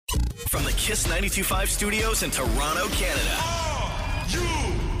From the Kiss 92.5 studios in Toronto, Canada. Are you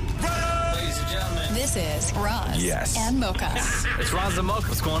ready? Ladies and gentlemen, This is Roz and Mocha. it's Roz and Mocha.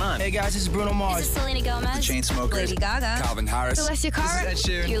 What's going on? Hey guys, this is Bruno Mars. This is Selena Gomez. Chainsmokers. Lady Gaga. Calvin Harris. Celestia Cara. This is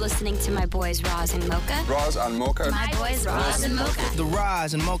Ed Sheeran. You're listening to my boys Roz and Mocha. Roz and Mocha. My boys Roz and Mocha. The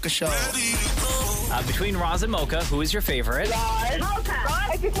Roz and Mocha Show. Between Roz and Mocha, who is your favorite? You guys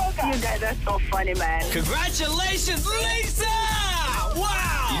are so funny, man. Congratulations, Lisa!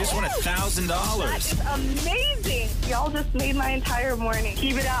 Wow! You just won $1,000. It's amazing. Y'all just made my entire morning.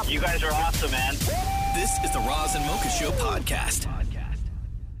 Keep it up. You guys are awesome, man. This is the Roz and Mocha Show podcast.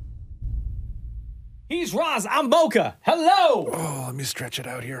 He's Roz. I'm Mocha. Hello. Oh, let me stretch it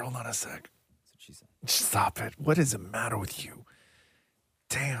out here. Hold on a sec. Stop it. What is the matter with you?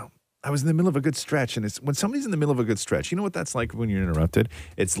 Damn. I was in the middle of a good stretch, and it's when somebody's in the middle of a good stretch, you know what that's like when you're interrupted?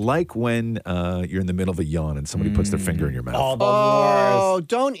 It's like when you're in the middle of a yawn and somebody puts their finger in your mouth. Oh, the worst.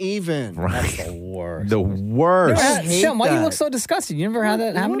 Don't even. Right. That's the worst. The worst. I hate Shem, why do you that. look so disgusted? You never had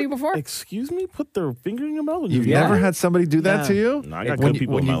that happen to you before? Excuse me? Put their finger in your mouth? You've never had somebody do that to you? No, I got good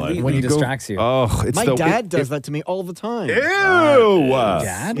people in my life. When you distracts you. Oh, it's My the, dad does that to me all the time. Ew!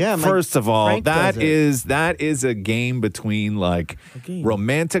 Dad? Yeah, my First of all, Frank that does it. is a game between like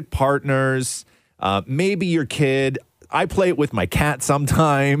romantic partners, maybe your kid. I play it with my cat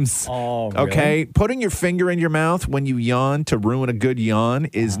sometimes. Oh, really? Okay, putting your finger in your mouth when you yawn to ruin a good yawn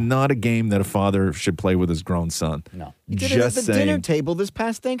is not a game that a father should play with his grown son. No. He did it at the dinner table this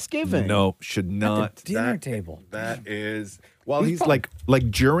past Thanksgiving. No, should not. Dinner table. That is while he's like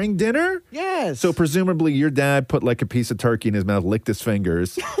during dinner. Yes. So presumably your dad put like a piece of turkey in his mouth, licked his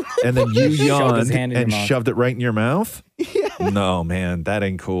fingers, and then you Shoved his yawned hand in your and mouth. shoved it right in your mouth? Yeah. No, man, that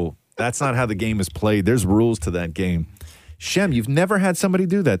ain't cool. That's not how the game is played. There's rules to that game. Shem, you've never had somebody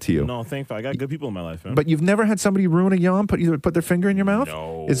do that to you. No, thankfully. I got good people in my life, man. But you've never had somebody ruin a yawn, put their finger in your mouth?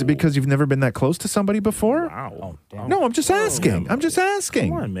 No. Is it because you've never been that close to somebody before? Wow. damn. No, I'm just asking. I'm just asking.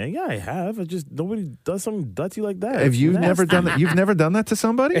 Come on, man. Yeah, I have. Nobody does something dirty like that. Have you It's never nasty. done that? You've never done that to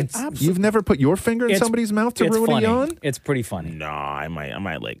somebody? You've never put your finger in It's- somebody's mouth to it's ruin funny. a yawn? It's pretty funny. No, I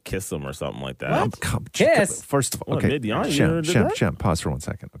might like kiss them or something like that. Kiss? First of all, What, okay. mid-yawn? You never did that? Shem, pause for 1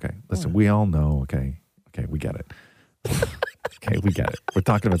 second. Okay, listen, we all know. Okay, we get it. Okay, we get it. We're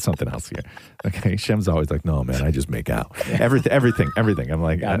talking about something else here. Okay, Shem's always like, "No, man, I just make out everything." I'm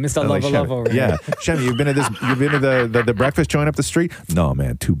like, Mr. I'm like, Lover Shem, Love over yeah, here. Shem, you've been to the breakfast joint up the street? No,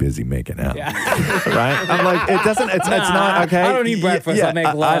 man, too busy making out. Yeah. Right? I'm like, it's not okay. I don't eat breakfast. I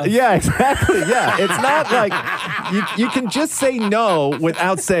make love. Yeah, exactly. Yeah, it's not like you can just say no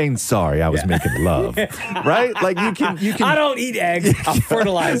without saying sorry. I was making love, right? Like you can. I don't eat eggs. I'll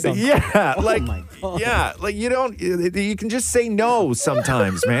fertilize them. Yeah, like my God. yeah, like you don't. You can just say no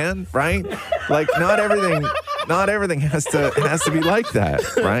sometimes, man. Right? Like not everything has to be like that,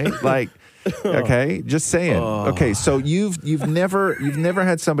 right? Like. Okay, just saying. Okay, so you've never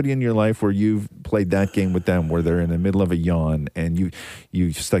had somebody in your life where you've played that game with them where they're in the middle of a yawn and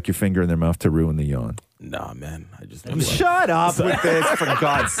you stuck your finger in their mouth to ruin the yawn. Nah, man. I just Shut up with this, for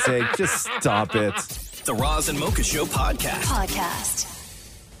God's sake. Just stop it. The Roz and Mocha Show podcast.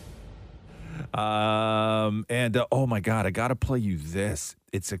 And oh my God, I got to play you this.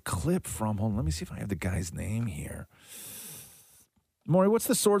 It's a clip from, hold on, let me see if I have the guy's name here. Maury, what's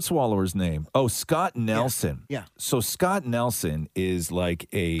the sword swallower's name? Oh, Scott Nelson. Yeah. So Scott Nelson is like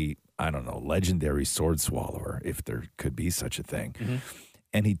a, I don't know, legendary sword swallower, if there could be such a thing. Mm-hmm.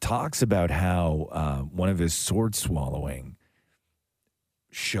 And he talks about how one of his sword swallowing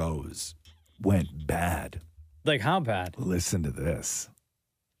shows went bad. Like how bad? Listen to this.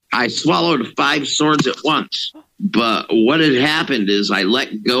 I swallowed 5 swords at once. But what had happened is I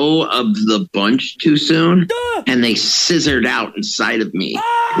let go of the bunch too soon, and they scissored out inside of me,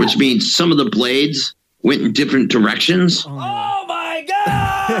 which means some of the blades went in different directions. Oh my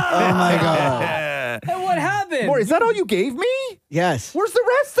God! Oh my God. And what happened? Maury, is that all you gave me? Yes. Where's the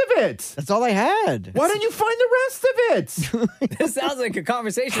rest of it? That's all I had. Why don't you find the rest of it? This sounds like a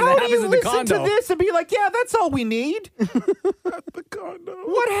conversation How that do happens you in the listen condo. to this and be like, yeah, that's all we need? the condo.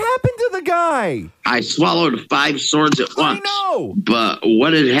 What happened to the guy? I swallowed 5 swords at once. I know. But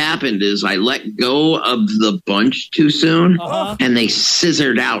what had happened is I let go of the bunch too soon, and they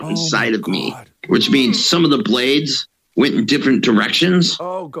scissored out inside of me, which means some of the blades went in different directions.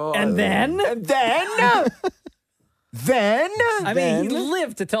 Oh, God. And then? Then? I mean, he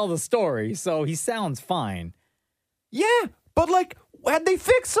lived to tell the story, so he sounds fine. Yeah, but like, how'd they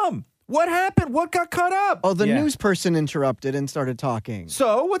fix him? What happened? What got cut up? Oh, the news person interrupted and started talking.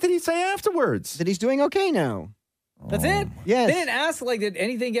 So, what did he say afterwards? That he's doing okay now. That's it? Yes. They didn't ask, like, did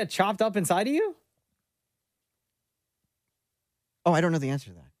anything get chopped up inside of you? Oh, I don't know the answer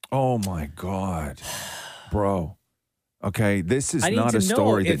to that. Oh my God, bro. Okay, this is I need not to a know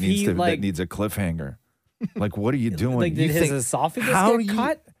story that if he, that needs a cliffhanger. Like, what are you doing? Like, did You his think- esophagus how get do you-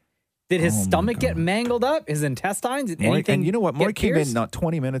 cut? Did his Oh, my stomach get God. mangled up? His intestines? Did Maury, anything and you know what? Maury get came in pierced? not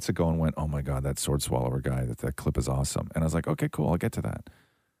 20 minutes ago and went, "Oh my God, that sword swallower guy. That clip is awesome." And I was like, "Okay, cool. I'll get to that."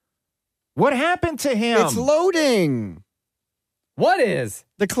 What happened to him? It's loading. What is?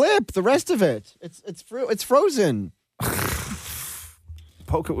 The clip, the rest of it. It's frozen.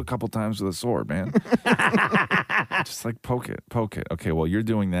 Poke it a couple times with a sword, man. Just like poke it. Okay, well, you're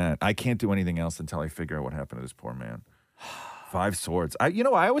doing that. I can't do anything else until I figure out what happened to this poor man. 5 swords. I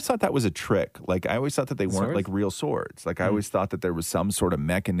always thought that was a trick. Like, I always thought that they weren't Swords? like real swords. Like, I always thought that there was some sort of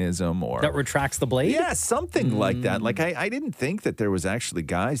mechanism or That retracts the blade? yeah, something like that. Like, I didn't think that there was actually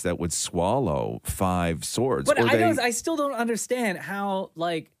guys that would swallow 5 swords. But or I still don't understand how,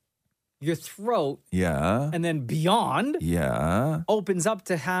 like, your throat yeah, and then beyond yeah. opens up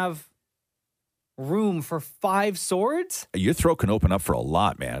to have room for 5 swords? Your throat can open up for a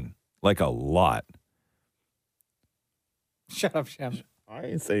lot, man. Like a lot. Shut up, Shem. I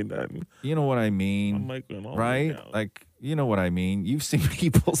ain't saying nothing. You know what I mean? I'm like, going all right? the way down. Like, you know what I mean? You've seen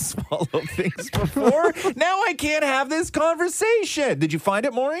people swallow things before. Now I can't have this conversation. Did you find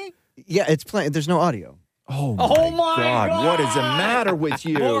it, Maury? Yeah, it's playing. There's no audio. Oh my God. What is the matter with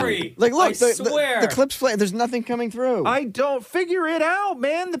you? Maury, Like, look, I the swear. clip's playing. There's nothing coming through. I don't figure it out,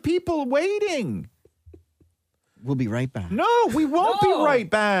 man. The people waiting. We'll be right back. No, we won't No. be right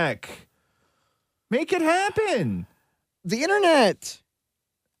back. Make it happen. The internet.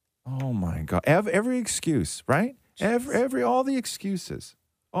 Oh my God. Every excuse, right? Every all the excuses.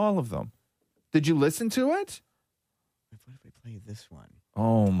 All of them. Did you listen to it? What if we play this one?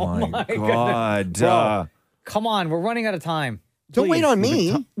 Oh my, my God. goodness. Bro. Come on, we're running out of time. Don't wait Please. on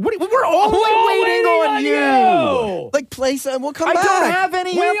me. We're always waiting on you. Like, play some. We'll come I back. don't have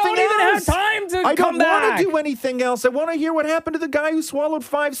any We don't even else. have time to I come don't want back. to do anything else. I want to hear what happened to the guy who swallowed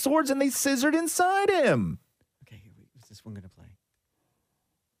 5 swords and they scissored inside him. Okay, here we Is this one going to play?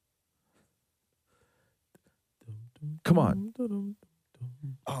 Come on.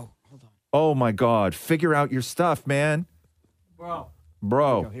 Oh, hold on. Oh my God. Figure out your stuff, man.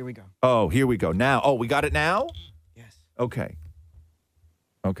 Bro. Here we go. Oh, here we go. Now. Oh, we got it now? Yes. Okay.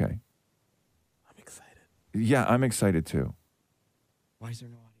 Okay. I'm excited. Yeah, I'm excited too. Why is there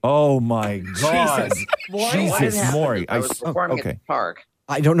no audio? Oh my God. Jesus. What? Jesus, Maury. I was performing okay. at the park.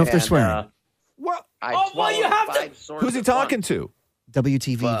 I don't know if they're and, swearing. What? I Oh, well, you swallowed have to- 5 swords Who's he at talking once. to?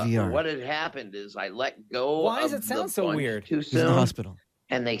 WTV But VR. what had happened is I let go Why of does it sound the so bunch weird? too He's in the soon, hospital.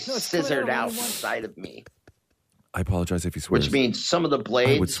 and they it's coming scissored out out of one. inside of me, I apologize if he swears. which means some of the I would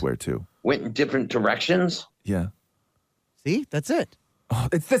blades swear too. went in different directions. Yeah. See? That's it. Oh,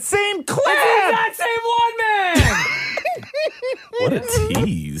 it's the same clip. That same one, man! What a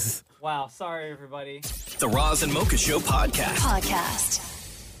tease. Wow, sorry, everybody. The Roz and Mocha Show podcast. Podcast.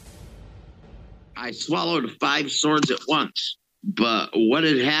 I swallowed 5 swords at once. But what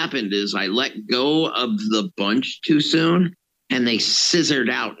had happened is I let go of the bunch too soon, and they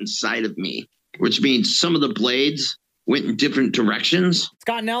scissored out inside of me, which means some of the blades went in different directions.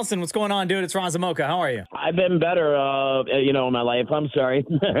 Scott Nelson, what's going on, dude? It's Ron Zamoka. How are you? I've been better, in my life. I'm sorry.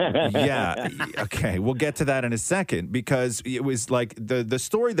 Yeah. Okay. We'll get to that in a second because it was like the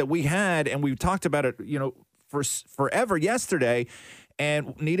story that we had and we talked about it, for forever yesterday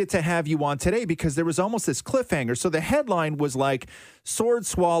and needed to have you on today because there was almost this cliffhanger. So the headline was like sword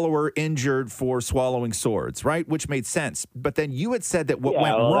swallower injured for swallowing swords, right? Which made sense. But then you had said that what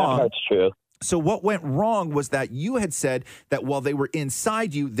went wrong. That's true. So what went wrong was that you had said that while they were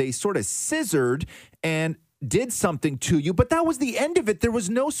inside you, they sort of scissored and did something to you, but that was the end of it. There was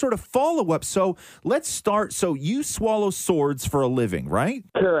no sort of follow-up. So let's start. So you swallow swords for a living, right?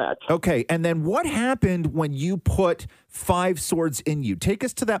 Correct. Okay. And then what happened when you put 5 swords in you? Take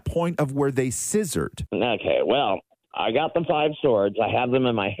us to that point of where they scissored. Okay, well, I got the 5 swords. I have them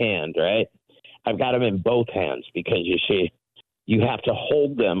in my hand, right? I've got them in both hands because, you see, you have to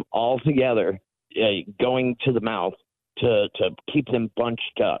hold them all together going to the mouth to keep them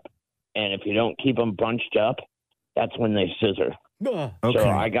bunched up. And if you don't keep them bunched up, that's when they scissor. Okay. So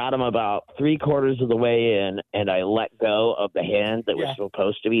I got them about 3/4 of the way in, and I let go of the hand that was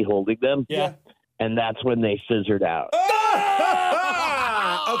supposed to be holding them. Yeah. And that's when they scissored out.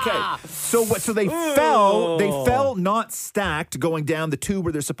 Okay. So what? So they fell. They fell not stacked, going down the tube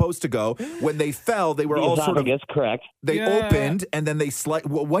where they're supposed to go. When they fell, they were all sort of. Correct. They opened and then they slice.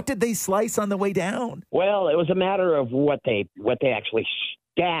 What did they slice on the way down? Well, it was a matter of what they actually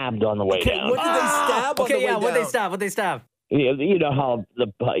stabbed on the way down. What did they stab on the way down? What they stab? What they stab? You know how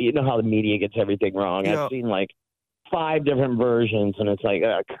the media gets everything wrong. Yeah. I've seen like 5 different versions, and it's like,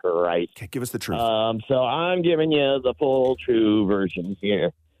 oh, Christ. Okay, give us the truth. So I'm giving you the full, true version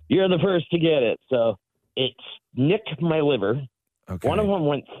here. You're the first to get it. So it's nicked my liver. Okay. One of them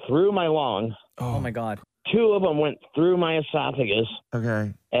went through my lung. Oh my God. 2 of them went through my esophagus.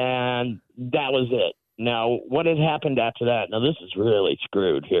 Okay. And that was it. Now, what had happened after that? Now, this is really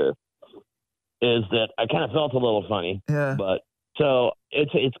screwed here. Is that I kind of felt a little funny. Yeah. But so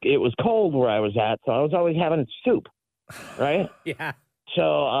it was cold where I was at, so I was always having soup, right? Yeah.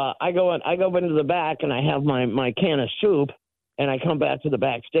 So I go into the back and I have my can of soup, and I come back to the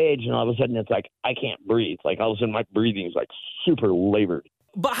backstage, and all of a sudden it's like I can't breathe. Like all of a sudden my breathing is like super labored.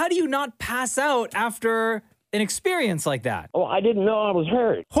 But how do you not pass out after an experience like that? Oh, I didn't know I was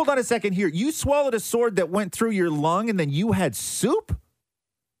hurt. Hold on a second here. You swallowed a sword that went through your lung, and then you had soup?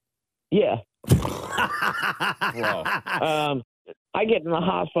 Yeah. Whoa. I get in the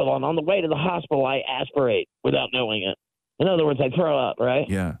hospital, and on the way to the hospital, I aspirate without knowing it. In other words, I throw up, right?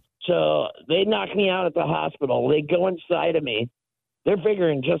 Yeah. So they knock me out at the hospital. They go inside of me. They're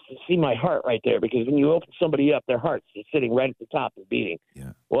figuring just to see my heart right there, because when you open somebody up, their heart's just sitting right at the top and beating.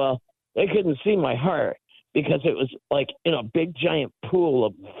 Yeah. Well, they couldn't see my heart because it was like in a big giant pool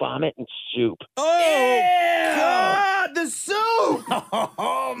of vomit and soup. Oh, God, the soup!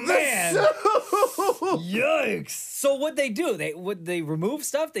 Oh, man. Yikes. So what'd they do? Would they remove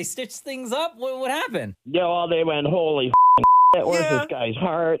stuff? They stitch things up? What happened? Yeah, well, they went, holy where's this guy's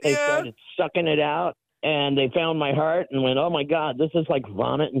heart? They started sucking it out, and they found my heart and went, oh, my God, this is like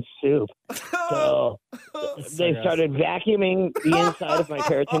vomit and soup. So they started vacuuming the inside of my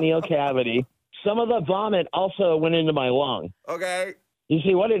peritoneal cavity. Some of the vomit also went into my lung. Okay. You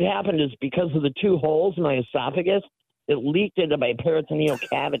see, what had happened is because of the 2 holes in my esophagus, it leaked into my peritoneal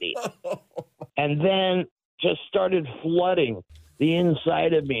cavity. And then just started flooding the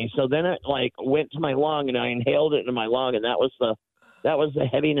inside of me. So then it like went to my lung, and I inhaled it into my lung, and that was the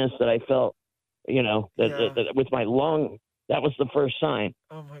heaviness that I felt, that with my lung. That was the first sign.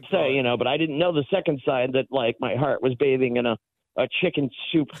 Oh my God. So, but I didn't know the second sign that like my heart was bathing in a chicken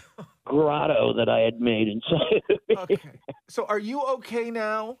soup grotto that I had made inside of me. Okay. So are you okay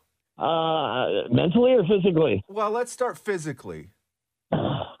now? Mentally or physically? Well, let's start physically.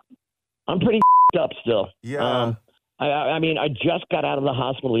 I'm pretty up still. Yeah. I mean, I just got out of the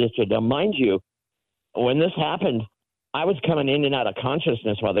hospital yesterday. Now, mind you, when this happened, I was coming in and out of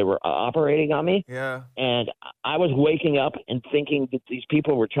consciousness while they were operating on me. Yeah. And I was waking up and thinking that these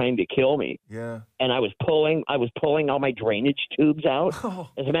people were trying to kill me. Yeah. And I was pulling all my drainage tubes out. Oh.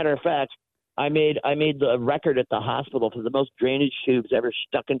 As a matter of fact, I made the record at the hospital for the most drainage tubes ever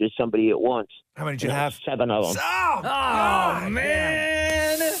stuck into somebody at once. How many did you have? 7 of them. Oh, God,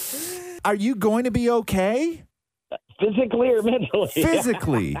 man. Are you going to be okay? Physically or mentally?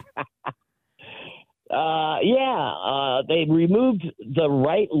 Physically. They removed the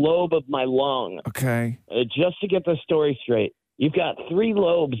right lobe of my lung. Okay. Just to get the story straight. You've got 3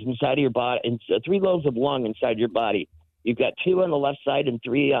 lobes inside of your body, and 3 lobes of lung inside your body. You've got 2 on the left side and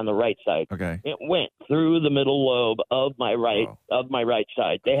 3 on the right side. Okay. It went through the middle lobe of my right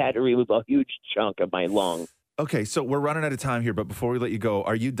side. They had to remove a huge chunk of my lung. Okay, so we're running out of time here, but before we let you go,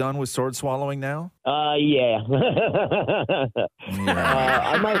 are you done with sword swallowing now? Yeah.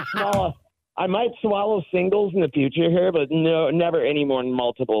 I might swallow singles in the future here, but no, never any more than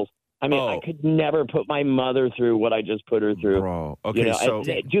multiples. I mean, I could never put my mother through what I just put her through. Bro,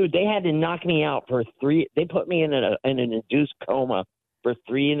 okay, dude, they had to knock me out for 3. They put me in an induced coma for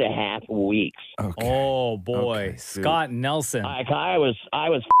 3.5 weeks. Okay. Oh boy, Okay, Scott Nelson. I was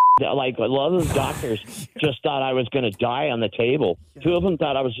like a lot of those doctors just thought I was going to die on the table. 2 of them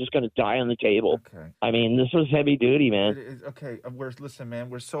thought I was just going to die on the table. Okay. I mean, this was heavy duty, man. Okay, listen,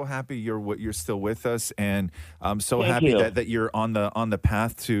 man. We're so happy you're still with us, and I'm so Thank happy you. that you're on the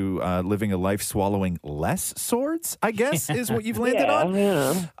path to living a life swallowing less swords, I guess, is what you've landed on.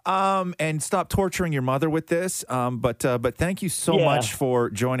 Yeah. And stop torturing your mother with this. But thank you so much for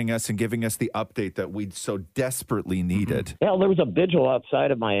joining us and giving us the update that we so desperately needed. Hell, there was a vigil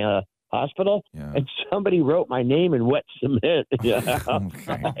outside of my hospital, and somebody wrote my name in wet cement. Yeah.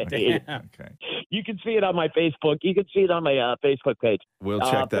 Okay. You can see it on my Facebook. You can see it on my Facebook page. We'll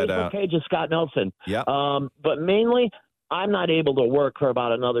check that Facebook out. page is Scott Nelson. Yeah. But mainly, I'm not able to work for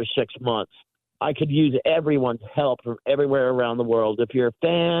about another 6 months. I could use everyone's help from everywhere around the world. If you're a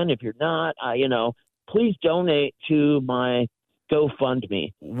fan, if you're not, please donate to my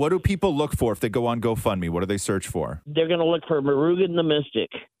GoFundMe. What do people look for if they go on GoFundMe? What do they search for? They're going to look for Murugan the Mystic.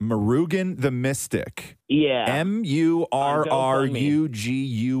 Murugan the Mystic. Yeah. Murrugun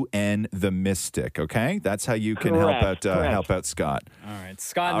the Mystic. Okay, that's how you can Correct. help out Scott. All right,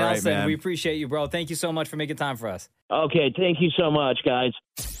 Scott All right, Nelson, man. we appreciate you, bro. Thank you so much for making time for us. Okay, thank you so much, guys.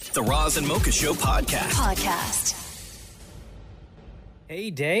 The Roz and Mocha Show podcast. Hey,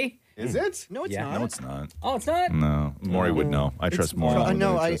 Day. Is it? No, it's Yeah. not. No, it's not. Oh, it's not? No, Maury would know. I trust Maury. So, I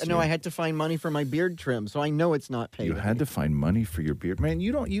know. more than I trust know. you. I had to find money for my beard trim, so I know it's not paid. You had to find money for your beard, man.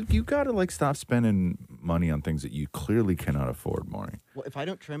 You don't. You got to like stop spending money on things that you clearly cannot afford, Maury. Well, if I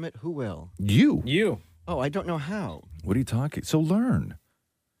don't trim it, who will? You. Oh, I don't know how. What are you talking? So learn.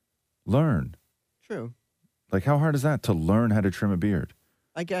 True. Like, how hard is that to learn how to trim a beard?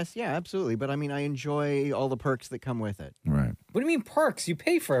 I guess, yeah, absolutely. But I mean, I enjoy all the perks that come with it. Right. What do you mean perks? You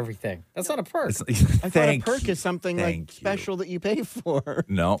pay for everything. That's not a perk. I thought a perk is something like special that you pay for.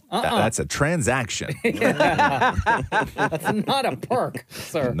 No, that's a transaction. That's not a perk,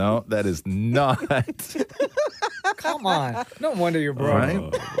 sir. No, that is not. Come on. No wonder you're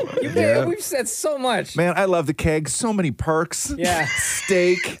broke. Right? We've said so much. Man, I love the keg. So many perks. Yeah.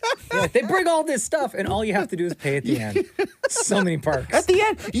 Steak. Yeah, they bring all this stuff, and all you have to do is pay at the end. So many perks. At the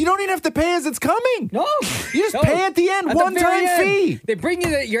end, you don't even have to pay as it's coming. No. You just pay at the end, At the one-time very end. fee. They bring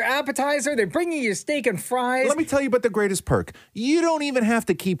you your appetizer. They bring you your steak and fries. Let me tell you about the greatest perk. You don't even have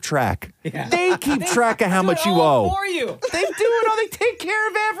to keep track. Yeah. They keep track of how do much it you all owe. for you. They do it all. They take care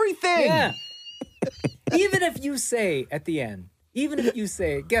of everything. Yeah. Even if you say at the end,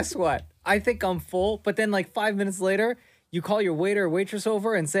 guess what? I think I'm full, but then like 5 minutes later, you call your waiter or waitress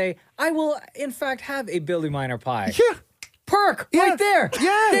over and say, I will in fact have a Billy Miner pie. Yeah. Perk right there.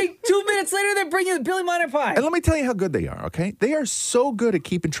 Yeah. 2 minutes later, they bring you the Billy Miner pie. And let me tell you how good they are, okay? They are so good at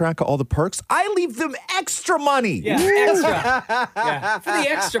keeping track of all the perks. I leave them extra money. Yeah, extra. Yeah, for the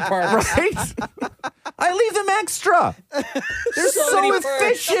extra part. Right? I leave them extra. They're so many perks.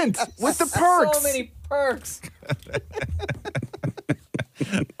 efficient with the perks. So many perks.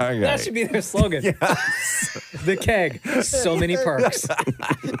 Okay. That should be their slogan. The keg. So many perks.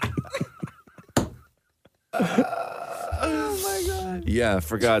 Oh my God. Yeah,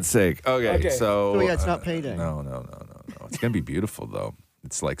 for God's sake. Okay. So yeah, it's not payday. No. It's going to be beautiful, though.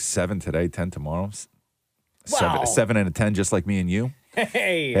 It's like 7 today, 10 tomorrow. Wow. 7 and a 10, just like me and you.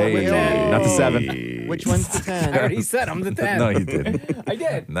 Hey, Not the 7. Which one's the 10? I already said I'm the 10. No, you didn't. I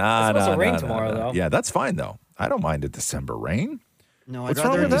did. Nah, It's supposed to rain nah, tomorrow, nah. though. Yeah, that's fine, though. I don't mind a December rain. No, What's I'd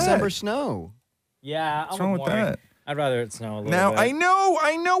wrong rather with that? December snow. Yeah, What's wrong with that? I'd rather it snow a little Now, bit. I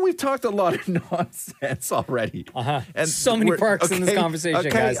know we've talked a lot of nonsense already. And so many perks in this conversation,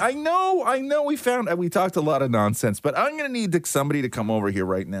 guys. I know we talked a lot of nonsense, but I'm going to need somebody to come over here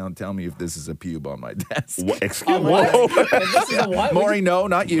right now and tell me if this is a pube on my desk. Excuse me. What? This is a what? Maury, no,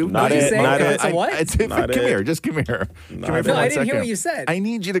 not you. Not it, not it. I- It's a what? Come Not here, it. just come here. Come here Not for it. No, 1 I didn't hear second. what you said. I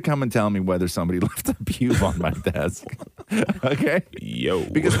need you to come and tell me whether somebody left a pube on my desk. Okay? Yo.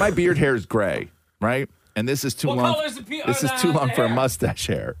 Because my beard hair is gray, right? And this is too What long. color is the This is the too long for a hair? mustache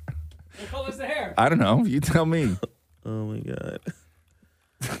hair. What color is the hair? I don't know. You tell me. Oh my God.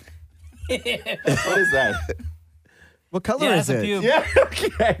 What is that? What color Yeah, is that's a it? pube. Yeah.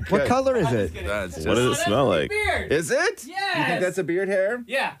 Okay. What good. color is it? That's What just, does it smell like? Beard. is it? Yes. You think that's a beard hair?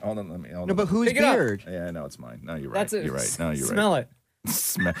 Yeah. Hold on. Let me. Hold No, on. but whose Pick it up. beard? Yeah, I know it's mine. No, you're right. That's it. You're right. No, you're Smell right.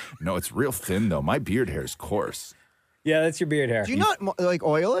 it. No, it's real thin though. My beard hair is coarse. Yeah, that's your beard hair. Do you not like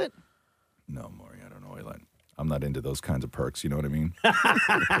oil it? No, Maury, I don't oil it. I'm not into those kinds of perks. You know what I mean?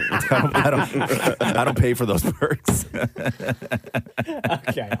 I don't pay for those perks.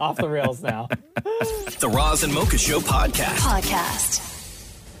 Okay, off the rails now. The Roz and Mocha Show podcast.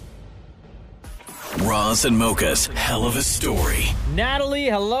 Roz and Mocha's Hell of a Story. Natalie,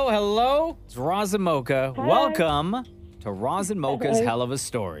 hello. It's Roz and Mocha. Hi. Welcome to Roz and Mocha's Hello. Hell of a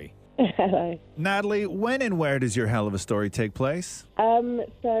Story. Hello. Natalie, when and where does your hell of a story take place?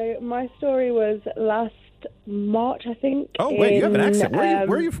 So my story was last March, I think. Oh, wait, you have an accent. Where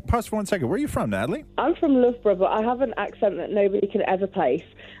um, are you? Pause for 1 second. Where are you from, Natalie? I'm from Loughborough, but I have an accent that nobody can ever place.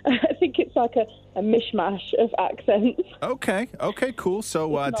 I think it's like a mishmash of accents. Okay, cool.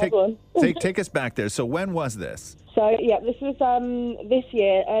 So It's an odd one. take us back there. So when was this? So, yeah, this was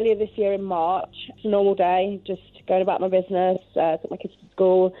earlier this year in March. It's a normal day, just going about my business, took my kids to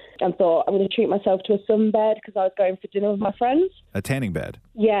school, and thought I'm going to treat myself to a sunbed because I was going for dinner with my friends. A tanning bed.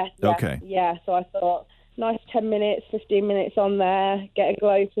 Yeah. Okay. Yeah, so I thought, nice 10 minutes, 15 minutes on there, get a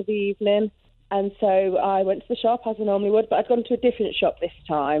glow for the evening. And so I went to the shop as I normally would, but I'd gone to a different shop this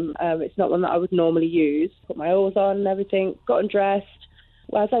time. It's not one that I would normally use. Put my oils on and everything, got undressed.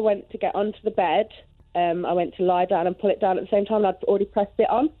 Well, as I went to get onto the bed, I went to lie down and pull it down at the same time. I'd already pressed it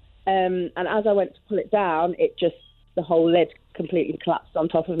on. And as I went to pull it down, the whole lid completely collapsed on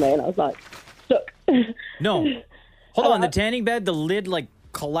top of me. And I was like, stuck. No. Hold on. The tanning bed, the lid like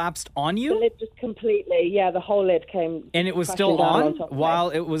collapsed on you? The lid just completely, the whole lid came. And it was crashing still down on top of me. while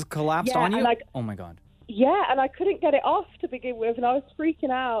it was collapsed on you? And Oh my God. Yeah, and I couldn't get it off to begin with, and I was freaking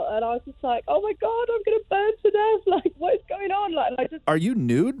out, and I was just like, "Oh my God, I'm going to burn to death! Like, what is going on?" Like, and I just Are you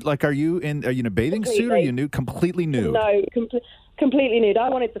nude? Like, are you in a bathing suit? Or are you nude? Completely nude? no, completely nude. I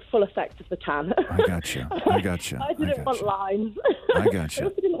wanted the full effect of the tan. I gotcha. I didn't want lines. I gotcha. I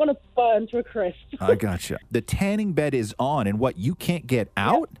also didn't want to burn to a crisp. I gotcha. The tanning bed is on, and what, you can't get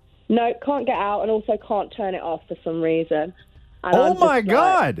out? No, can't get out, and also can't turn it off for some reason. And Oh I'm just my like-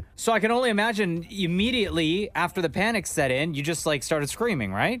 God. So I can only imagine immediately after the panic set in, you just like started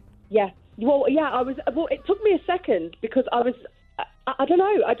screaming, right? Yeah. Well, yeah, it took me a second because I don't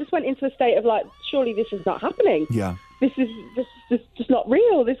know. I just went into a state of like, surely this is not happening. Yeah. This is just not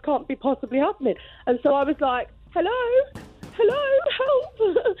real. This can't be possibly happening. And so I was like, hello,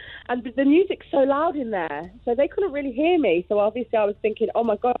 help. And the music's so loud in there, so they couldn't really hear me. So obviously I was thinking, oh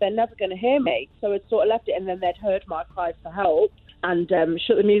my God, they're never going to hear me. So I'd sort of left it, and then they'd heard my cries for help and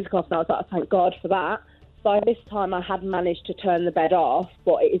shut the music off. And I was like, thank God for that. By this time I had managed to turn the bed off,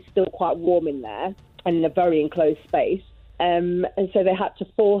 but it is still quite warm in there and in a very enclosed space. And so they had to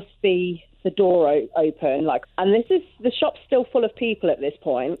force the door open. And the shop's still full of people at this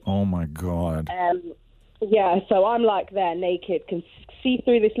point. Oh my God. Yeah, so I'm like there naked, can see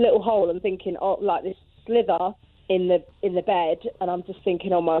through this little hole and thinking, oh, like this slither in the bed, and I'm just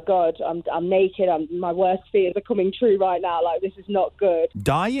thinking, oh my God, I'm naked. My worst fears are coming true right now. Like, this is not good.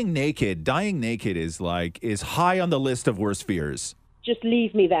 Dying naked is high on the list of worst fears. Just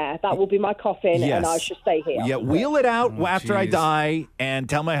leave me there. That will be my coffin, and I should stay here. Yeah, wheel it out after I die and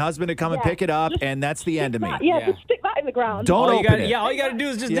tell my husband to come and pick it up, and that's the end of me. Just stick that in the ground. Don't open it. Yeah, all you got to do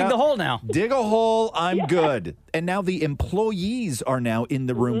is just dig the hole now. Dig a hole, I'm good. And now the employees are now in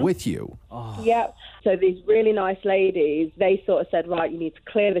the room with you. Yeah. So these really nice ladies, they sort of said, right, you need to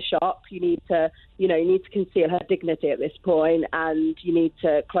clear the shop. You need to conceal her dignity at this point, and you need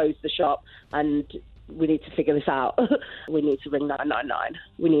to close the shop, and we need to figure this out. We need to ring 999.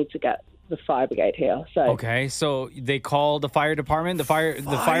 We need to get the fire brigade here. So okay, so they called the fire department. The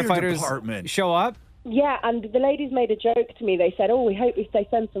firefighters department show up. Yeah, and the ladies made a joke to me. They said, "Oh, we hope if they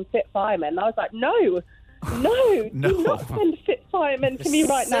send some fit firemen." And I was like, "No, do not send fit firemen to me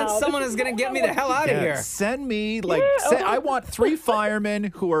right now. Someone is going to get me the hell out of here. Send me, I want 3 firemen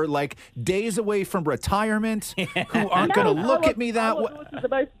who are like days away from retirement, who aren't going to look at me that way. The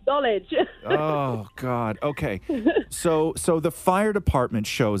most knowledge. Oh, God. Okay. So the fire department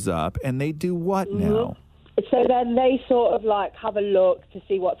shows up, and they do what now? So then they sort of like have a look to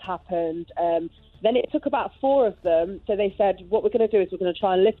see what's happened. Then it took about 4 of them. So they said, what we're going to do is we're going to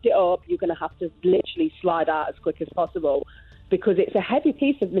try and lift it up. You're going to have to literally slide out as quick as possible because it's a heavy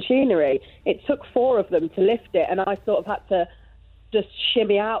piece of machinery. It took 4 of them to lift it, and I sort of had to just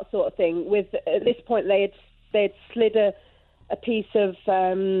shimmy out sort of thing. At this point, they had slid a piece of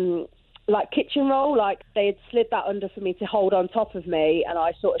like kitchen roll, like they had slid that under for me to hold on top of me, and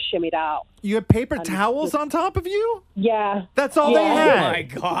I sort of shimmied out. You had paper towels on top of you? Yeah. That's all they had? Oh, my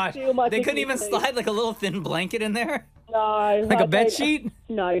God. They couldn't even slide like a little thin blanket in there? No. Like a bed sheet?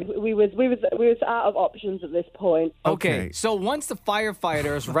 No, we was out of options at this point. Okay. So once the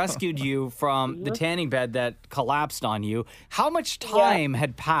firefighters rescued you from the tanning bed that collapsed on you, how much time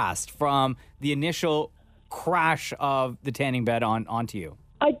had passed from the initial crash of the tanning bed onto you?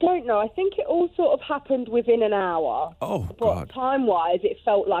 I don't know. I think it all sort of happened within an hour. Oh, but God. Time-wise, it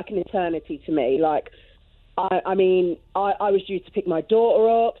felt like an eternity to me. Like, I was due to pick my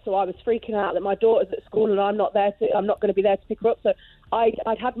daughter up, so I was freaking out that my daughter's at school and I'm not going to be there to pick her up. So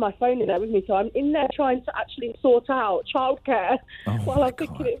I'd had my phone in there with me, so I'm in there trying to actually sort out childcare while I'm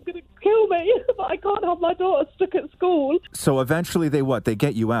thinking it's going to kill me, but I can't have my daughter stuck at school. So eventually they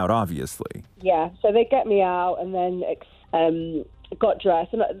get you out, obviously. Yeah, so they get me out and then got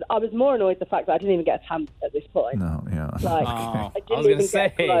dressed, and I was more annoyed the fact that I didn't even get a tan at this point. No, yeah. Like, I didn't even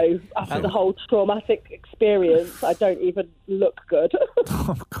get a glow after Okay. the whole traumatic experience. I don't even look good.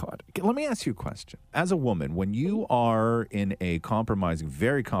 Oh, God. Okay, let me ask you a question. As a woman, when you are in a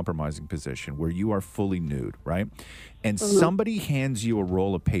very compromising position where you are fully nude, right? And somebody hands you a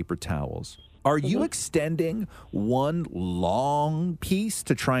roll of paper towels, are you extending one long piece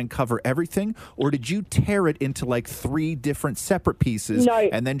to try and cover everything? Or did you tear it into like 3 different separate pieces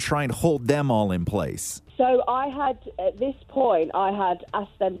and then try and hold them all in place? So at this point, I had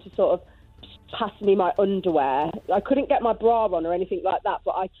asked them to sort of pass me my underwear. I couldn't get my bra on or anything like that,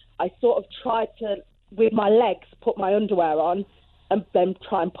 but I sort of tried to with my legs, put my underwear on and then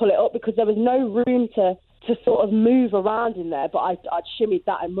try and pull it up because there was no room to sort of move around in there. But I'd shimmied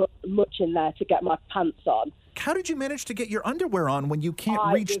that much in there to get my pants on. How did you manage to get your underwear on when you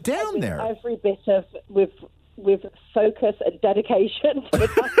can't reach down there? Every bit of with focus and dedication to the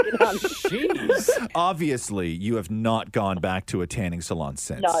tasking hand. Jeez. Obviously, you have not gone back to a tanning salon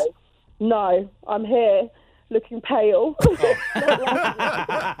since. No, I'm here looking pale.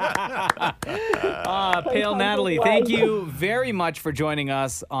 Pale Natalie, thank you very much for joining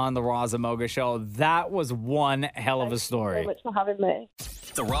us on the Roz and Mocha Show. That was one hell of a story. Thank you so much for having me.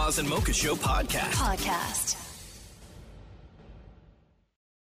 The Roz and Mocha Show podcast.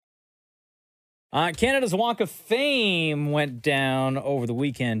 Canada's Walk of Fame went down over the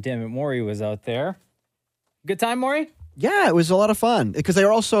weekend. Damn it, Maury was out there. Good time, Maury? Yeah, it was a lot of fun because they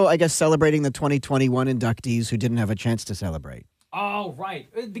were also, I guess, celebrating the 2021 inductees who didn't have a chance to celebrate. Oh, right.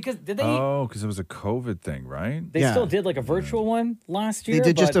 Because did they? Oh, because it was a COVID thing, right? They still did like a virtual one last year. They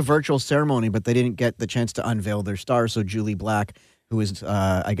did just a virtual ceremony, but they didn't get the chance to unveil their star. So Julie Black, who was,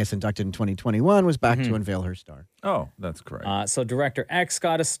 I guess, inducted in 2021, was back to unveil her star. Oh, that's correct. So Director X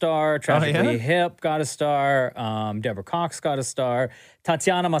got a star. Tragically Hip got a star. Deborah Cox got a star.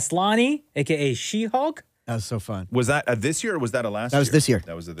 Tatiana Maslany, a.k.a. She-Hulk. That was so fun. Was that this year or was that a last year? That was this year.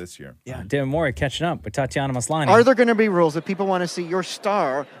 That was this year. Yeah. Damn, Maury catching up with Tatiana Maslany. Are there going to be rules if people want to see your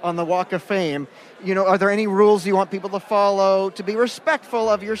star on the Walk of Fame? You know, are there any rules you want people to follow to be respectful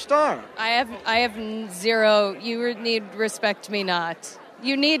of your star? I have zero. You need respect me not.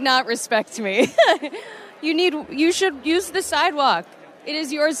 You need not respect me. You should use the sidewalk. It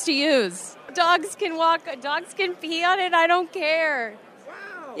is yours to use. Dogs can walk, dogs can pee on it, I don't care.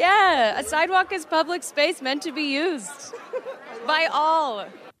 Wow. Yeah, a sidewalk is public space meant to be used by all.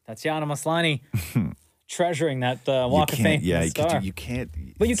 Tatiana Maslany treasuring that Walk of Fame star. You can't.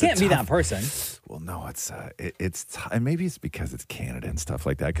 But you can't be that person. Well, no, and maybe it's because it's Canada and stuff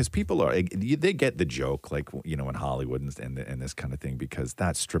like that. Because people they get the joke, like, you know, in Hollywood and this kind of thing, because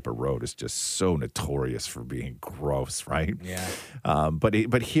that strip of road is just so notorious for being gross, right? Yeah.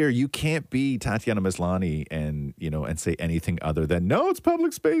 But here you can't be Tatiana Maslany and say anything other than no, it's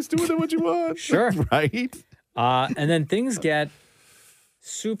public space. Do with it what you want. Sure. Right. And then things get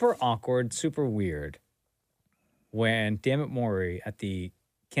super awkward, super weird when Dammit Maury at the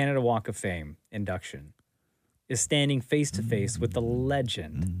Canada Walk of Fame induction is standing face to face with the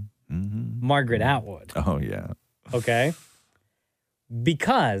legend, Margaret Atwood. Oh, yeah. Okay?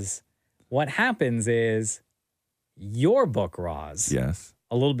 Because what happens is your book, Roz, yes,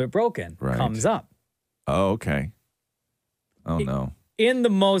 A Little Bit Broken, comes up. Oh, okay. Oh, no. In the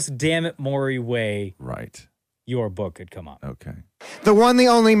most Dammit Maury way. Right. Your book could come up. Okay. The one, the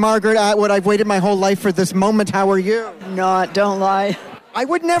only Margaret Atwood. I've waited my whole life for this moment. How are you? Don't lie. I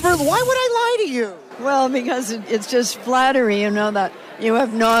would never. Why would I lie to you? Well, because it's just flattery, that you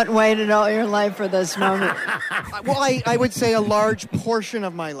have not waited all your life for this moment. Well, I would say a large portion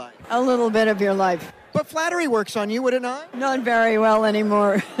of my life. A little bit of your life. But flattery works on you, would it not? Not very well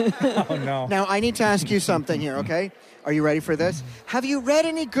anymore. Oh, no. Now, I need to ask you something here, okay? Are you ready for this? Have you read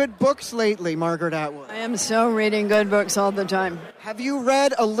any good books lately, Margaret Atwood? I am so reading good books all the time. Have you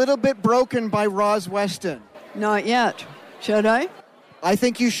read A Little Bit Broken by Roz Weston? Not yet. Should I? I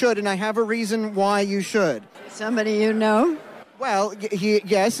think you should, and I have a reason why you should. Somebody you know? Well,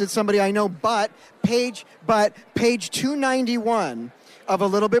 yes, it's somebody I know, but page 291 of A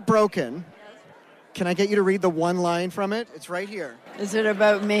Little Bit Broken. Can I get you to read the one line from it? It's right here. Is it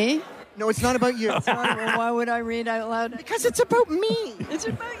about me? No, it's not about you. Well, why would I read out loud? Because it's about me. It's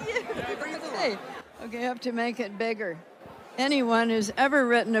about you. Okay, I have to make it bigger. Anyone who's ever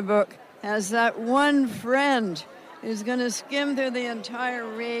written a book has that one friend who's going to skim through the entire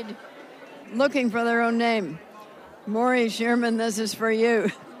read looking for their own name. Maury Sherman, this is for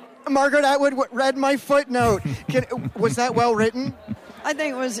you. Margaret Atwood read my footnote. Was that well written? I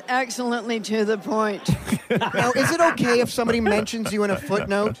think it was excellently to the point. Now, is it okay if somebody mentions you in a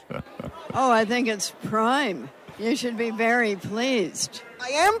footnote? Oh, I think it's prime. You should be very pleased. I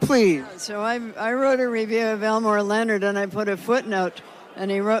am pleased. So I wrote a review of Elmore Leonard, and I put a footnote, and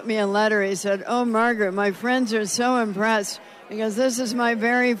he wrote me a letter. He said, "Oh, Margaret, my friends are so impressed because this is my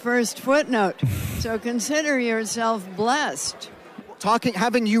very first footnote. So consider yourself blessed."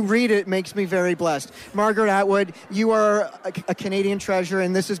 Having you read it makes me very blessed. Margaret Atwood, you are a Canadian treasure,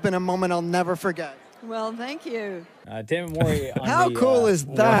 and this has been a moment I'll never forget. Well, thank you. Dammit Maury. How cool is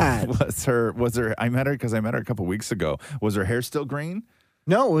that? Was her? I met her because I met her a couple weeks ago. Was her hair still green?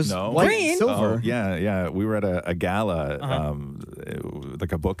 No, it was white green. Silver. Oh, yeah. We were at a gala,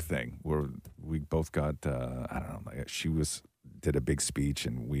 like a book thing, where we both got. I don't know. She was did a big speech,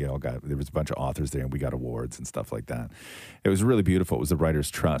 and there was a bunch of authors there, and we got awards and stuff like that. It was really beautiful. It was the Writers'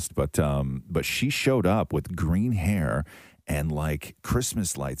 Trust, but she showed up with green hair and like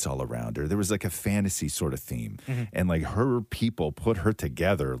Christmas lights all around her. There was like a fantasy sort of theme. And like her people put her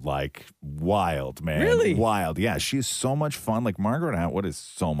together like wild, man. Really? Wild. Yeah, she is so much fun. Like Margaret Atwood is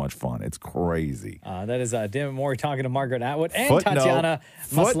so much fun. It's crazy. That is Dammit Maury talking to Margaret Atwood and Footnote. Tatiana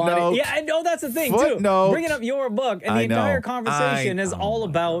Maslany. Footnote. Yeah, I know that's the thing, Footnote. too. Bringing up your book, and the I know. entire conversation is Oh all my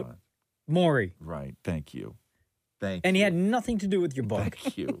about God. Maury. Right. Thank you. Thank And you. he had nothing to do with your book.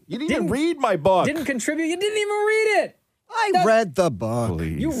 Thank you. You didn't even read my book. Didn't contribute. You didn't even read it. I read the book.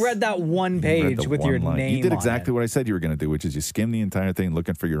 Please. You read that one You read page the with one your line. name You did on exactly what I said you were going to do, which is you skimmed the entire thing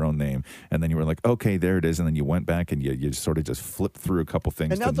looking for your own name, and then you were like, okay, there it is, and then you went back and you sort of just flipped through a couple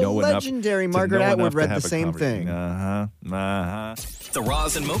things And now to the know legendary enough, to Margaret know Atwood enough to read have the a same conversation. thing. The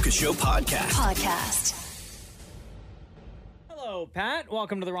Roz and Mocha Show podcast. Hello, Pat.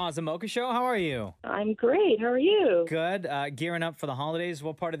 Welcome to the Roz and Mocha Show. How are you? I'm great. How are you? Good. Gearing up for the holidays.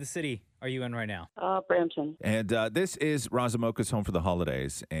 What part of the city are you in right now? Brampton. And this is Razamoka's Home for the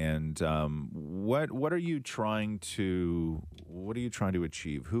Holidays. And what are you trying to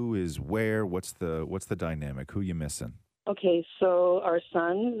achieve? Who is where? What's the dynamic? Who you missing? Okay, so our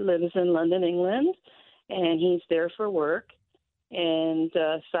son lives in London, England, and he's there for work. And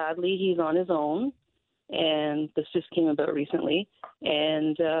sadly, he's on his own. And this just came about recently.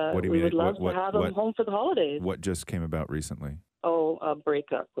 And What do you we mean? would love to have him what- home for the holidays. What just came about recently? Oh, a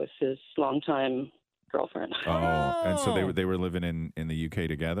breakup with his longtime girlfriend. Oh, and so they were living in the UK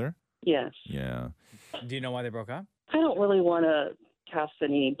together? Yes. Yeah. Do you know why they broke up? I don't really want to cast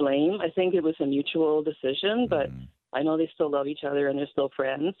any blame. I think it was a mutual decision, but I know they still love each other and they're still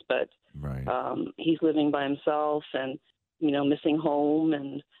friends. But he's living by himself and, missing home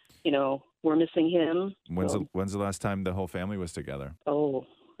and, we're missing him. When's the last time the whole family was together? Oh,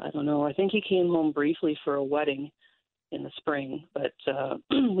 I don't know. I think he came home briefly for a wedding in the spring, but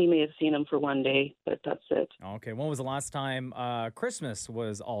we may have seen him for one day, but that's it. Okay. When was the last time Christmas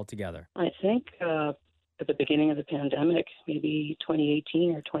was all together? I think at the beginning of the pandemic, maybe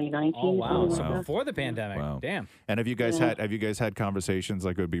 2018 or 2019. Oh, wow. something So like that. before the pandemic. Wow. Damn. And have you guys Yeah. had conversations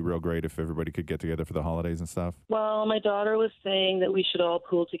like it would be real great if everybody could get together for the holidays and stuff? Well, my daughter was saying that we should all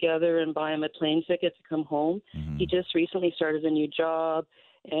pool together and buy him a plane ticket to come home. He just recently started a new job,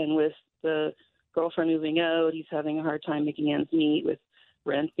 and with the girlfriend moving out, he's having a hard time making ends meet with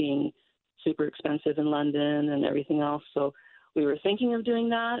rent being super expensive in London and everything else. So we were thinking of doing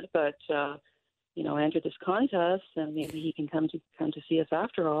that, but I entered this contest, and maybe he can come to see us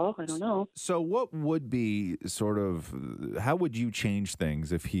after all. I don't know. So what would be how would you change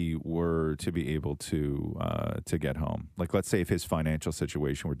things if he were to be able to get home? Like, let's say if his financial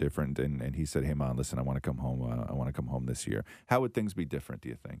situation were different and he said, hey, Mom, listen, I want to come home. I want to come home this year. How would things be different, do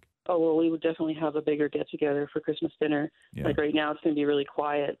you think? Oh, well, we would definitely have a bigger get-together for Christmas dinner. Yeah. Like right now, it's going to be really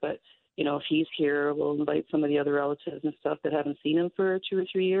quiet, but, if he's here, we'll invite some of the other relatives and stuff that haven't seen him for 2 or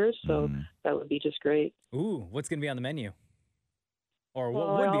 3 years, so that would be just great. Ooh, what's going to be on the menu? Or Well,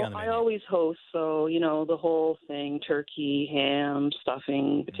 what would be on the I menu? always host, so, the whole thing, turkey, ham,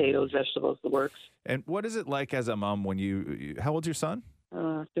 stuffing, potatoes, vegetables, the works. And what is it like as a mom when how old's your son?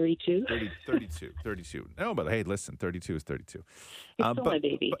 32. 32. No, but hey, listen, 32 is 32. He's still my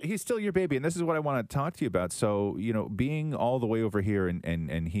baby. But he's still your baby. And this is what I want to talk to you about. So, being all the way over here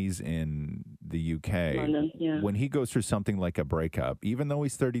and he's in the UK, London, yeah. when he goes through something like a breakup, even though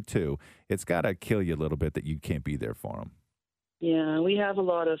he's 32, it's got to kill you a little bit that you can't be there for him. Yeah, we have a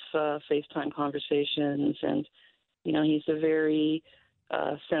lot of FaceTime conversations, and, he's a very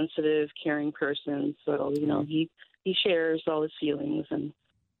sensitive, caring person. So, he shares all his feelings and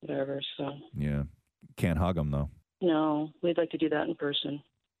whatever. So, Yeah. Can't hug him, though. no, we'd like to do that in person.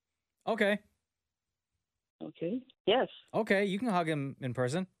 Okay. Okay. Yes. Okay, you can hug him in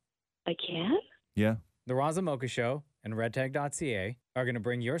person. I can? Yeah. The Roz and Mocha Show and redtag.ca are going to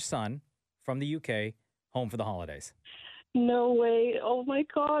bring your son from the UK home for the holidays. No way. Oh, my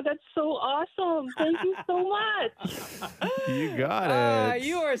God. That's so awesome. Thank you so much. You got it.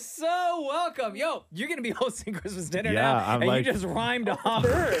 You are so welcome. Yo, you're going to be hosting Christmas dinner Yeah, now. I'm and like- you just rhymed off.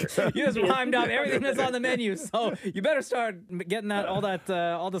 You just rhymed off everything that's on the menu. So you better start getting all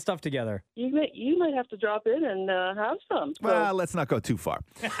the stuff together. You might have to drop in and have some. So. Well, let's not go too far.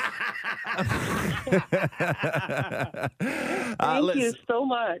 Thank you so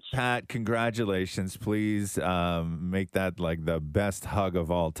much. Pat, congratulations. Please make that like the best hug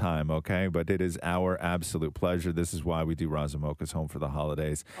of all time, okay? But it is our absolute pleasure. This is why we do Razamoka's Home for the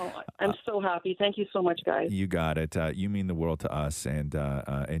Holidays. Oh, I'm so happy. Thank you so much, guys. You got it. You mean the world to us, and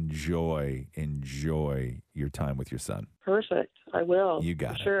enjoy your time with your son. Perfect. I will. You got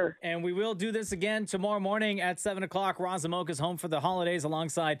for it. Sure. And we will do this again tomorrow morning at 7 o'clock. Roz and Mocha's home for the holidays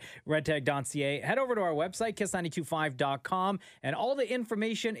alongside redtag.ca. Head over to our website, kiss925.com, and all the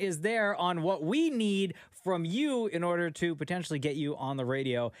information is there on what we need from you in order to potentially get you on the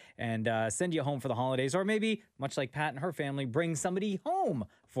radio and send you home for the holidays. Or maybe, much like Pat and her family, bring somebody home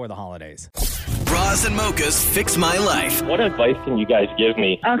for the holidays. Roz and Mocha's Fix My Life. What advice can you guys give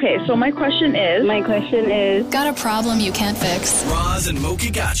me? Okay, so my question is... Got a problem you can't fix? Roz and Mocha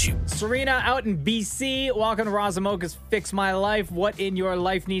got you. Serena out in BC. Welcome to Roz and Mocha's Fix My Life. What in your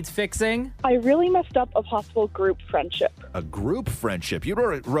life needs fixing? I really messed up a possible group friendship. A group friendship. You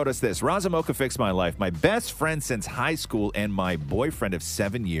wrote us this. Roz and Mocha fixed my life. My best friend since high school and my boyfriend of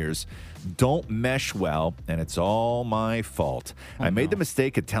 7 years don't mesh well, and it's all my fault. I made the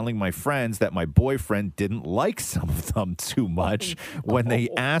mistake of telling my friends that my boyfriend didn't like some of them too much. When they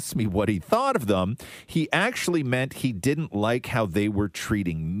asked me what he thought of them, he actually meant he didn't like how they were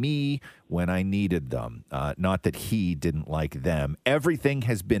treating me when I needed them. Not that he didn't like them. Everything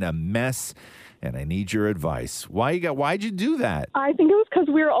has been a mess, and I need your advice. Why'd you do that? I think it was because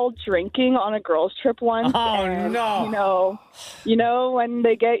we were all drinking on a girls' trip once. Oh, and, no. You know, when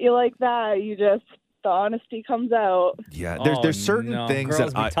they get you like that, the honesty comes out. Yeah, there's certain things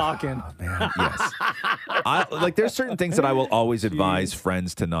Girls that be talking. Oh, man, yes. There's certain things that I will always advise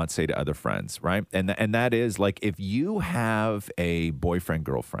friends to not say to other friends, right? And that is, like, if you have a boyfriend,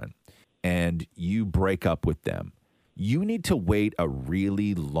 girlfriend, and you break up with them, you need to wait a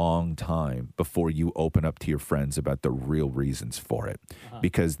really long time before you open up to your friends about the real reasons for it.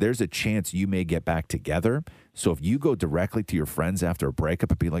 Because there's a chance you may get back together. So if you go directly to your friends after a breakup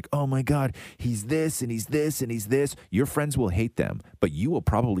and be like, oh my God, he's this and he's this and he's this, your friends will hate them, but you will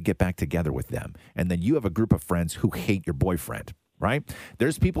probably get back together with them. And then you have a group of friends who hate your boyfriend, right?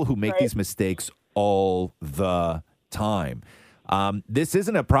 There's people who make these mistakes all the time. This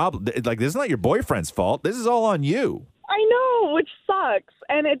isn't a problem. Like, this is not your boyfriend's fault. This is all on you. I know, which sucks.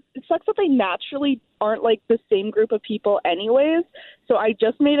 And it sucks that they naturally aren't like the same group of people anyways. So I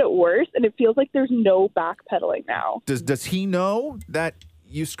just made it worse, and it feels like there's no backpedaling now. Does he know that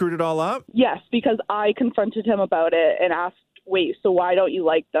you screwed it all up? Yes, because I confronted him about it and asked, wait, so why don't you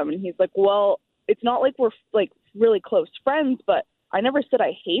like them? And he's like, well, it's not like we're like really close friends, but I never said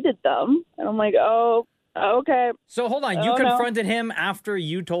I hated them. And I'm like, oh, okay. So hold on, you confronted him after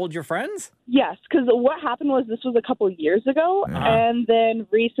you told your friends? Yes, because what happened was this was a couple of years ago, and then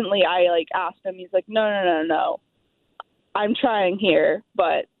recently I asked him. He's like, no. I'm trying here,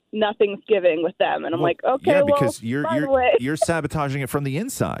 but nothing's giving with them. And I'm like, okay, yeah, because well, you're sabotaging it from the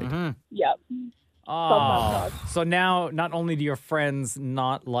inside. Yep. Oh, so now not only do your friends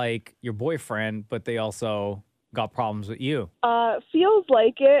not like your boyfriend, but they also got problems with you. Feels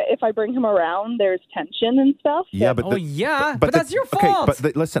like it. If I bring him around, there's tension and stuff. Yeah, so- but that's your fault. Okay,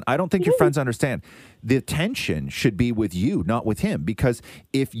 but listen, I don't think your friends understand. The tension should be with you, not with him. Because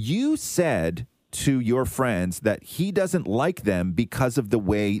if you said to your friends that he doesn't like them because of the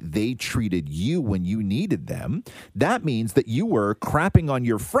way they treated you when you needed them, that means that you were crapping on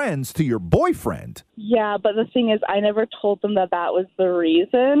your friends to your boyfriend. Yeah, but the thing is, I never told them that was the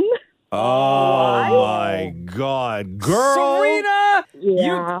reason. Oh, my God. Girl. Serena!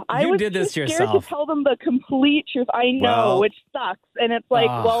 Yeah. You was did this too yourself. scared to tell them the complete truth. I know, Well- which sucks. And it's like,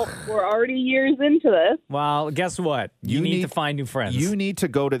 well, we're already years into this. Well, guess what? You need to find new friends. You need to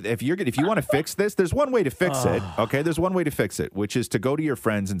go to if you want to fix this, there's one way to fix it. Okay, there's one way to fix it, which is to go to your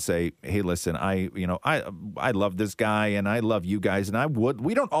friends and say, "Hey, listen, I love this guy and I love you guys, and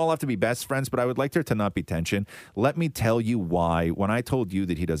we don't all have to be best friends, but I would like there to not be tension. Let me tell you why. When I told you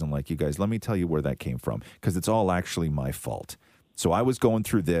that he doesn't like you guys, let me tell you where that came from, because it's all actually my fault. So I was going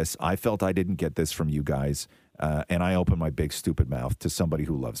through this. I felt I didn't get this from you guys. And I opened my big stupid mouth to somebody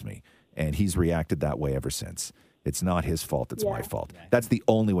who loves me. And he's reacted that way ever since. It's not his fault. It's my fault. That's the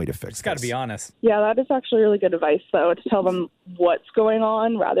only way to fix it. Just got to be honest. Yeah, that is actually really good advice, though, to tell them what's going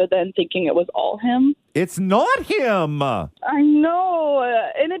on rather than thinking it was all him. It's not him. I know.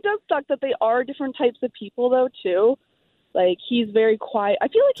 And it does suck that they are different types of people, though, too. Like, he's very quiet. I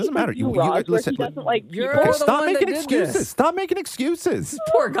feel like Doesn't he's matter. like you, Roz, where he doesn't like people. Stop making excuses. Stop making excuses.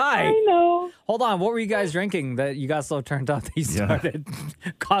 Poor guy. I know. Hold on. What were you guys drinking that you got so turned up that you started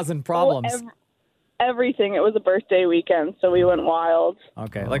causing problems? Everything. It was a birthday weekend, so we went wild.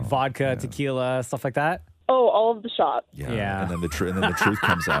 Okay, like vodka, tequila, stuff like that? Oh, all of the shots. Yeah. And then the truth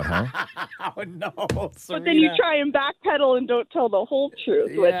comes out, huh? Oh, no, But then you try and backpedal and don't tell the whole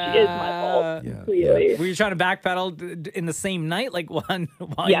truth, which is my fault. Clearly. Were you trying to backpedal in the same night, like while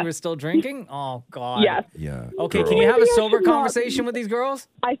Yes. you were still drinking? Oh, God. Yes. Yeah. Okay, girl. can you have a Maybe I sober should not conversation be. with these girls?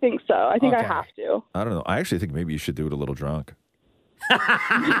 I think so. I think I Okay. have to. I don't know. I actually think maybe you should do it a little drunk. Oh,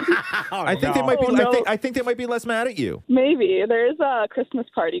 I think they might be. Oh, no. I think they might be less mad at you. Maybe. There's a Christmas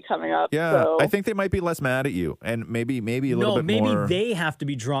party coming up. Yeah, So. I think they might be less mad at you, and maybe a little No, bit maybe more. they have to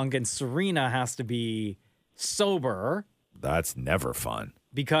be drunk and Serena has to be sober That's never fun.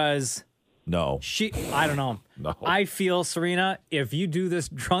 because No. I don't know. No. I feel, Serena, if you do this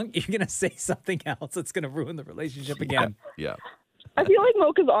drunk, you're going to say something else that's going to ruin the relationship again. Yeah. I feel like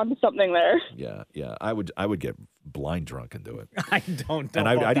Mocha's onto something there. Yeah. I would get blind drunk and do it. I don't know. And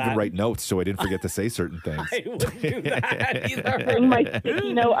about I'd even that. write notes so I didn't forget to say certain things. I wouldn't do that either. Bring my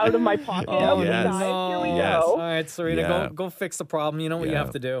sticky note out of my pocket. Oh, Yes. Guys, here we Yes. All go. right, Serena, Yeah. go fix the problem. You know what you Yeah.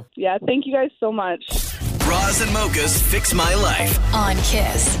 have to do. Yeah, thank you guys so much. Roz and Mocha's Fix My Life. On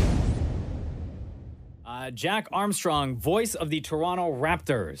Kiss. Jack Armstrong, voice of the Toronto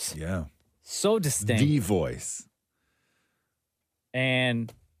Raptors. Yeah. So distinct. The voice.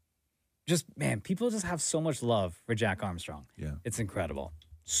 And just, man, people just have so much love for Jack Armstrong. Yeah. It's incredible.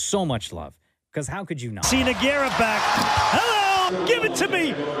 So much love. Because how could you not? Cena Guerra back. Hello! Give it to me!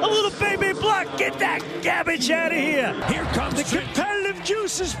 A little baby block! Get that garbage out of here! Here comes the competitive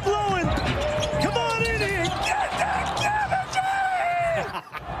juice is flowing! Come on in here! Get that garbage out of here!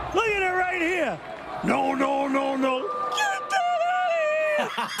 Look at it right here! No, no, no, no! Get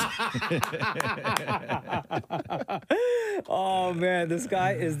that out of here! Oh, man, this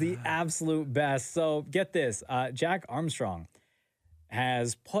guy is the absolute best. So get this. Jack Armstrong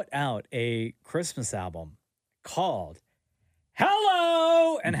has put out a Christmas album called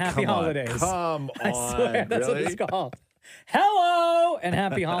Hello and Happy Come on, Holidays. come I swear, on, that's what really? it's called. Hello and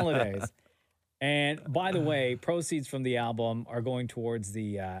Happy Holidays. And by the way, proceeds from the album are going towards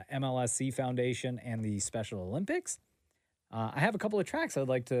the MLSC Foundation and the Special Olympics. I have a couple of tracks I'd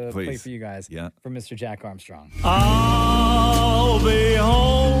like to play Please. for you guys from Mr. Jack Armstrong. I'll be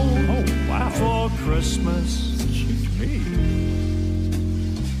home for Christmas. Excuse me.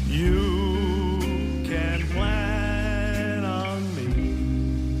 You can plan on me.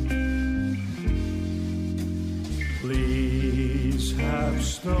 Please have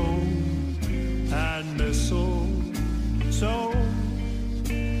snow and mistletoe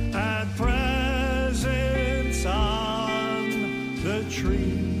and presents on the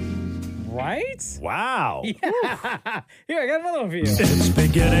tree. Right? Wow. Yeah. Here, I got another one for you. It's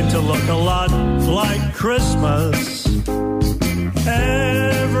beginning to look a lot like Christmas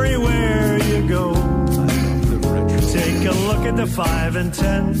everywhere you go. Take a look at the 5 and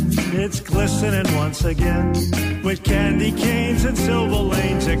 10. It's glistening once again with candy canes and silver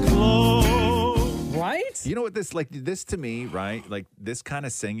lanes aglow. Right? You know what this to me, right? Like this kind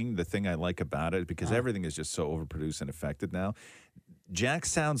of singing, the thing I like about it, because everything is just so overproduced and affected now. Jack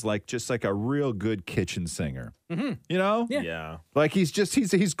sounds just like a real good kitchen singer. Mm-hmm. You know? Yeah. Like he's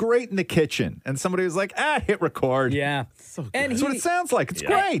great in the kitchen. And somebody was like, hit record. Yeah. And That's what it sounds like. It's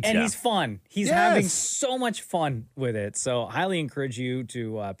great. And he's fun. He's Yes. having so much fun with it. So highly encourage you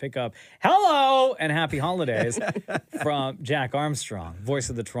to pick up Hello and Happy Holidays from Jack Armstrong, voice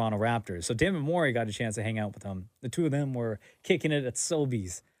of the Toronto Raptors. So David Morey got a chance to hang out with them. The two of them were kicking it at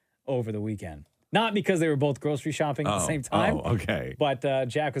Sobeys over the weekend. Not because they were both grocery shopping at the same time. Oh, okay. But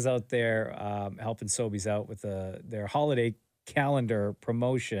Jack was out there helping Sobeys out with their holiday calendar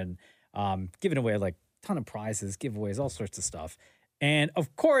promotion, giving away like a ton of prizes, giveaways, all sorts of stuff. And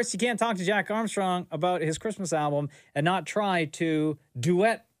of course, you can't talk to Jack Armstrong about his Christmas album and not try to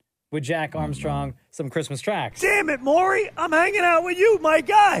duet with Jack Armstrong some Christmas tracks. Damn it, Maury. I'm hanging out with you, my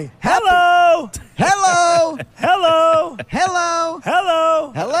guy. Hello. Hello. Hello. Hello.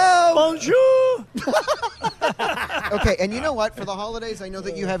 Hello. Hello. Bonjour. Okay, and you know what? For the holidays, I know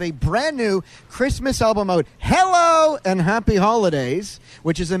that you have a brand new Christmas album out. Hello and Happy Holidays,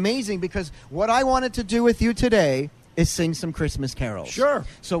 which is amazing because what I wanted to do with you today is sing some Christmas carols. Sure.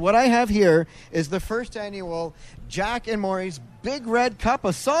 So what I have here is the first annual Jack and Maury's Big Red Cup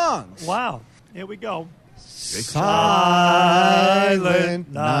of Songs. Wow. Here we go.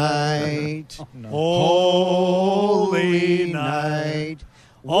 Silent night, holy night,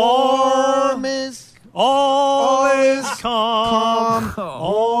 warm is all is calm.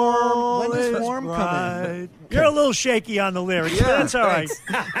 When is warm coming? You're a little shaky on the lyrics, but that's all right.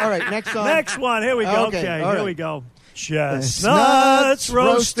 All right, next song. Next one. Here we go. Okay, Okay, all here right. we go. Chestnuts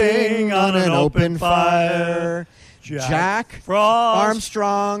roasting on an open fire. Jack Frost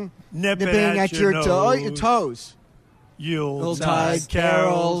Armstrong nipping at your nose. toes. Yuletide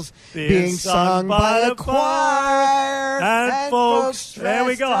carols being sung by a choir. And folks, there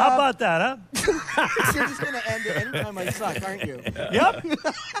we go. How about that, huh? You're just going to end it anytime I suck, aren't you? Yep.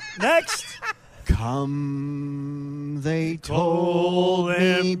 Next. Come, they told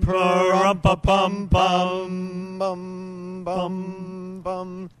me,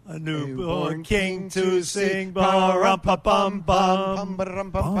 pa-rum-pa-pum-pum, a newborn king to sing,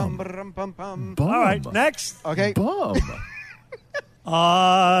 pa-rum-pa-pum-pum. All right, next. Okay. Bum.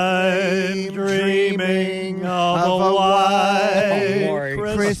 I'm dreaming of a white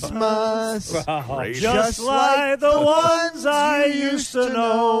Christmas, just like the ones I used to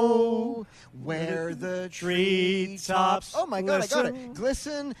know. Where the treetops oh my God, I got it.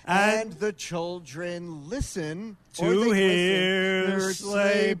 Glisten and the children listen to hear their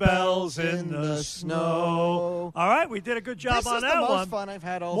sleigh bells in the snow. All right, we did a good job on that one. This is the most fun I've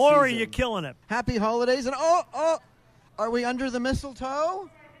had all Maury, season. you're killing it. Happy holidays. And are we under the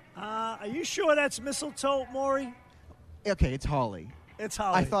mistletoe? Are you sure that's mistletoe, Maury? Okay, it's holly. It's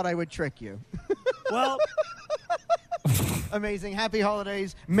holly. I thought I would trick you. Well... Amazing. Happy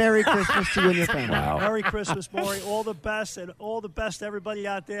holidays. Merry Christmas to you and your family. Wow. Merry Christmas, Maury. All the best, and all the best to everybody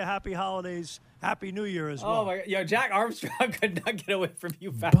out there. Happy holidays. Happy New Year as well. Oh, my God. Yo, Jack Armstrong could not get away from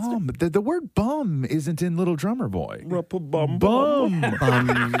you faster. Bum. The word bum isn't in Little Drummer Boy. Bum. Bum.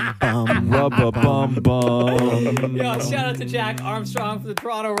 Rubba bum bum. Yo, shout out to Jack Armstrong from the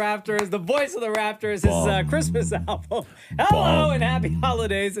Toronto Raptors, the voice of the Raptors. His Christmas album. Hello and happy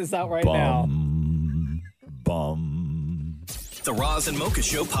holidays is out right now. Bum. The Roz and Mocha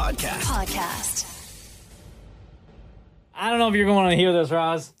Show podcast. I don't know if you're going to hear this,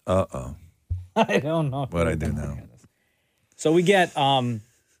 Roz. Uh-oh. I don't know. What'd I do now? So we get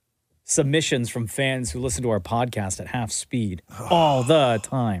submissions from fans who listen to our podcast at half speed all the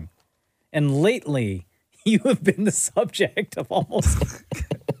time. And lately, you have been the subject of almost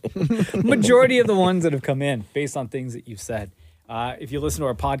majority of the ones that have come in based on things that you've said. If you listen to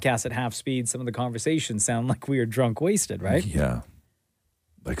our podcast at half speed, some of the conversations sound like we are drunk wasted, right? Yeah.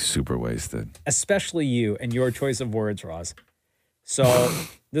 Like super wasted. Especially you and your choice of words, Roz. So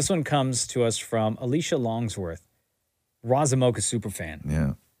this one comes to us from Alicia Longsworth, Roz and Mocha superfan.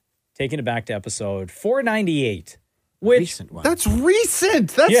 Yeah. Taking it back to episode 498. Which, recent one. That's recent.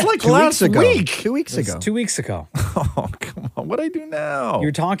 That's like 2 last weeks ago. week. 2 weeks ago. 2 weeks ago. Oh, come on. What'd I do now?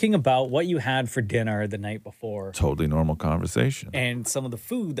 You're talking about what you had for dinner the night before. Totally normal conversation. And some of the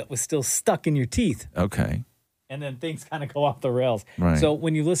food that was still stuck in your teeth. Okay. And then things kind of go off the rails. Right. So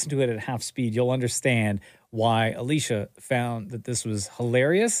when you listen to it at half speed, you'll understand why Alicia found that this was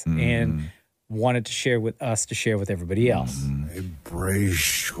hilarious and wanted to share with us to share with everybody else. I braised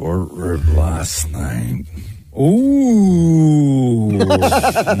short rib last night. Ooh.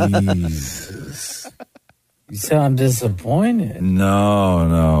 Jesus. You sound disappointed.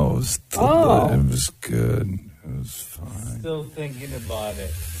 No. It was good. It was fine. Still thinking about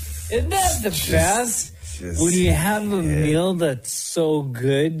it. Isn't that the best? When you have a meal that's so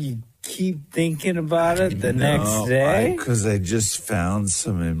good, you keep thinking about it the next day? Because I just found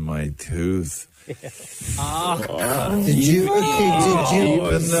some in my tooth. Did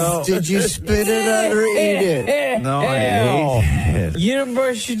you spit it out or eat it? No, I ate it. You didn't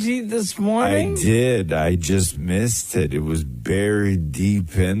brush your teeth this morning? I did. I just missed it. It was buried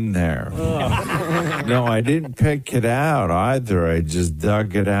deep in there. No, I didn't pick it out either. I just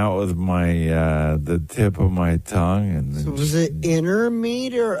dug it out with my the tip of my tongue. And So was it inner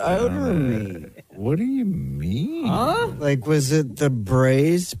meat or outer meat? What do you mean? Like, was it the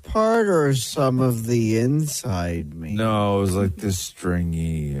braised part or some of the inside meat? No, it was like the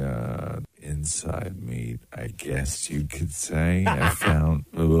stringy inside meat, I guess you could say. I found...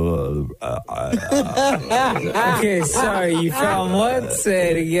 Okay, sorry, you found what?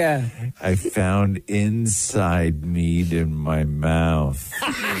 Say it again. I found inside meat in my mouth.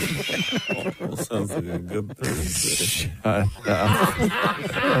 Sounds like a good thing. Shut up.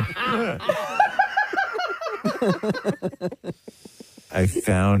 I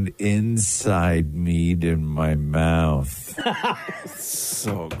found inside meat in my mouth.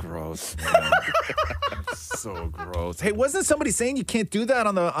 So gross, man. So gross. Hey, wasn't somebody saying you can't do that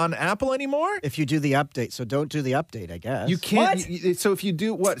on Apple anymore? If you do the update, so don't do the update, I guess. You can't. So if you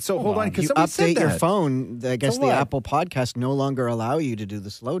do what? So hold on, because you somebody said update that. your phone. I guess So the what? Apple Podcast no longer allow you to do the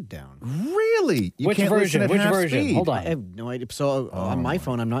slowed down. Really? You Which can't version? listen at Which half version? speed. Hold I on. have no idea. So on my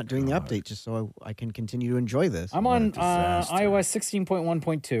phone, I'm not doing the update just so I can continue to enjoy this. I'm on disaster. iOS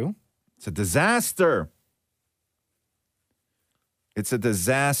 16.1.2. It's a disaster. It's a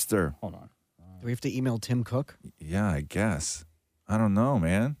disaster. Hold on. Do we have to email Tim Cook? Yeah, I guess. I don't know,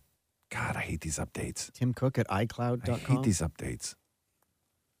 man. God, I hate these updates. Tim Cook at iCloud.com. I hate these updates.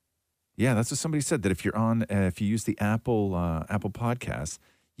 Yeah, that's what somebody said, that if you're on, if you use the Apple Podcasts,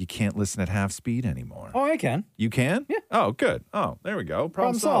 you can't listen at half speed anymore. Oh, I can. You can? Yeah. Oh, good. Oh, there we go.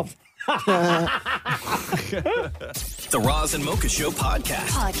 Problem solved. The Roz and Mocha Show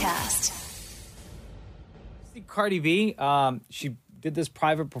podcast. See Cardi B, she did this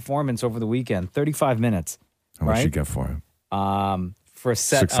private performance over the weekend, 35 minutes. How much she got for it? For a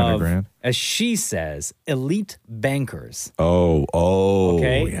set $600 of, grand? as she says, elite bankers. Oh,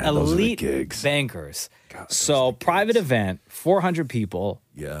 Okay, yeah, those are the elite gigs. bankers. So private event, 400 people.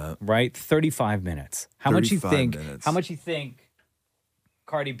 Yeah. Right, 35 minutes. How much you 35 think? minutes. How much you think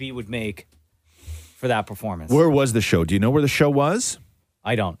Cardi B would make for that performance? Where was the show? Do you know where the show was?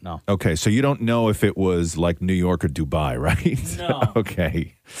 I don't know. Okay, so you don't know if it was like New York or Dubai, right? No.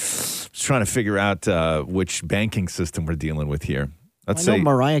 Okay. Just trying to figure out which banking system we're dealing with here. Let's I know say,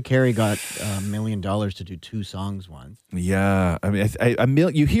 Mariah Carey got $1 million to do 2 songs once. yeah. I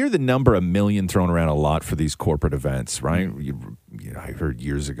mean, you hear the number $1 million thrown around a lot for these corporate events, right? I heard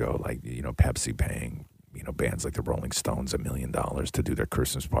years ago, like, Pepsi paying, bands like the Rolling Stones $1 million to do their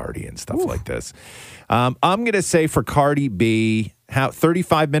Christmas party and stuff like this. I'm going to say for Cardi B,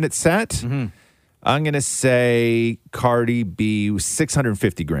 35-minute set. Mm-hmm. I'm going to say Cardi B,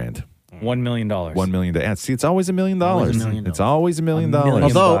 $650 grand. $1 million. $1 million. See, it's always $1 million. Always $1 million. It's always $1 million.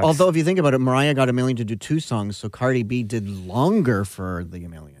 Although if you think about it, Mariah got $1 million to do 2 songs, so Cardi B did longer for the $1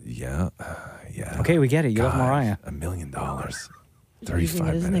 million. Yeah. Okay, we get it. You love Mariah. $1 million. Using it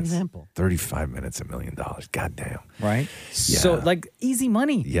 35 as an minutes. example. 35 minutes, $1 million. God damn. Right? Yeah. So, like, easy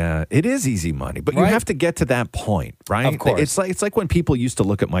money. Yeah, it is easy money, but you Right? have to get to that point, right? Of course. It's like when people used to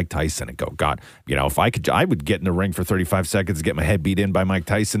look at Mike Tyson and go, God, if I could, I would get in the ring for 35 seconds to get my head beat in by Mike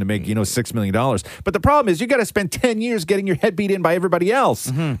Tyson to make, $6 million. But the problem is you got to spend 10 years getting your head beat in by everybody else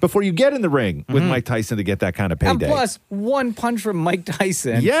before you get in the ring with Mike Tyson to get that kind of payday. And plus, one punch from Mike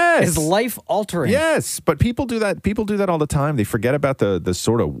Tyson Yes. is life altering. Yes, but people do that. People do that all the time. They forget about the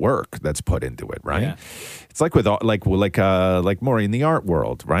sort of work that's put into it, right? Yeah. It's like with like Maury in the art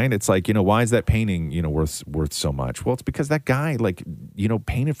world, right? It's like, why is that painting, worth so much? Well, it's because that guy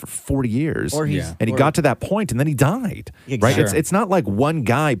painted for 40 years Or he's- and he or- got to that point and then he died. Right? Exactly. It's not like one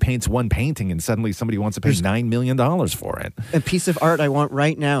guy paints one painting and suddenly somebody wants to pay $9 million for it. A piece of art I want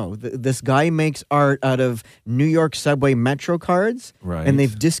right now. This guy makes art out of New York subway Metro cards, Right. and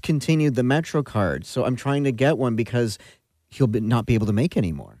they've discontinued the Metro card. So I'm trying to get one because he'll not be able to make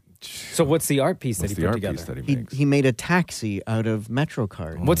anymore. So what's the art piece that he put together? He made a taxi out of Metro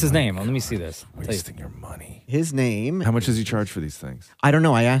cards. What's his name? Let me see this. Wasting your money. His name. How much does he charge for these things? I don't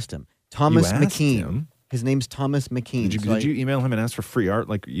know. I asked him. Thomas You asked McKean. him? His name's Thomas McKean. Did you email him and ask for free art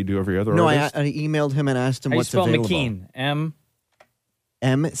like you do every other No, I artist? emailed him and asked him How you what's spell available. McKean?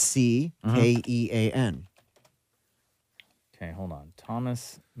 McKean. Okay, hold on.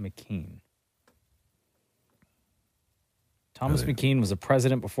 Thomas McKean. Thomas McKean was a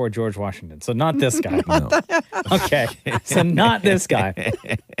president before George Washington. So not this guy. Okay. So not this guy.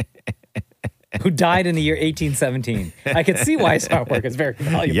 Who died in the year 1817. I can see why his artwork is very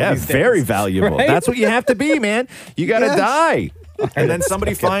valuable. Yeah, these days. very valuable. Right? That's what you have to be, man. You got to Yes. die. And then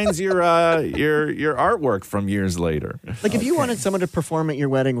somebody finds your artwork from years later. Like if you wanted someone to perform at your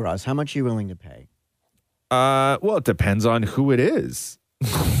wedding, Ross, how much are you willing to pay? Well, it depends on who it is.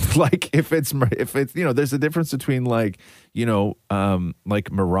 Like if it's there's a difference between like Mariah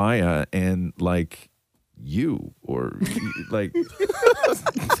and like you or like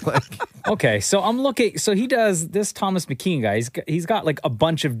Okay, so I'm looking. So he does this Thomas McKean guy. He's got like a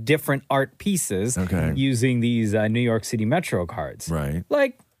bunch of different art pieces using these New York City Metro cards. Right.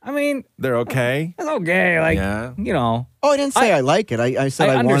 Like, I mean, they're okay. it's okay. Like, Yeah. Oh, I didn't say I like it. I said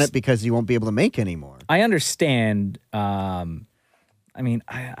I want underst- it because you won't be able to make anymore. I understand. I mean,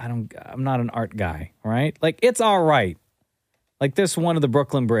 I'm not an art guy, right? Like, it's all right. Like this one of the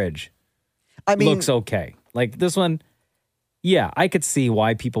Brooklyn Bridge. I mean, looks okay. Like this one, yeah, I could see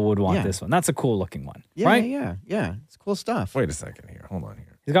why people would want Yeah. this one. That's a cool looking one, Yeah, right? yeah. It's cool stuff. Wait a second here. Hold on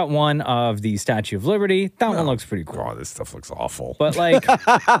here. He's got one of the Statue of Liberty. That one looks pretty cool. Oh, this stuff looks awful. But like,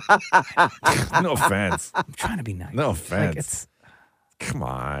 No offense. I'm trying to be nice. No Like, offense. it's Come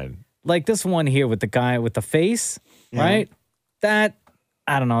on. like this one here with the guy with the face, Yeah. right? That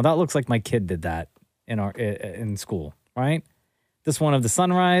I don't know. That looks like my kid did that in school, right? This one of the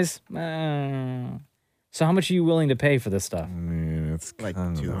sunrise. So how much are you willing to pay for this stuff? It's like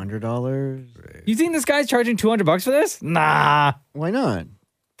 $200. You think this guy's charging $200 for this? Nah. Why not?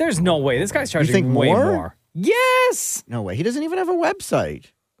 There's no way. This guy's charging think way more? more. Yes. No way. He doesn't even have a website.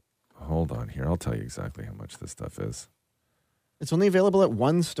 Hold on here. I'll tell you exactly how much this stuff is. It's only available at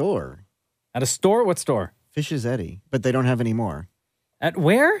one store. At a store? What store? Fish's Eddy, but they don't have any more. At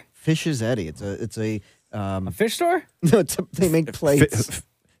where? Fish's Eddy. It's a fish store? No, they make plates.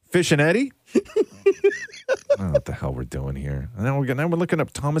 Fish and Eddie? I don't know what the hell we're doing here. And now we're looking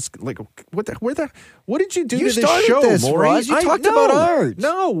up Thomas. Like, what did you do You to this started show, this, Maury? Roz. You talked about art.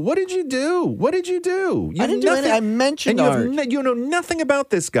 No, what did you do? What did you do? I didn't do anything. I mentioned art. You know nothing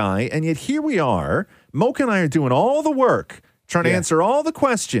about this guy, and yet here we are. Mocha and I are doing all the work, trying to answer all the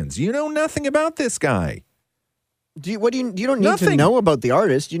questions. You know nothing about this guy. You don't need to know about the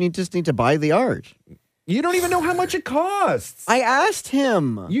artist. You just need to buy the art. You don't even know how much it costs. I asked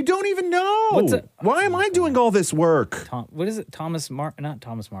him. You don't even know. Why am I doing all this work? What is it? Not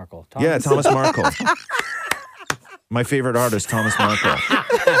Thomas Markle. Yeah, Thomas Markle. My favorite artist, Thomas Markle.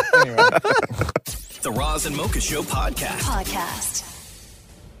 The Roz and Mocha Show podcast.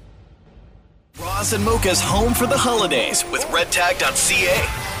 Roz and Mocha's home for the holidays with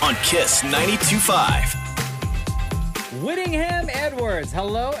redtag.ca on Kiss 92.5. Whittingham Edwards,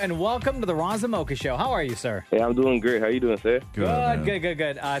 hello and welcome to the Roz and Mocha Show. How are you, sir? Hey, I'm doing great. How you doing, sir?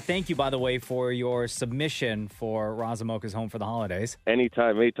 Good. Thank you, by the way, for your submission for Roz and Mocha's Home for the Holidays.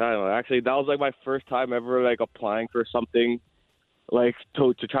 Anytime. Actually, that was like my first time ever like applying for something, like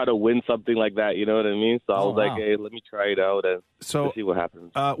to try to win something like that. You know what I mean? So I was like, hey, let me try it out and see what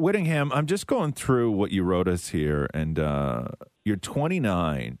happens. Whittingham, I'm just going through what you wrote us here, and you're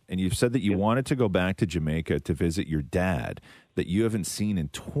 29, and you've said that you wanted to go back to Jamaica to visit your dad that you haven't seen in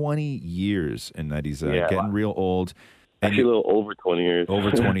 20 years, and that he's getting real old. Actually, a little over 20 years. Over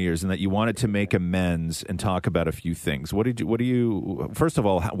 20 years, and that you wanted to make amends and talk about a few things. First of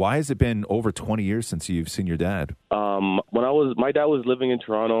all, why has it been over 20 years since you've seen your dad? My dad was living in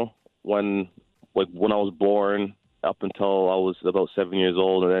Toronto when I was born up until I was about 7 years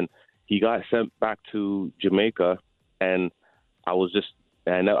old, and then he got sent back to Jamaica, and I was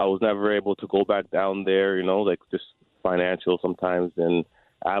never able to go back down there, you know, like just financial sometimes. And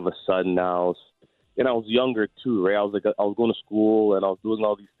I have a son now, and I was younger too, right? I was going to school and I was doing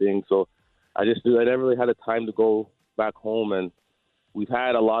all these things, so I never really had a time to go back home. And we've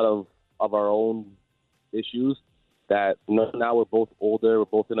had a lot of our own issues that now we're both older, we're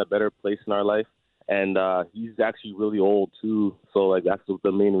both in a better place in our life, and he's actually really old too. So like that's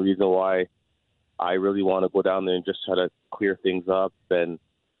the main reason why I really want to go down there and just try to clear things up. And,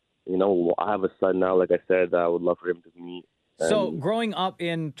 you know, I have a son now, like I said, I would love for him to meet. So growing up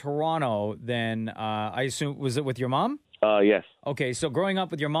in Toronto, then I assume, was it with your mom? Yes. Okay, so growing up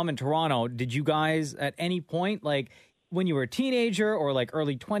with your mom in Toronto, did you guys at any point, like when you were a teenager or like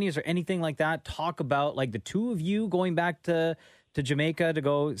early 20s or anything like that, talk about like the two of you going back to Jamaica to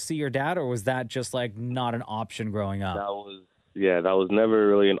go see your dad, or was that just like not an option growing up? That was never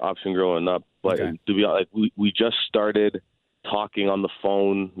really an option growing up. But to be honest, we just started talking on the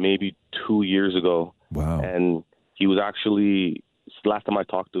phone maybe 2 years ago. Wow. And he was actually, last time I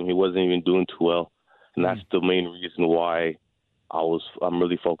talked to him, he wasn't even doing too well. And that's the main reason why I'm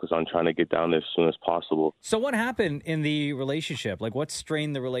really focused on trying to get down there as soon as possible. So what happened in the relationship? Like what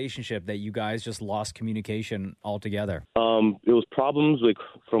strained the relationship that you guys just lost communication altogether? It was problems like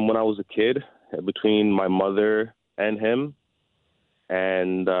from when I was a kid between my mother and him.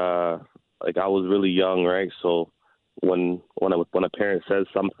 And like I was really young, right? So when a parent says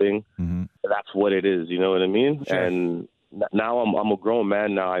something, that's what it is. You know what I mean? Sure. And now I'm a grown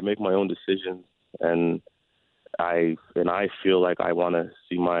man. Now I make my own decisions, and I feel like I want to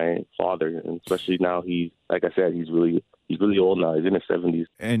see my father, and especially now like I said, he's really old now. He's in his 70s.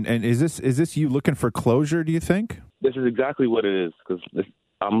 And is this you looking for closure? Do you think? This is exactly what it is, because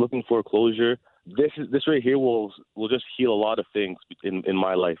I'm looking for closure. This right here will just heal a lot of things in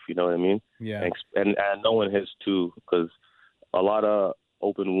my life. You know what I mean? Yeah. And knowing his too, because a lot of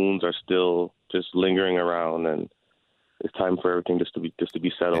open wounds are still just lingering around, and it's time for everything just to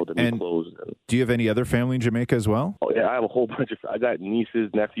be settled and be closed. Do you have any other family in Jamaica as well? Oh yeah, I have a whole bunch of. I got nieces,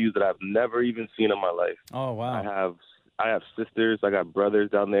 nephews that I've never even seen in my life. Oh wow. I have sisters, I got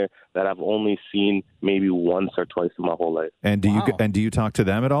brothers down there that I've only seen maybe once or twice in my whole life. And do you talk to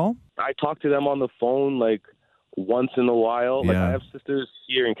them at all? I talk to them on the phone like once in a while. Like I have sisters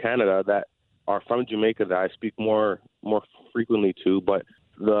here in Canada that are from Jamaica that I speak more frequently to, but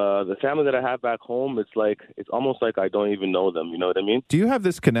the family that I have back home, it's almost like I don't even know them. You know what I mean? Do you have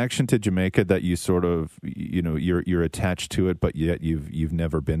this connection to Jamaica that you sort of, you're attached to it, but yet you've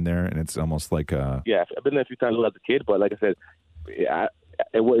never been there, and it's almost like a... Yeah, I've been there a few times as a kid, but like I said,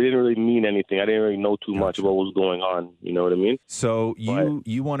 didn't really mean anything. I didn't really know too much about what was going on. You know what I mean? So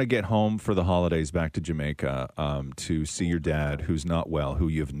you want to get home for the holidays back to Jamaica to see your dad, who's not well, who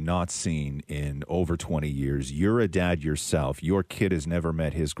you've not seen in over 20 years. You're a dad yourself. Your kid has never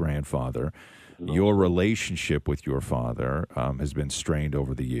met his grandfather. Your relationship with your father has been strained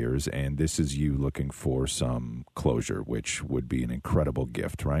over the years, and this is you looking for some closure, which would be an incredible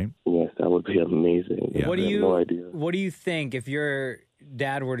gift, right? Yes, that would be amazing. Yeah. What do I have no idea. What do you think if your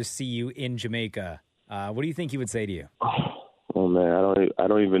dad were to see you in Jamaica? What do you think he would say to you? Oh man, I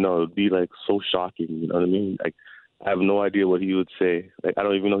don't even know. It would be like so shocking. You know what I mean? Like, I have no idea what he would say. Like, I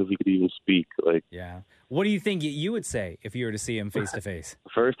don't even know if he could even speak. Like, yeah. What do you think you would say if you were to see him face to face?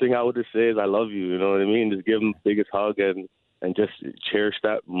 First thing I would just say is I love you. You know what I mean? Just give him the biggest hug and just cherish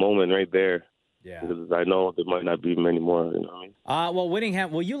that moment right there. Yeah. Because I know there might not be many more. You know what I mean? Well,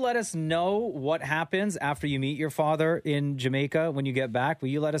 Whittingham, will you let us know what happens after you meet your father in Jamaica when you get back? Will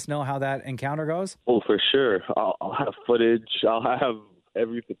you let us know how that encounter goes? Oh, for sure. I'll have footage. I'll have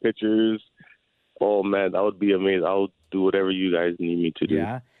everything, pictures. Oh man, that would be amazing. I'll do whatever you guys need me to do.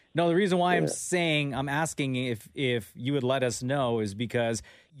 Yeah. No, the reason why I'm asking if you would let us know is because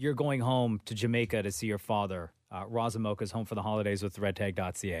you're going home to Jamaica to see your father. Roz and Mocha's Home for the Holidays with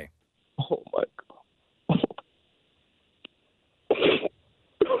redtag.ca. Oh my God.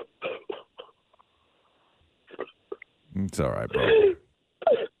 It's all right, bro.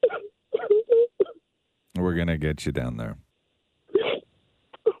 We're going to get you down there.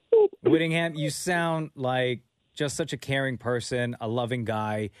 Whittingham, you sound like just such a caring person, a loving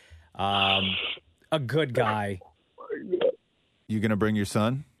guy, a good guy. You going to bring your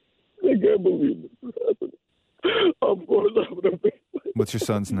son? I can't believe this. Of course I'm going to bring. What's your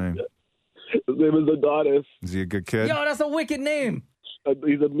son's name? His name is Adonis. Is he a good kid? Yo, that's a wicked name.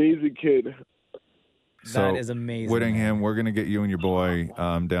 He's an amazing kid. That is amazing. Whittingham, we're going to get you and your boy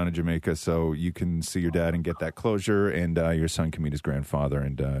down in Jamaica so you can see your dad and get that closure, and your son can meet his grandfather,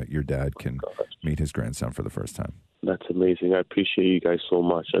 and your dad can meet his grandson for the first time. That's amazing. I appreciate you guys so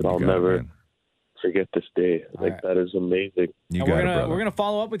much, and I'll never forget this day. That is amazing. We're gonna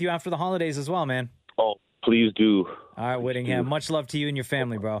follow up with you after the holidays as well, man. Oh, please do. All right, Whittingham. Much love to you and your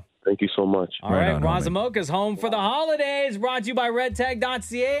family, bro. Thank you so much. All right, Roz and Mocha's Home for the Holidays, brought to you by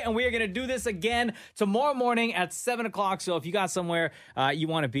redtag.ca, and we are going to do this again tomorrow morning at 7 o'clock. So if you got somewhere you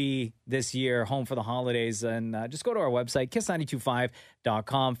want to be this year, home for the holidays, and just go to our website,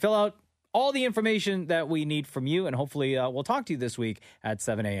 kiss925.com. Fill out all the information that we need from you, and hopefully we'll talk to you this week at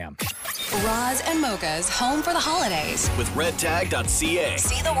 7 a.m. Roz and Mocha's Home for the Holidays. With redtag.ca.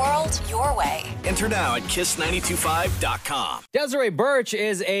 See the world your way. Enter now at kiss925.com. Desiree Birch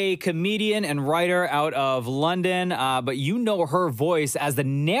is a comedian and writer out of London, but you know her voice as the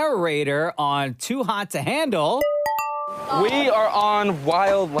narrator on Too Hot to Handle. We are on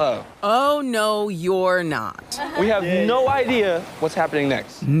Wild Love. Oh, no, you're not. We have no idea what's happening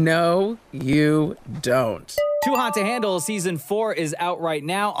next. No, you don't. Too Hot to Handle Season 4 is out right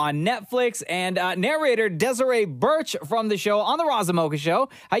now on Netflix, and narrator Desiree Birch from the show on the Roz and Mocha Show.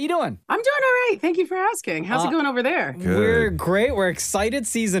 How you doing? I'm doing all right. Thank you for asking. How's it going over there? We're great. We're excited.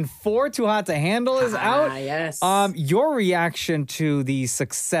 Season 4, Too Hot to Handle, is out. Yes. Your reaction to the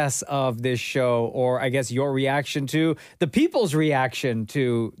success of this show, or I guess your reaction to the people's reaction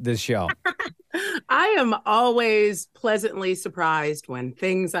to this show? I am always pleasantly surprised when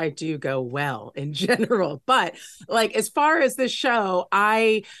things I do go well in general. But like, as far as this show,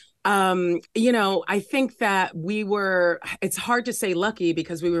 I think that it's hard to say lucky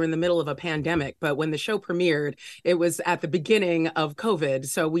because we were in the middle of a pandemic, but when the show premiered, it was at the beginning of COVID.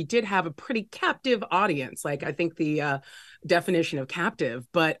 So we did have a pretty captive audience. Like, I think the definition of captive,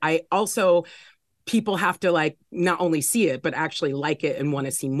 but people have to like not only see it, but actually like it and want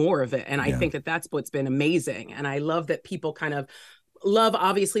to see more of it. And I think that that's what's been amazing. And I love that people kind of love,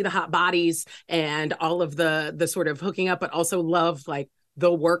 obviously, the hot bodies and all of the sort of hooking up, but also love like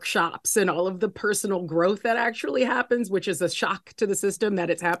the workshops and all of the personal growth that actually happens, which is a shock to the system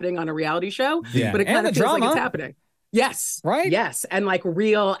that it's happening on a reality show. Yeah. But it kind of feels like it's happening. Yes. Right? Yes. And like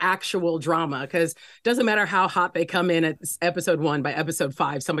real, actual drama, because it doesn't matter how hot they come in at episode 1, by episode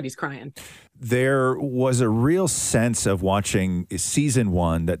 5, somebody's crying. There was a real sense of watching season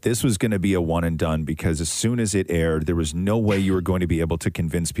 1 that this was going to be a one and done, because as soon as it aired, there was no way you were going to be able to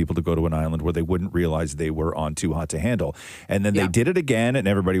convince people to go to an island where they wouldn't realize they were on Too Hot to Handle. And then they did it again, and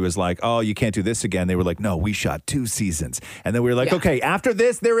everybody was like, oh, you can't do this again. They were like, no, we shot 2 seasons. And then we were like, okay, after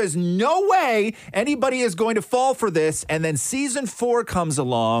this, there is no way anybody is going to fall for this. And then season 4 comes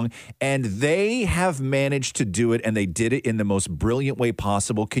along, and they have managed to do it, and they did it in the most brilliant way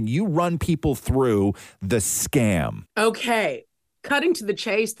possible. Can you run people through the scam? Okay. cutting to the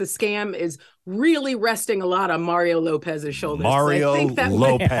chase, the scam is really resting a lot on Mario Lopez's shoulders. Mario I think that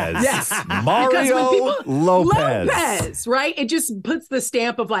Lopez. Yes. Mario Lopez. Lopez, right? It just puts the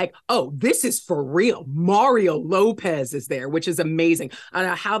stamp of like, oh, this is for real. Mario Lopez is there, which is amazing. I don't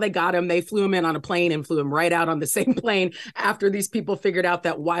know how they got him. They flew him in on a plane and flew him right out on the same plane after these people figured out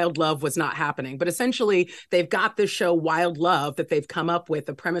that Wild Love was not happening. But essentially, they've got this show, Wild Love, that they've come up with,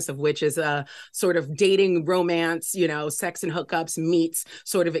 the premise of which is a sort of dating, romance, sex and hookups meets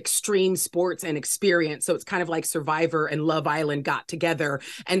sort of extreme sports and experience. So it's kind of like Survivor and Love Island got together.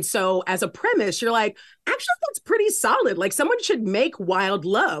 And so as a premise, you're like, actually, that's pretty solid. Like, someone should make Wild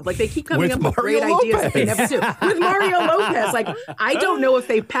Love. Like, they keep coming With up with Mario great ideas that they Lopez. never do. With Mario Lopez. Like, I don't know if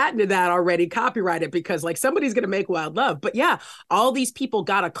they patented that already, copyrighted, because like somebody's going to make Wild Love. But yeah, all these people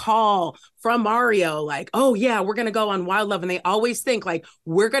got a call from Mario, like, oh yeah, we're going to go on Wild Love. And they always think like,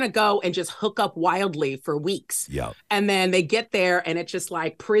 we're going to go and just hook up wildly for weeks. Yeah. And then they get there and it's just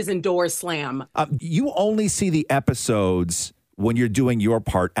like prison door slam. You only see the episodes when you're doing your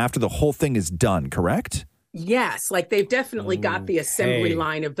part after the whole thing is done, correct? Yes, like they've definitely got the assembly Okay.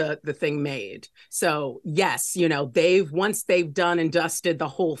 line of the thing made. So yes, once they've done and dusted the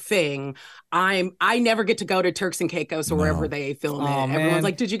whole thing, I never get to go to Turks and Caicos or wherever they film it. man. Everyone's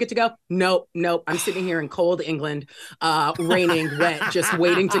like, "Did you get to go?" Nope. I'm sitting here in cold England, raining, wet, just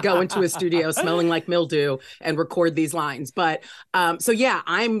waiting to go into a studio, smelling like mildew, and record these lines. But so yeah,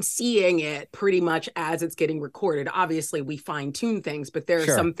 I'm seeing it pretty much as it's getting recorded. Obviously, we fine tune things, but there are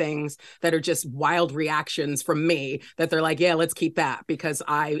Sure. some things that are just wild reactions from me that they're like, yeah, let's keep that, because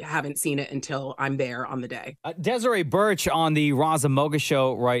I haven't seen it until I'm there on the day. Desiree Birch on the Roz and Mocha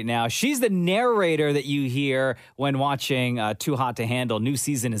show right now. She's the narrator that you hear when watching Too Hot to Handle. New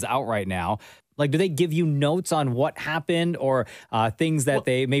season is out right now. Like, do they give you notes on what happened or things that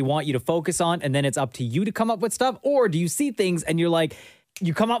they may want you to focus on, and then it's up to you to come up with stuff? Or do you see things and you're like,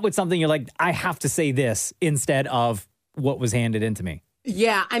 you come up with something, you're like, I have to say this instead of what was handed into me?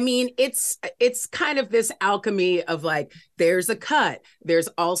 Yeah, I mean, it's kind of this alchemy of like, there's a cut. There's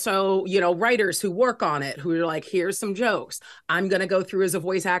also, writers who work on it who are like, here's some jokes. I'm going to go through as a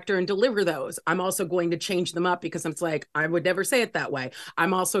voice actor and deliver those. I'm also going to change them up because it's like, I would never say it that way.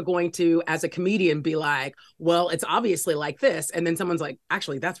 I'm also going to, as a comedian, be like, well, it's obviously like this. And then someone's like,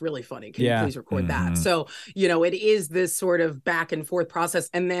 actually, that's really funny. Can you please record that? So, it is this sort of back and forth process.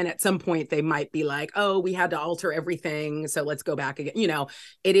 And then at some point they might be like, oh, we had to alter everything, so let's go back again.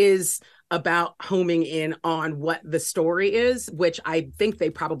 It is about homing in on what the story is, which I think they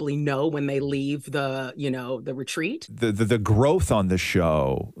probably know when they leave the retreat. The growth on the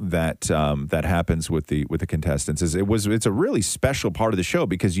show that happens with the contestants it's a really special part of the show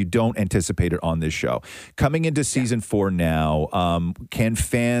because you don't anticipate it on this show. Coming into season 4 now, can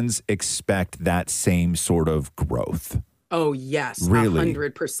fans expect that same sort of growth? Oh, yes, Really?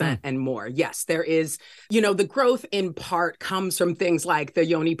 100% and more. Yes, there is, the growth in part comes from things like the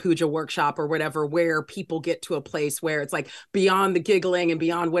Yoni Puja workshop or whatever, where people get to a place where it's like beyond the giggling and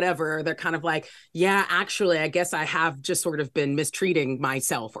beyond whatever. They're kind of like, yeah, actually, I guess I have just sort of been mistreating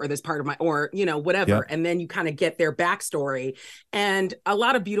myself or this part of whatever. Yep. And then you kind of get their backstory. And a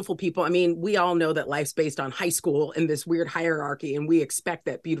lot of beautiful people. I mean, we all know that life's based on high school and this weird hierarchy. And we expect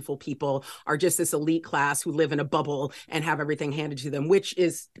that beautiful people are just this elite class who live in a bubble and have everything handed to them, which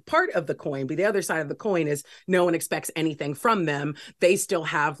is part of the coin. But the other side of the coin is no one expects anything from them. They still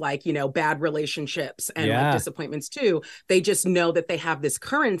have bad relationships and Yeah. disappointments too. They just know that they have this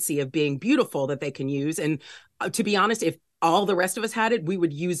currency of being beautiful that they can use. And to be honest, if all the rest of us had it, we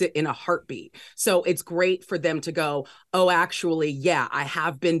would use it in a heartbeat. So it's great for them to go, oh, actually, yeah, I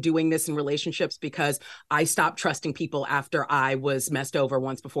have been doing this in relationships because I stopped trusting people after I was messed over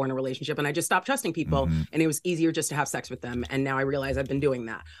once before in a relationship. And I just stopped trusting people and it was easier just to have sex with them. And now I realize I've been doing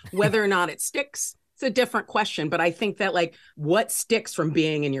that. Whether or not it sticks, it's a different question. But I think that what sticks from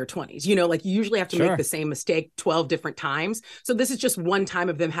being in your 20s, you usually have to Sure. make the same mistake 12 different times. So this is just one time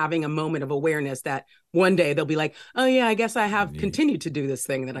of them having a moment of awareness that one day they'll be like, oh yeah, I guess I have continued to do this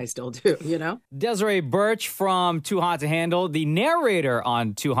thing that I still do, Desiree Birch from Too Hot to Handle, the narrator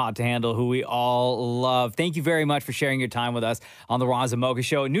on Too Hot to Handle, who we all love. Thank you very much for sharing your time with us on the Roz and Mocha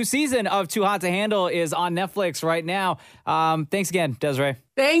Show. New season of Too Hot to Handle is on Netflix right now. Thanks again, Desiree.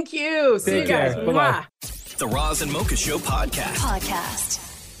 Thank you. See you Take guys. care. Bye-bye. Mwah. The Roz and Mocha Show podcast.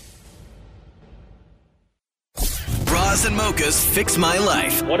 Roz and Mocha's Fix My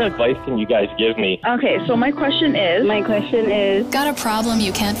Life. What advice can you guys give me? Okay, so my question is... Got a problem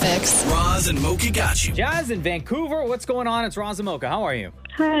you can't fix? Roz and Mocha got you. Jazz in Vancouver, what's going on? It's Roz and Mocha. How are you?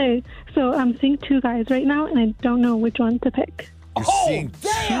 Hi. So I'm seeing two guys right now, and I don't know which one to pick. You're seeing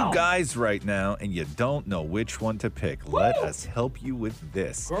two guys right now, and you don't know which one to pick. Let us help you with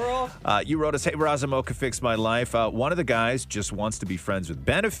this. Girl. You wrote us, hey, Razamoka fixed my life. One of the guys just wants to be friends with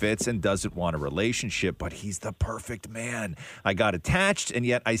benefits and doesn't want a relationship, but he's the perfect man. I got attached, and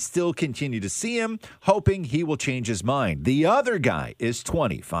yet I still continue to see him, hoping he will change his mind. The other guy is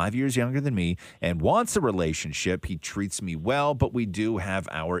 20, 5 years younger than me, and wants a relationship. He treats me well, but we do have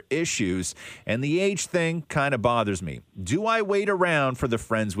our issues, and the age thing kind of bothers me. Do I wait around for the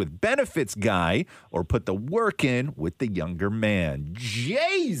friends with benefits guy or put the work in with the younger man?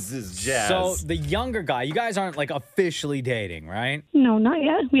 Jesus, Jazz. So the younger guy, you guys aren't like officially dating, right? No, not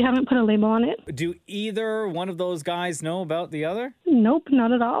yet. We haven't put a label on it. Do either one of those guys know about the other? Nope,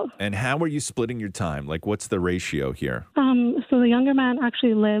 not at all. And how are you splitting your time? Like, what's the ratio here? So the younger man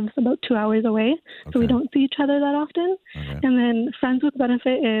actually lives about 2 hours away, so we don't see each other that often. And then friends with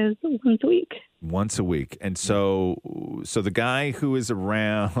benefit is once a week. Once a week. And so the guy who is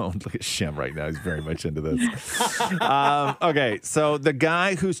around, look at Shem right now. He's very much into this. Okay. So the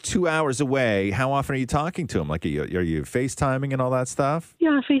guy who's 2 hours away, how often are you talking to him? Like, are you FaceTiming and all that stuff?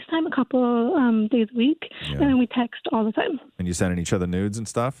 Yeah, FaceTime a couple days a week, and then we text all the time. And you sending each other nudes and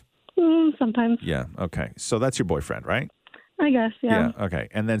stuff? Sometimes. Yeah. Okay. So that's your boyfriend, right? I guess, yeah. Okay.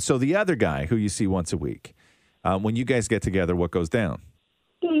 And then, so the other guy who you see once a week, when you guys get together, what goes down?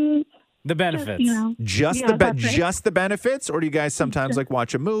 The benefits. Just the benefits, or do you guys sometimes like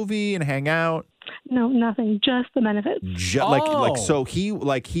watch a movie and hang out? No, nothing. Just the benefits.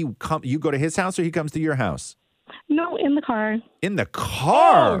 You go to his house or he comes to your house? No, in the car. In the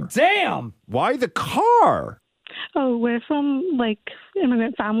car? Oh, damn. Why the car? Oh, we're from like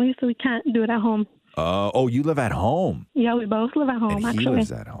immigrant families, so we can't do it at home. You live at home. Yeah, we both live at home, And actually. he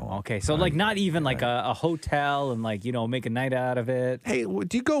lives at home. Okay, so like not even like a hotel and like, make a night out of it. Hey,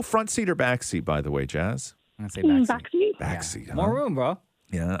 do you go front seat or back seat, by the way, Jazz? I say back seat. Back seat. Back seat, huh? More room, bro.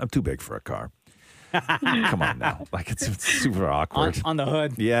 Yeah, I'm too big for a car. Come on now, like it's super awkward on the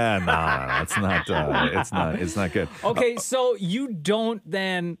hood. Yeah, no, it's not. It's not good. Okay, so you don't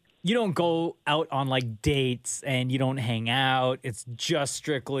go out on like dates and you don't hang out. It's just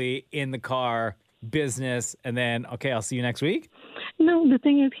strictly in the car business. And then, okay, I'll see you next week. No, the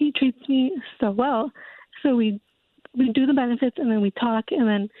thing is, he treats me so well. So we do the benefits and then we talk, and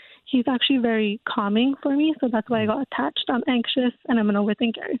then he's actually very calming for me. So that's why I got attached. I'm anxious and I'm an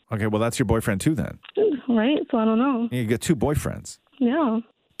overthinker. Okay, well, that's your boyfriend too then. Right? So I don't know. You get two boyfriends. Yeah.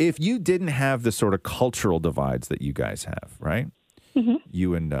 If you didn't have the sort of cultural divides that you guys have, right? Mm-hmm.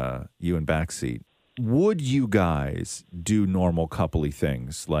 You and backseat, would you guys do normal coupley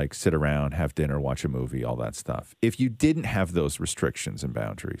things like sit around, have dinner, watch a movie, all that stuff? If you didn't have those restrictions and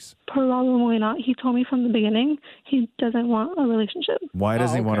boundaries, Probably not. He told me from the beginning he doesn't want a relationship. why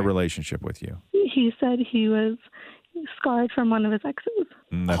does he want a relationship with you? He said he was scarred from one of his exes.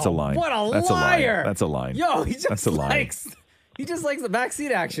 That's a line. What a That's liar. That's a line. Yo, he That's just a line. likes the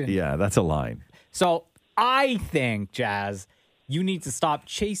backseat action. Yeah, that's a line. So I think, Jazz, you need to stop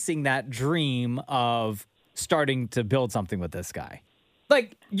chasing that dream of starting to build something with this guy.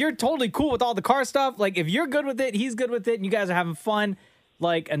 Like, you're totally cool with all the car stuff. Like, if you're good with it, he's good with it, and you guys are having fun,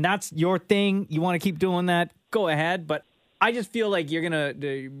 like, and that's your thing, you want to keep doing that, go ahead. But I just feel like you're going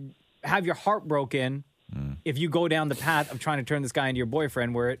to have your heart broken if you go down the path of trying to turn this guy into your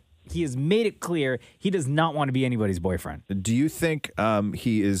boyfriend, where he has made it clear he does not want to be anybody's boyfriend. Do you think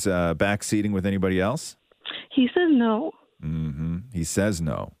he is backseating with anybody else? He says no. Mm-hmm. He says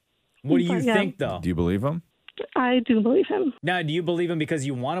no. What do you think, though? Do you believe him? I do believe him. Now, do you believe him because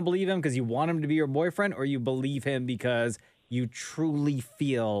you want to believe him, because you want him to be your boyfriend, or you believe him because you truly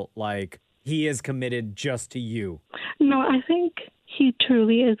feel like he is committed just to you? No, I think he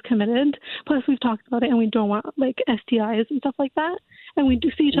truly is committed. Plus, we've talked about it, and we don't want like STIs and stuff like that. And we do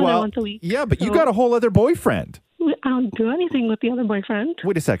see each other once a week. Yeah, but you got a whole other boyfriend. I don't do anything with the other boyfriend.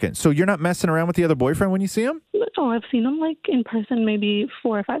 Wait a second. So you're not messing around with the other boyfriend when you see him? Oh, I've seen him like in person maybe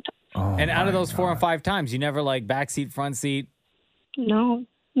 4 or 5 times. Oh, and out of those 4 or 5 times, you never like backseat, front seat? No,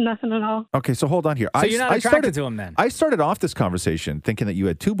 nothing at all. Okay, so hold on here. So you're not attracted to him then? I started off this conversation thinking that you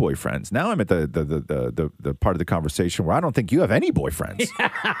had 2 boyfriends. Now I'm at the part of the conversation where I don't think you have any boyfriends.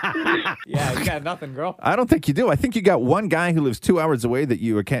 Yeah, you got nothing, girl. I don't think you do. I think you got one guy who lives 2 hours away that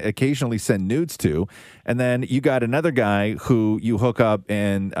you occasionally send nudes to, and then you got another guy who you hook up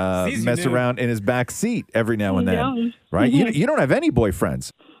and mess around in his back seat every now and then, Yeah. right? Mhm. You don't have any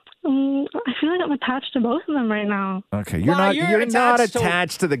boyfriends. I feel like I'm attached to both of them right now. Okay, you're not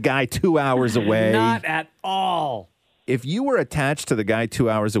attached to the guy 2 hours away. Not at all. If you were attached to the guy 2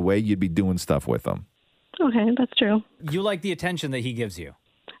 hours away, you'd be doing stuff with him. Okay, that's true. You like the attention that he gives you.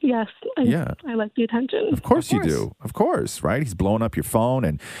 Yes. Yeah. I like the attention. Of course you do. Of course, right? He's blowing up your phone,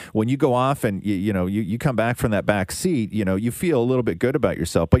 and when you go off and you come back from that back seat, you feel a little bit good about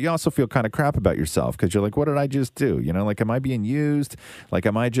yourself, but you also feel kind of crap about yourself because you're like, what did I just do? Like, am I being used? Like,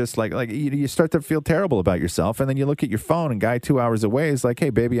 am I just like you start to feel terrible about yourself, and then you look at your phone, and guy 2 hours away is like, hey,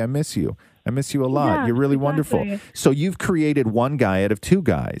 baby, I miss you. I miss you a lot. Yeah, You're really exactly. wonderful. So you've created one guy out of two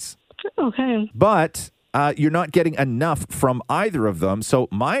guys. Okay. But you're not getting enough from either of them. So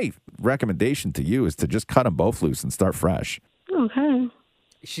my recommendation to you is to just cut them both loose and start fresh. Okay.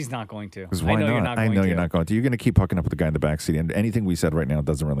 She's not going to. Because why not? You're not I going know to. you're not going to. You're going to keep hooking up with the guy in the backseat, and anything we said right now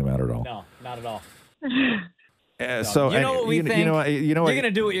doesn't really matter at all. No, not at all. So you know what we think. You know what? You're going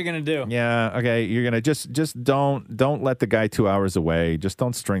to do what you're going to do. Yeah. Okay. You're gonna just don't let the guy 2 hours away. Just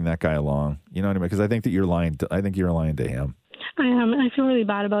don't string that guy along. You know what I mean? Because I think that you're lying. I think you're lying to him. I am, and I feel really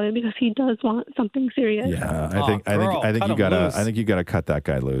bad about it because he does want something serious. Yeah. I think you gotta cut that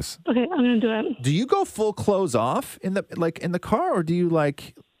guy loose. Okay, I'm gonna do it. Do you go full clothes off in the car, or do you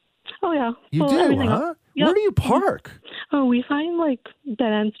like? Oh yeah. You Well, do, everything huh? else. Yep. Where do you park? Oh, we find like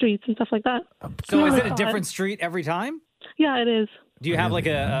dead end streets and stuff like that. So is it a God. different street every time? Yeah, it is. Do you have like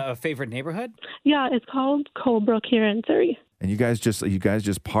a favorite neighborhood? Yeah, it's called Colebrook here in Surrey. And you guys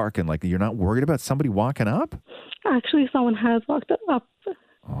just park, and like you're not worried about somebody walking up? Actually, someone has walked up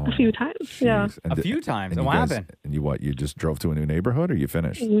a few times. Yeah. And A few times. and And you what guys- happened? And you just drove to a new neighborhood, or you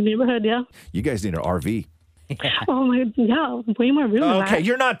finished? New neighborhood, yeah. You guys need an RV. Oh my, yeah, way more room. than Okay, that.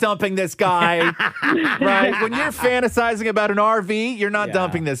 you're not dumping this guy, right? When you're fantasizing about an RV, you're not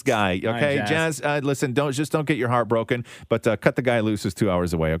dumping this guy. Okay, right, Jazz. Listen, don't get your heart broken, but cut the guy loose. Is 2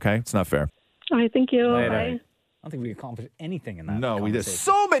 hours away. Okay, it's not fair. All right, thank you. Later. Bye. I don't think we accomplished anything in that. No, we did.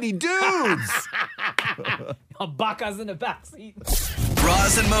 conversation. So many dudes. Baka's in the backseat.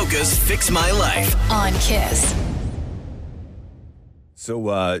 Bras and mochas fix my life. On Kiss.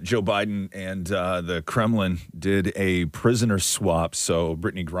 So Joe Biden and the Kremlin did a prisoner swap. So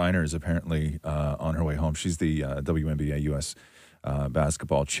Brittany Griner is apparently on her way home. She's the WNBA U.S.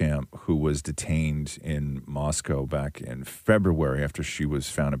 Basketball champ who was detained in Moscow back in February after she was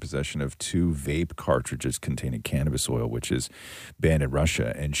found in possession of 2 vape cartridges containing cannabis oil, which is banned in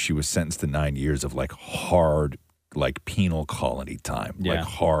Russia. And she was sentenced to 9 years of like hard, like penal colony time, like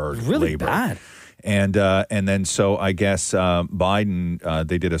hard really labor. bad. And then so I guess Biden,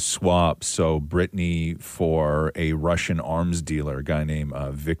 they did a swap. So Brittany for a Russian arms dealer, a guy named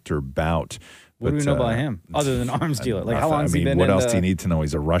Victor Bout. What do we know about him other than arms dealer? Like, how long has he been what in else the- do you need to know?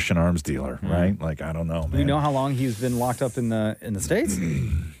 He's a Russian arms dealer, right? Like, I don't know, man. Do you know how long he's been locked up in the States?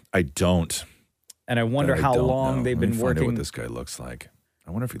 I don't. And I wonder I how don't long know. they've Let me been find out working. what this guy looks like.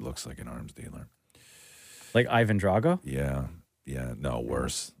 I wonder if he looks like an arms dealer. Like Ivan Drago? Yeah. No,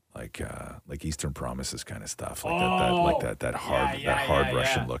 worse. Like Eastern Promises kind of stuff, like that hard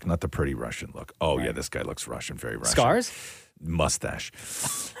Russian look, not the pretty Russian look. Oh yeah, this guy looks Russian, very Russian. Scars, mustache.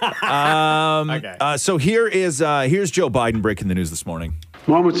 So here's Joe Biden breaking the news this morning.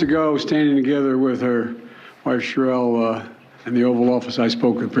 Moments ago, standing together with her wife Sherelle in the Oval Office, I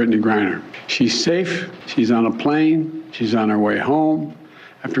spoke with Brittany Griner. She's safe. She's on a plane. She's on her way home.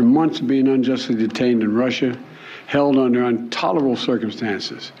 After months of being unjustly detained in Russia, held under intolerable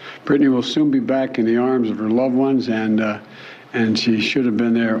circumstances, Brittany will soon be back in the arms of her loved ones, and she should have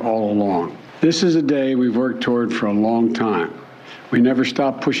been there all along. This is a day we've worked toward for a long time. We never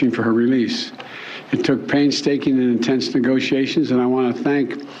stopped pushing for her release. It took painstaking and intense negotiations, and I want to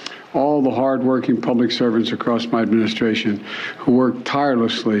thank all the hardworking public servants across my administration who worked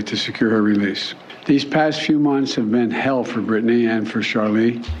tirelessly to secure her release. These past few months have been hell for Brittany and for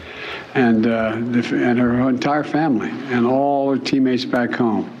Charlie and her entire family and all her teammates back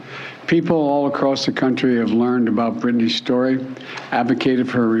home. People all across the country have learned about Brittany's story, advocated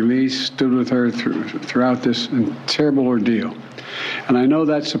for her release, stood with her throughout this terrible ordeal. And I know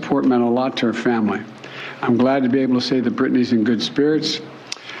that support meant a lot to her family. I'm glad to be able to say that Brittany's in good spirits.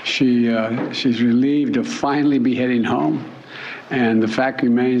 She's relieved to finally be heading home. And the fact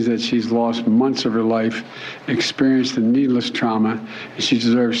remains that she's lost months of her life, experienced a needless trauma, and she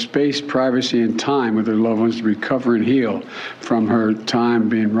deserves space, privacy, and time with her loved ones to recover and heal from her time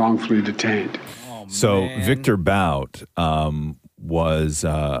being wrongfully detained. So Victor Bout was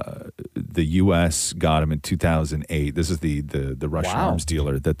the U.S. got him in 2008. This is the Russian arms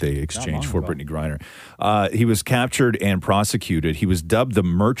dealer that they exchanged for Brittany Griner. He was captured and prosecuted. He was dubbed the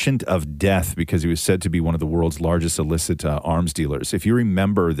Merchant of Death because he was said to be one of the world's largest illicit arms dealers. If you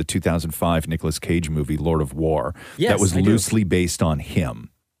remember the 2005 Nicolas Cage movie, Lord of War, Yes, that was I do. loosely based on him.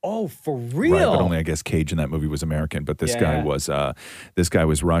 Oh, for Right, real? but only I guess Cage in that movie was American, but this Yeah. guy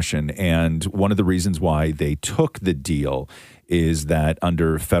was Russian, and one of the reasons why they took the deal is that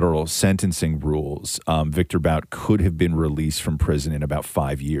under federal sentencing rules, Victor Bout could have been released from prison in about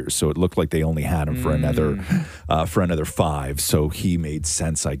 5 years. So it looked like they only had him for another 5. So he made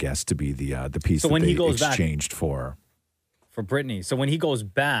sense, I guess, to be the piece So that when they he goes back- exchanged for. For Britney. So when he goes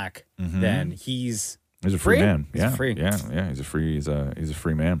back, then he's He's a free man. He's Yeah, free. yeah. He's a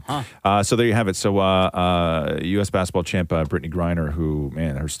free man. Huh. So there you have it. So U.S. basketball champ Brittany Griner, who,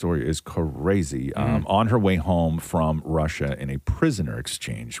 man, her story is crazy. On her way home from Russia in a prisoner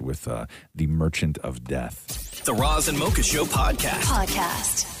exchange with the Merchant of Death. The Roz and Mocha Show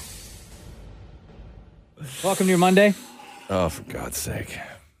podcast. Welcome to your Monday. Oh, for God's sake!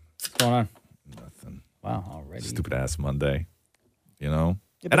 What's going on? Nothing. Wow, already. Stupid ass Monday. You know.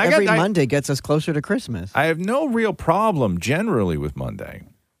 Yeah, but every Monday gets us closer to Christmas. I have no real problem generally with Monday.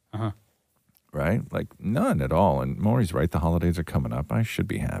 Uh-huh. Right? Like none at all. And Maury's right. The holidays are coming up. I should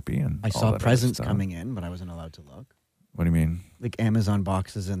be happy. And I all saw that other presents stuff. coming in, but I wasn't allowed to look. What do you mean? Like Amazon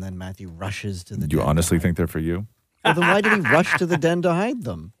boxes, and then Matthew rushes to the Do you den. honestly think they're for you? Well, then why did he rush to the den to hide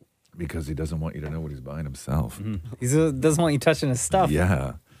them? Because he doesn't want you to know what he's buying himself. He doesn't want you touching his stuff.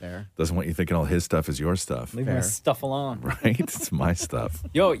 Yeah. Fair. Doesn't want you thinking all his stuff is your stuff. Leave my stuff alone. Right? It's my stuff.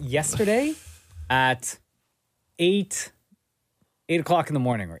 Yo, yesterday at 8 o'clock in the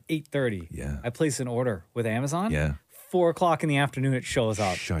morning or 8:30, I placed an order with Amazon. Yeah. 4 o'clock in the afternoon, it shows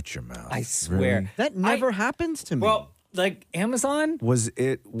up. Shut your mouth. I swear. Really? That never happens to me. Well, like Amazon? Was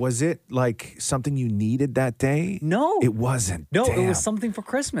it like something you needed that day? No. It wasn't. No, it Damn. was something for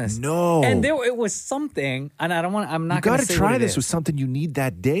Christmas. No. And it was something, and I'm not You going to got to say try what it this is. with something you need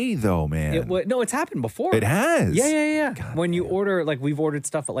that day, though, man. No, it's happened before. It has? Yeah. When you order, like we've ordered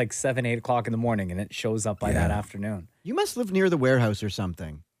stuff at like 7, 8 o'clock in the morning, and it shows up by that afternoon. You must live near the warehouse or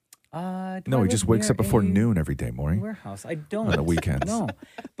something. No, he just wakes up before noon every day, Maury. Warehouse. I don't. On the weekends. No,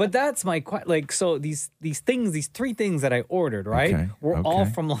 but that's my so these things, these 3 things that I ordered, right, Okay, were all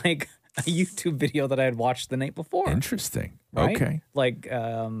okay. from like a YouTube video that I had watched the night before. Interesting. Right? Okay. Like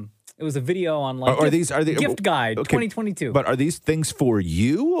it was a video on like Are these gift guide okay, 2022. But are these things for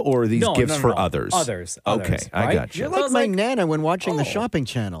you or are these No, gifts no, for no. others? Others, Okay, I right? got you. You're So I like was my like, Nana when watching the shopping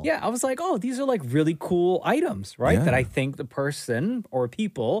channel. Yeah, I was like, oh, these are like really cool items, right? Yeah. That I think the person or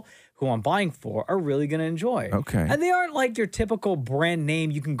people who I'm buying for are really going to enjoy. Okay. And they aren't like your typical brand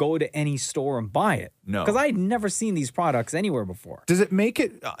name. You can go to any store and buy it. No. Because I'd never seen these products anywhere before. Does it make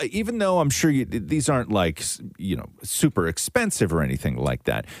it, even though I'm sure these aren't like, super expensive or anything like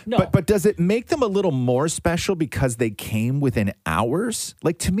that. No. But does it make them a little more special because they came within hours?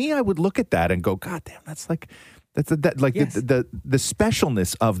 Like to me, I would look at that and go, God damn, that's like, Yes. the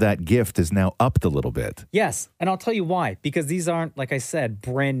specialness of that gift is now upped a little bit. Yes. And I'll tell you why. Because these aren't, like I said,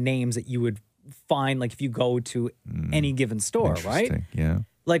 brand names that you would find like if you go to any given store, right? Interesting, yeah.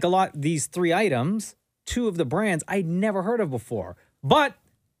 Like these 3 items, 2 of the brands I'd never heard of before. But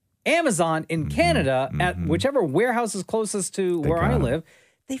Amazon in Canada, at whichever warehouse is closest to where I live,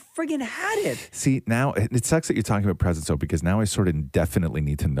 they friggin' had it. See, now it sucks that you're talking about presents, though, because now I sort of definitely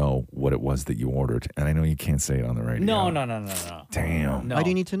need to know what it was that you ordered. And I know you can't say it on the radio. No. Damn. Why do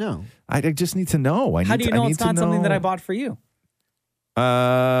you need to know? I just need to know. How do you know it's not something that I bought for you?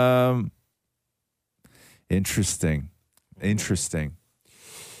 Interesting.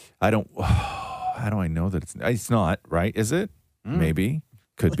 I don't. How do I know that it's not, right? Is it? Maybe.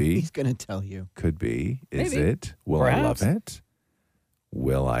 Could be. He's going to tell you. Could be. Is Maybe. it? Will Perhaps. I love it?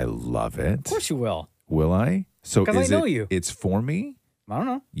 Will I love it? Of course you will. Will I? So 'Cause I is know it? you. It's for me. I don't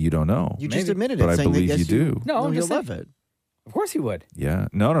know. You don't know. You just Maybe. admitted But it, I saying that believe yes, you do. No, I'm you'll just love saying- it. Of course you would. Yeah.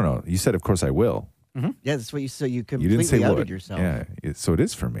 No. You said, of course, I will. Yeah, that's what you said. You You completely didn't say outed would. yourself. Yeah. So it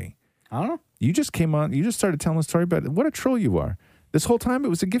is for me. I don't know. You just came on. You just started telling a story about it. What a troll you are. This whole time it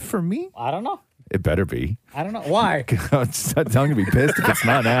was a gift for me. I don't know. It better be. I don't know. Why? I'm just telling you to be pissed if it's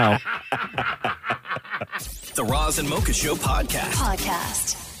not now. The Roz and Mocha Show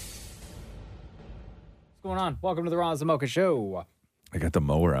podcast. What's going on? Welcome to the Roz and Mocha Show. I got the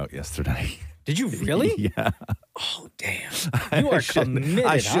mower out yesterday. Did you really? Yeah. Oh, damn. You are committed,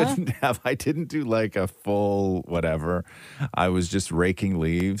 I huh? shouldn't have. I didn't do like a full whatever. I was just raking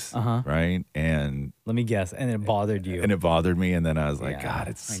leaves, right? And let me guess. And it bothered you. And it bothered me. And then I was like, God,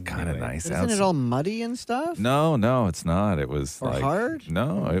 it's kind of nice Isn't outside. it all muddy and stuff? No, it's not. It was Or like hard?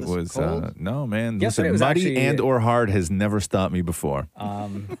 No, it was cold? no, man. Yesterday Listen, was muddy actually- and or hard has never stopped me before.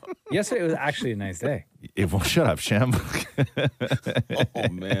 Yesterday was actually a nice day. Well, shut up, Shem. Oh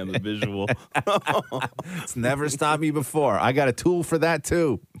man, the visual. It's never stopped me before. I got a tool for that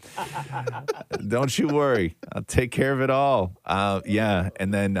too. Don't you worry. I'll take care of it all. Yeah,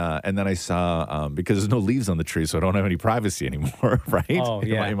 and then I saw because there's no leaves on the tree, so I don't have any privacy anymore, right? Oh,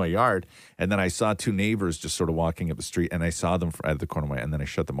 yeah. in my yard. And then I saw two neighbors just sort of walking up the street, and I saw them at the corner of my. And then I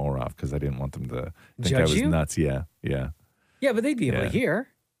shut the mower off because I didn't want them to think I Judge was you? nuts. Yeah. Yeah, but they'd be able to hear.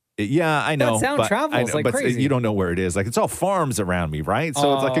 Yeah, I know. That sound but travels I know, like but crazy. You don't know where it is. Like it's all farms around me, right?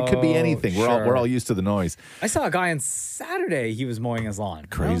 So it's like it could be anything. We're sure. all used to the noise. I saw a guy on Saturday. He was mowing his lawn.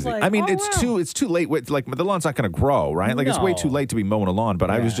 Crazy. I was like, I mean, oh, wow. it's too late. Like the lawn's not going to grow, right? Like it's way too No. late to be mowing a lawn. But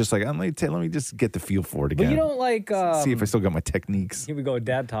I was Yeah. just like, let me just get the feel for it But again. you don't like. See if I still got my techniques. Here we go,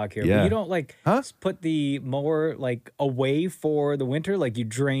 dad talk here. Yeah. But you don't like put the mower like away for the winter. Like you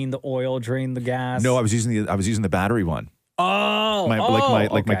drain the oil, drain the gas. No, I was using the battery one. Oh, my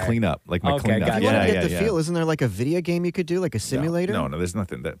okay. cleanup, like my Okay, cleanup. gotcha. If you want to get the feel, isn't there like a video game you could do, like a simulator? No, there's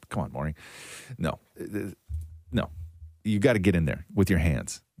nothing that. Come on, Maury. No. You got to get in there with your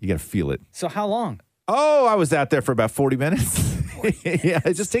hands. You got to feel it. So how long? Oh, I was out there for about 40 minutes. Yeah,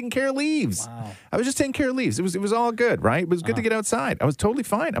 just taking care of leaves. Wow. I was just taking care of leaves. It was all good, right? It was good to get outside. I was totally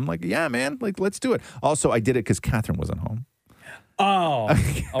fine. I'm like, yeah, man, like let's do it. Also, I did it because Catherine wasn't home. Oh,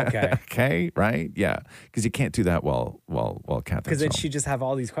 okay. Okay, right? Yeah, because you can't do that while Catherine's Because then home. she just have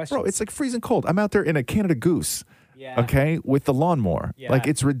all these questions. Bro, it's like freezing cold. I'm out there in a Canada Goose. Yeah. Okay, with the lawnmower. Yeah. Like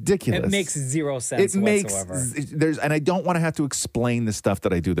it's ridiculous. It makes zero sense It makes whatsoever. and I don't want to have to explain the stuff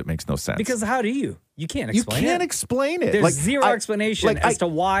that I do that makes no sense. Because how do you? You can't you explain it. can't explain it. There's Like, zero I- explanation like, as I- to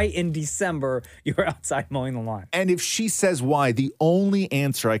why in December you're outside mowing the lawn. And if she says why, the only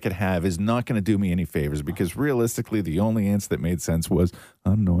answer I could have is not going to do me any favors because realistically, the only answer that made sense was, I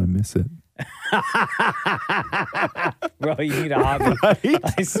don't know, I miss it. Bro, you need a hobby.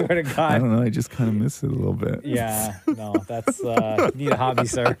 I swear to God. I don't know, I just kind of miss it a little bit. Yeah, no, that's you need a hobby,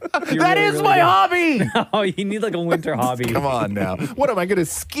 sir. That is my hobby. Oh, you need like a winter hobby. Come on now. What am I going to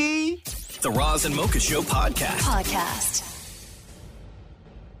ski? The Roz and Mocha Show podcast.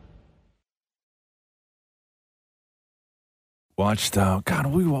 Watched, God,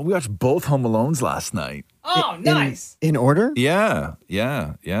 we watched both Home Alones last night. Oh, nice. In order? Yeah.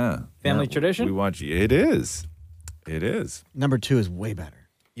 Family tradition? We watch. It is. Number 2 is way better.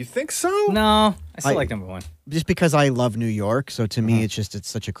 You think so? No, I still like number 1. Just because I love New York, so to me, it's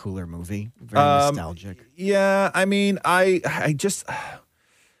such a cooler movie. Very nostalgic. Yeah, I mean, I just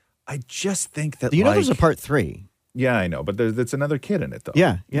think that. Do you know there's a part 3? Yeah, I know, but there's another kid in it though.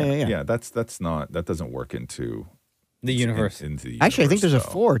 Yeah. Yeah, that doesn't work into the universe. Into the Actually, I think there's universe,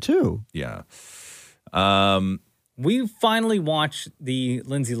 a 4 too. Yeah. We finally watched the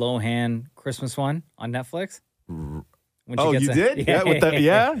Lindsay Lohan Christmas one on Netflix. When she Oh, gets you a- did? Yeah, with the,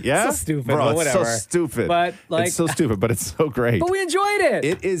 yeah. So stupid, Bro, but it's whatever. so stupid. But like, it's so stupid, but it's so great. but we enjoyed it.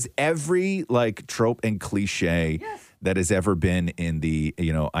 It is every like trope and cliche that has ever been in the,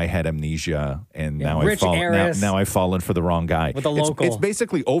 I had amnesia and now Rich heiress. now I've fallen for the wrong guy. With a It's- local. It's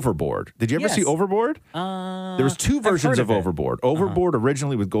basically Overboard. Did you ever see Yes. Overboard? There was 2 I've versions heard of of it. Overboard. Overboard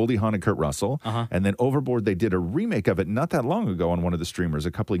originally with Goldie Hawn and Kurt Russell, and then Overboard they did a remake of it not that long ago on one of the streamers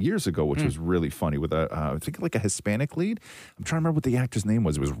a couple of years ago, which was really funny with I think like a Hispanic lead. I'm trying to remember what the actor's name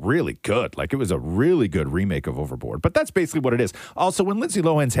was. It was really good. Like it was a really good remake of Overboard. But that's basically what it is. Also, when Lindsay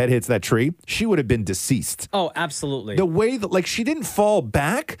Lohan's head hits that tree, she would have been deceased. Oh, absolutely. The way that, like, she didn't fall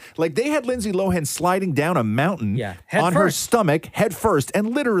back. Like, they had Lindsay Lohan sliding down a mountain head on her first. stomach, head first, and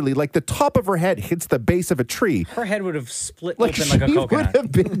literally, like, the top of her head hits the base of a tree. Her head would have split Like, open like a she coconut. would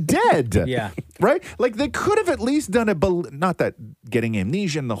have been dead. Yeah. Right? Like, they could have at least done not that getting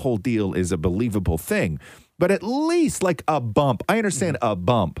amnesia and the whole deal is a believable thing, but at least, like, a bump. I understand a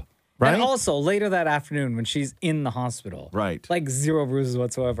bump. Right? And also later that afternoon when she's in the hospital, right? Like 0 bruises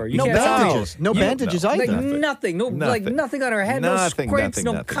whatsoever. You No can't tell me- bandages. No bandages like either. nothing. No, like nothing on her head. Nothing, no scrapes. nothing,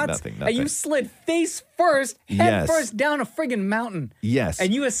 no nothing, cuts. nothing, And you nothing. slid face first, head Yes. first down a friggin' mountain. Yes.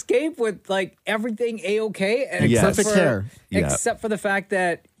 And you escape with like everything a-okay, and Yes. except Perfect for hair. Yeah. except for the fact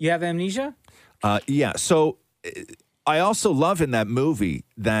that you have amnesia. Yeah. So I also love in that movie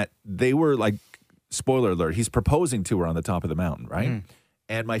that they were like, spoiler alert, he's proposing to her on the top of the mountain, right?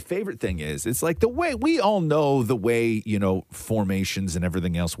 And my favorite thing is, it's like the way we all know the way, formations and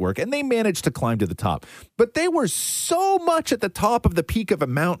everything else work. And they managed to climb to the top. But they were so much at the top of the peak of a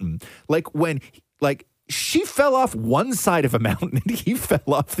mountain. Like when, she fell off one side of a mountain and he fell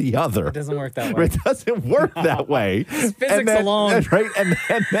off the other. It doesn't work that way. It doesn't work that way. Physics And then- alone. Right. And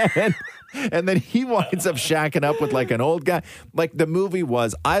then And then he winds up shacking up with like an old guy. Like the movie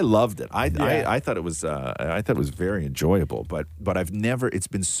was, I loved it. I thought it was very enjoyable. But I've never. It's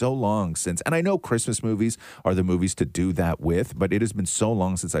been so long since, and I know Christmas movies are the movies to do that with. But it has been so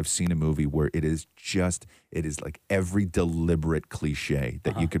long since I've seen a movie where it is like every deliberate cliche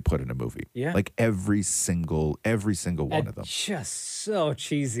that you could put in a movie. Yeah. Like every single one of them. Just so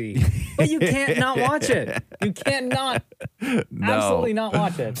cheesy. But you can't not watch it. You can't not. Absolutely not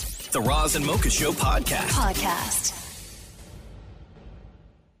watch it. The Roz and Mocha Show podcast.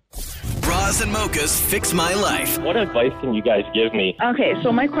 Roz and Mocha's Fix My Life. What advice can you guys give me? Okay,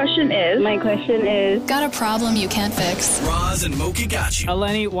 so my question is... Got a problem you can't fix? Roz and Mocha got you.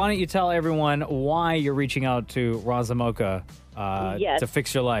 Eleni, why don't you tell everyone why you're reaching out to Roz and Mocha Yes. to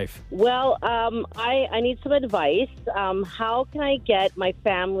fix your life? Well, I need some advice. How can I get my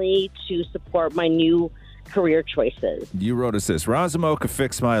family to support my new career choices? You wrote us this. Roz and Mocha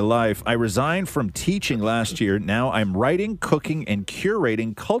fixed my life. I resigned from teaching last year. Now I'm writing, cooking, and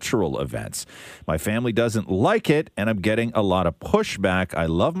curating cultural events. My family doesn't like it, and I'm getting a lot of pushback. I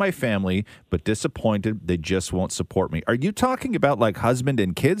love my family, but disappointed they just won't support me. Are you talking about like husband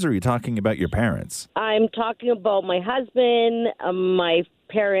and kids, or are you talking about your parents? I'm talking about my husband, my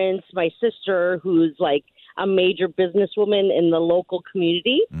parents, my sister, who's like a major businesswoman in the local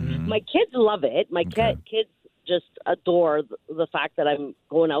community. Mm-hmm. My kids love it. My kids just adore the fact that I'm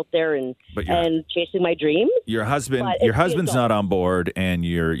going out there and chasing my dreams. Your husband's But not on board, and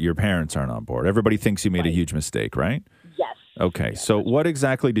your parents aren't on board. Everybody thinks you made a huge mistake, right? Yes. Okay, so what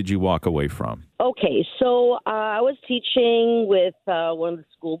exactly did you walk away from? Okay, so I was teaching with one of the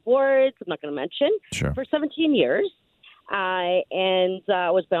school boards, I'm not going to mention, for 17 years. And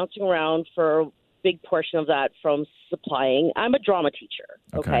I was bouncing around for a big portion of that from supplying. I'm a drama teacher,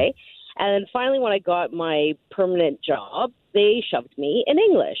 okay? And then finally, when I got my permanent job, they shoved me in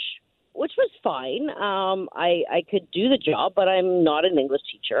English, which was fine. I could do the job, but I'm not an English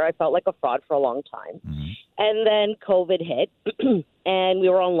teacher. I felt like a fraud for a long time. And then COVID hit, and we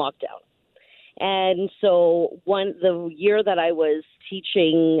were on lockdown. And so the year that I was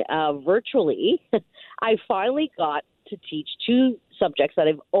teaching virtually, I finally got to teach two subjects that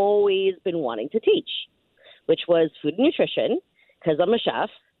I've always been wanting to teach, which was food and nutrition, because I'm a chef,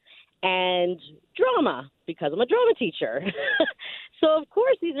 and drama, because I'm a drama teacher. So, of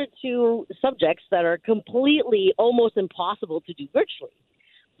course, these are two subjects that are completely almost impossible to do virtually.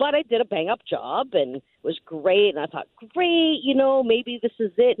 But I did a bang-up job, and it was great. And I thought, great, maybe this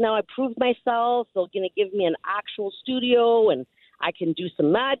is it. Now I proved myself. They're going to give me an actual studio, and I can do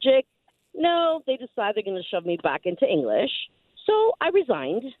some magic. No, they decide they're going to shove me back into English. So I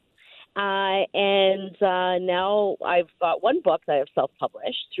resigned. And now I've got one book that I've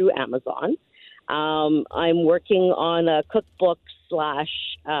self-published through Amazon. I'm working on a cookbook /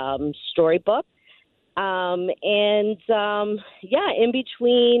 storybook. In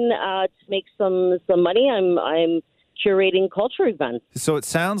between to make some money, I'm curating culture events. So it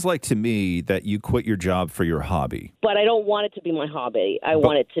sounds like to me that you quit your job for your hobby. But I don't want it to be my hobby. I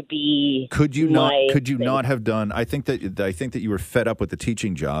want it to be. Could you not have done? I think that you were fed up with the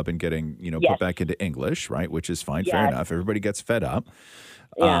teaching job and getting put back into English, right? Which is fine, fair enough. Everybody gets fed up.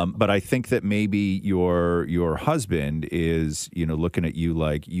 Yeah. But I think that maybe your husband is looking at you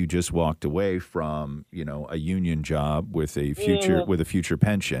like you just walked away from a union job with a future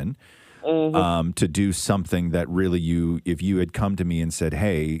pension. To do something that really if you had come to me and said,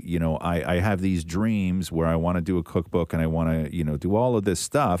 hey, I have these dreams where I want to do a cookbook and I want to, do all of this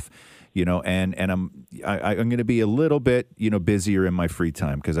stuff, and I'm going to be a little bit, busier in my free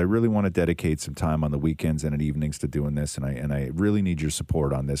time because I really want to dedicate some time on the weekends and at evenings to doing this. And I really need your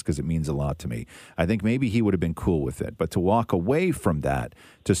support on this because it means a lot to me. I think maybe he would have been cool with it, but to walk away from that,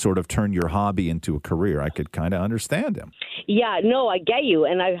 to sort of turn your hobby into a career, I could kind of understand him. Yeah, no, I get you.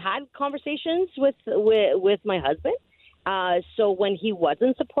 And I've had conversations with my husband. So when he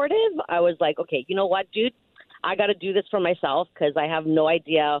wasn't supportive, I was like, okay, you know what, dude? I got to do this for myself because I have no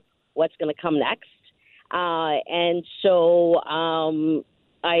idea what's going to come next. And so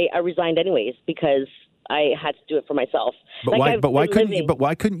I resigned anyways because I had to do it for myself. But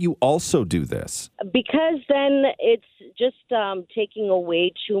why couldn't you also do this? Because then it's just taking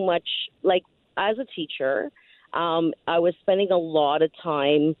away too much. Like as a teacher, I was spending a lot of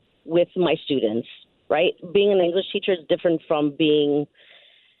time with my students, right? Being an English teacher is different from being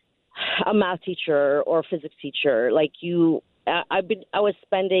a math teacher or a physics teacher. Like I was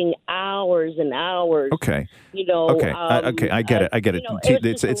spending hours and hours. Okay. I get it.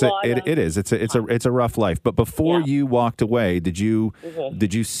 It's a rough life. But before you walked away, did you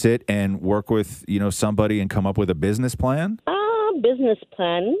sit and work with somebody and come up with a business plan? Business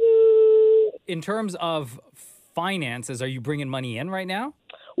plan? in terms of finances, are you bringing money in right now?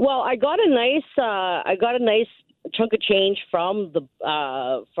 Well, I got a nice chunk of change from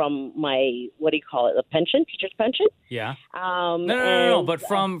my, what do you call it, the pension, teacher's pension. Yeah. No. But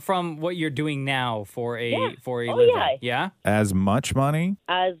from what you're doing now for a Oh, living. yeah. Yeah. As much money?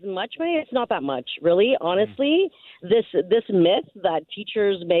 As much money, it's not that much, really. Honestly, this myth that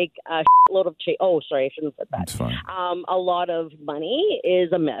teachers make a load of change. Oh, sorry, I shouldn't have said that. That's fine. A lot of money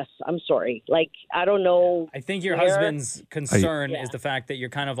is a myth. I'm sorry. Like, I don't know. I think your husband's concern is the fact that you're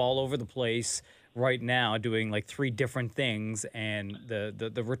kind of all over the place right now doing like 3 different things, and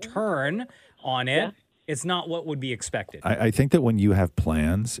the return on it, it's not what would be expected. I think that when you have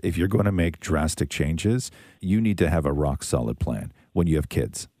plans, if you're going to make drastic changes, you need to have a rock solid plan when you have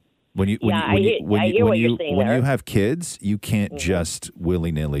kids. When you have kids, you can't just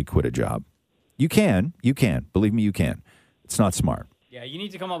willy-nilly quit a job. You can. Believe me, you can. It's not smart. Yeah, you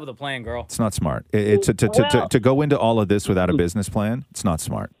need to come up with a plan, girl. It's not smart. It's to go into all of this without a business plan. It's not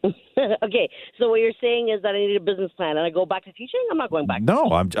smart. Okay, so what you're saying is that I need a business plan, and I go back to teaching. I'm not going back.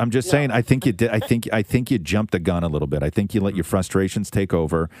 No, I'm just saying. I think you did. I think you jumped the gun a little bit. I think you let your frustrations take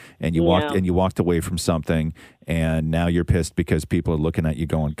over, and you walked away from something, and now you're pissed because people are looking at you,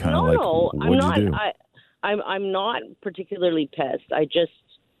 going kind of what did you do? I'm not particularly pissed. I just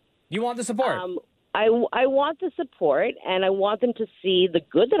you want the support. I want the support, and I want them to see the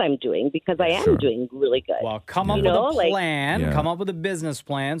good that I'm doing, because I am doing really good. Well, come up with a plan. Come up with a business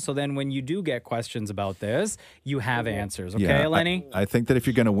plan, so then when you do get questions about this, you have answers. Okay, Eleni? I think that if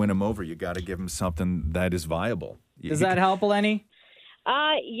you're going to win them over, you got to give them something that is viable. Does that help, Eleni?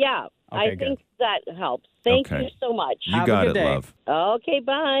 Yeah. Okay, I think that helps. Thank you so much. You got it, love. Okay,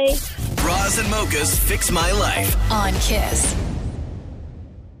 bye. Bras and mochas fix my life. On Kiss.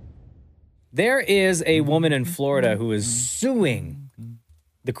 There is a woman in Florida who is suing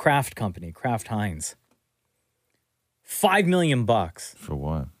the Kraft company, Kraft Heinz. $5 million. For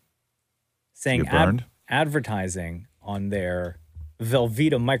what? Saying Get burned? advertising on their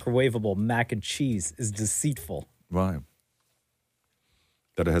Velveeta microwavable mac and cheese is deceitful. Why?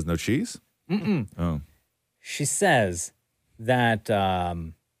 That it has no cheese? Mm-mm. Oh. She says that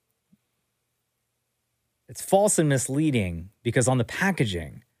it's false and misleading because on the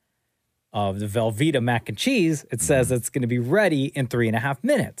packaging of the Velveeta mac and cheese, it says it's going to be ready in 3.5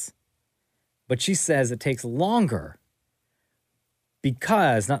 minutes. But she says it takes longer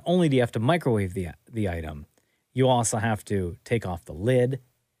because not only do you have to microwave the item, you also have to take off the lid.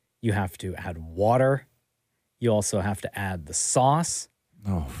 You have to add water. You also have to add the sauce.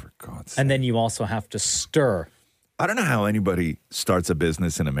 Oh, for God's sake. And then you also have to stir. I don't know how anybody starts a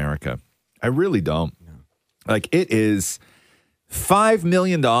business in America. I really don't. Like, it is $5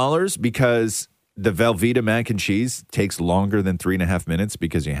 million because the Velveeta mac and cheese takes longer than 3.5 minutes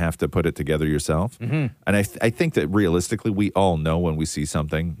because you have to put it together yourself. Mm-hmm. And I think that realistically, we all know when we see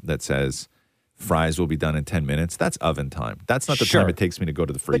something that says fries will be done in 10 minutes, that's oven time. That's not the time it takes me to go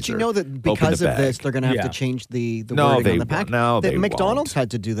to the freezer. But you know that because of this, they're going to have to change the wording on the pack. McDonald's had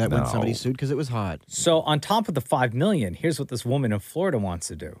to do that when somebody sued because it was hot. So on top of the $5 million, here's what this woman in Florida wants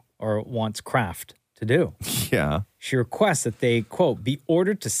to do, or wants Kraft to do. Yeah. She requests that they, quote, be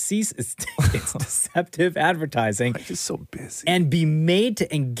ordered to cease its deceptive advertising. I'm just so busy. And be made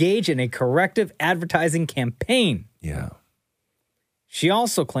to engage in a corrective advertising campaign. Yeah. She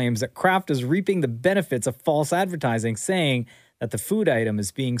also claims that Kraft is reaping the benefits of false advertising, saying that the food item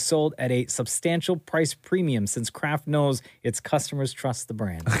is being sold at a substantial price premium since Kraft knows its customers trust the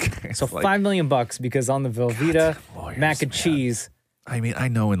brand. Okay, so $5 million because on the Velveeta mac and cheese, I mean, I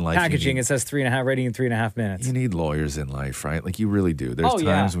know in life packaging it says 3.5 ready in 3.5 minutes. You need lawyers in life, right? Like you really do. There's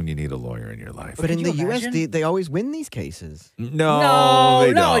times when you need a lawyer in your life. But in the U.S., they always win these cases. No,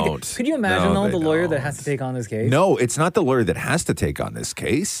 they don't. Like, could you imagine the lawyer that has to take on this case? No, it's not the lawyer that has to take on this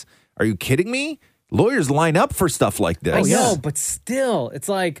case. Are you kidding me? Lawyers line up for stuff like this. I know, but still, it's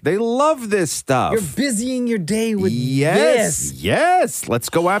like they love this stuff. You're busying your day with this. Yes, let's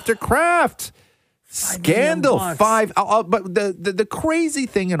go after Kraft. Scandal. But the crazy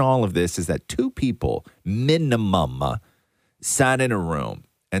thing in all of this is that 2 people minimum sat in a room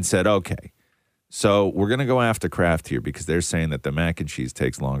and said, okay, so we're going to go after Kraft here because they're saying that the mac and cheese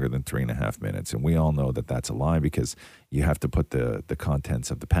takes longer than 3.5 minutes. And we all know that that's a lie because you have to put the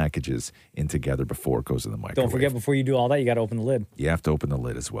contents of the packages in together before it goes in the microwave. Don't forget, before you do all that, you got to open the lid. You have to open the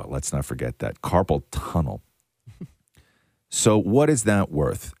lid as well. Let's not forget that. Carpal tunnel. So what is that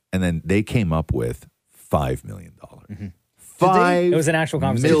worth? And then they came up with $5 million. Mm-hmm. It was an actual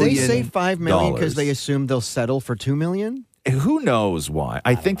conversation. Did they say $5 million because they assumed they'll settle for $2 million? Who knows why?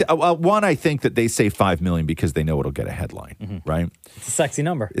 I think that I think that they say 5 million because they know it'll get a headline, right? It's a sexy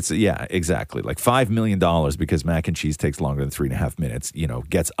number. Yeah, exactly. Like $5 million because mac and cheese takes longer than 3.5 minutes,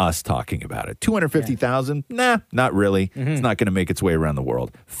 gets us talking about it. 250,000? Nah, not really. It's not going to make its way around the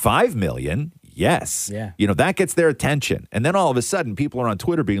world. 5 million? Yes. Yeah. That gets their attention. And then all of a sudden, people are on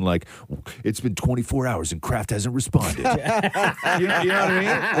Twitter being like, it's been 24 hours and Kraft hasn't responded. you know what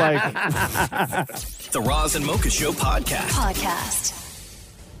I mean? The Roz and Mocha Show podcast.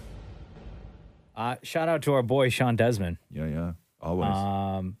 Shout out to our boy, Sean Desmond. Yeah. Always.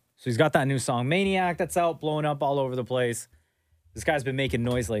 So he's got that new song, Maniac, that's out, blowing up all over the place. This guy's been making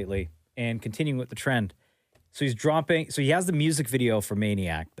noise lately and continuing with the trend. So he has the music video for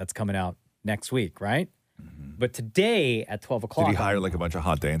Maniac that's coming out next week, right? But today at 12 o'clock. Did he hire like a bunch of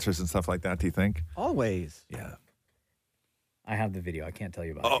hot dancers and stuff like that, do you think? Always. Yeah. I have the video. I can't tell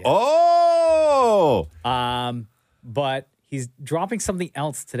you about it. Oh! But he's dropping something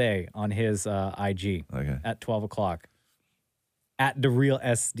else today on his IG at 12 o'clock. At The Real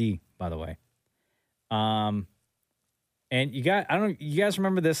SD, by the way. And you guys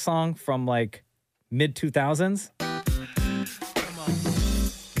remember this song from like mid-2000s?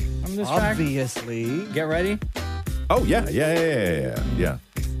 This track? Obviously. Get ready. Oh, yeah.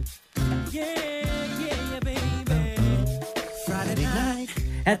 Friday night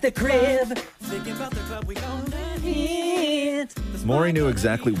at the crib. Thinking about the club we gonna hit. Maury knew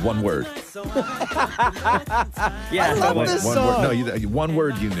exactly one word. Yeah, I love this song. Word. No, one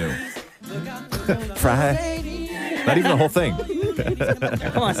word you knew. Friday. Not even the whole thing.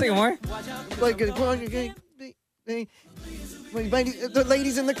 Come on, sing it more. The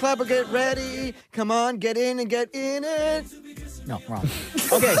ladies in the club are get ready. Come on, get in and get in it. No, wrong.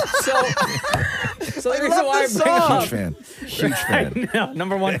 Okay, so the reason why I bring up Huge fan. No,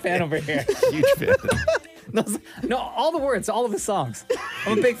 number one fan over here. Huge fan. No, all the words, all of the songs.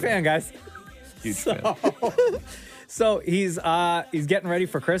 I'm a big fan, guys. Huge fan. So he's getting ready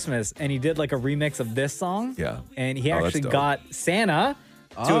for Christmas, and he did like a remix of this song. Yeah, and he that's actually dope. got Santa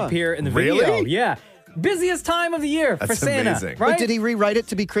to appear in the video. Really? Yeah. Busiest time of the year for That's Santa, amazing. right? But did he rewrite it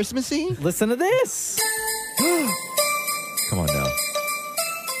to be Christmassy? Listen to this. Come on now.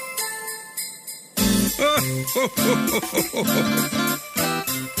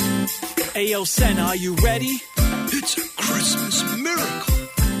 Ayo, Santa, are you ready? It's a Christmas miracle.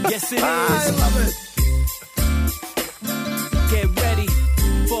 Yes, it is. I love it. Get ready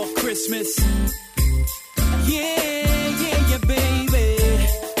for Christmas. Yeah, baby.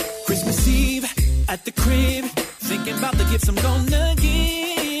 Christmas Eve at the crib, thinking about the gifts I'm gonna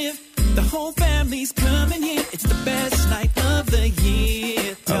give. The whole family's coming here. It's the best night of the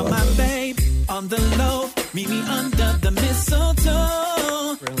year. Tell my babe on the low, meet me under the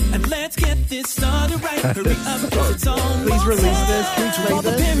mistletoe. And let's get this started right. Hurry up, cause it's almost Please release this. time. All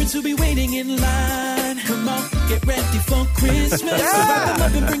the parents who be waiting in line. Come on, get ready for Christmas. So wrap them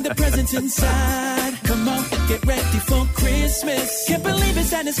up and bring the presents inside. Come on, get ready for Christmas. Can't believe it,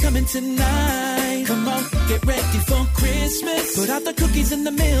 Santa's coming tonight. Come on, get ready for Christmas. Put out the cookies and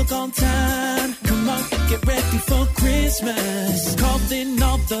the milk on time. Come on, get ready for Christmas. Called in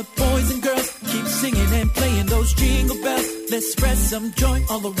all the boys and girls. Keep singing and playing those jingle bells. Let's spread some joy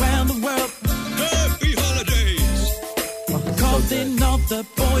all around the world. Happy holidays. Called in all the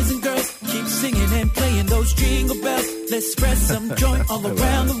boys and girls. Keep singing and playing those jingle bells. Let's spread some joy all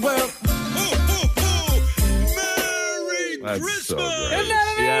around the world. That's so great. Isn't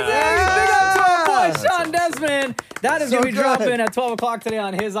that amazing? Big up to our boy, Sean Desmond. That is So going to be good. dropping at 12 o'clock today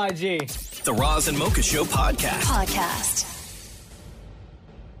on his IG. The Roz and Mocha Show podcast.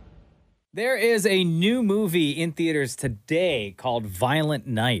 There is a new movie in theaters today called Violent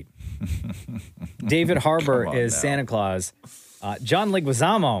Night. David Harbour Come on is now. Santa Claus. John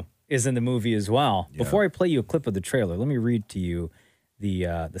Leguizamo is in the movie as well. Before I play you a clip of the trailer, let me read to you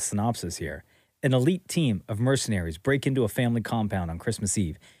the synopsis here. An elite team of mercenaries break into a family compound on Christmas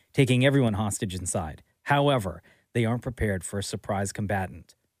Eve, taking everyone hostage inside. However, they aren't prepared for a surprise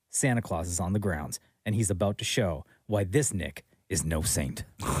combatant. Santa Claus is on the grounds, and he's about to show why this Nick is no saint.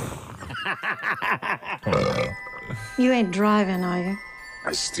 You ain't driving, are you?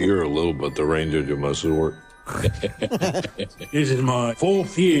 I steer a little, but the reindeer do most of the work. This is my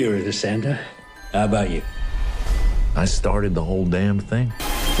 4th year as a Santa. How about you? I started the whole damn thing.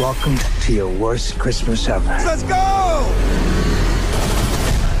 Welcome to your worst Christmas ever. Let's go!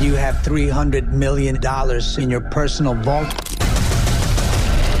 You have $300 million in your personal vault.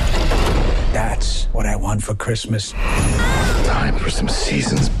 That's what I want for Christmas. Time for some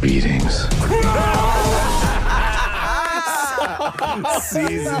season's beatings.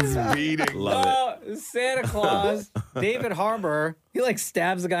 Season's beating. Love Santa Claus David Harbour, he like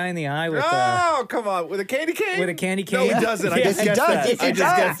stabs the guy in the eye with Oh, come on. With a candy cane? with a candy No, cane. he doesn't. I just he guessed does. that. He I just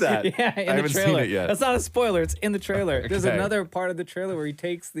does. guessed that. Yeah, in I the haven't seen trailer. it yet. That's not a spoiler. It's in the trailer. There's Okay. another part of the trailer where he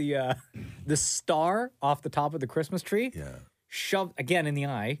takes the star off the top of the Christmas tree. Yeah. Shoved again in the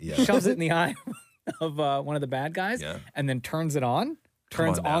eye. Yeah. Shoves it in the eye of one of the bad guys. Yeah. And then turns it on.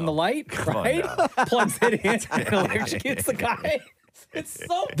 Turns on on now. the light. Come on right. now. Plugs it in and electrocutes the guy. It's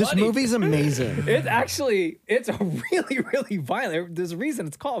so This funny. movie's amazing. It's a really, really violent. There's a reason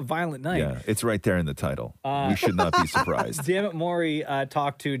it's called Violent Night. Yeah, it's right there in the title. We should not be surprised. Dammit Maury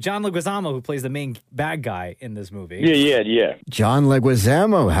talked to John Leguizamo, who plays the main bad guy in this movie. Yeah. John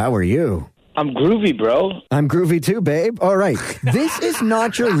Leguizamo, how are you? I'm groovy, bro. I'm groovy too, babe. All right. This is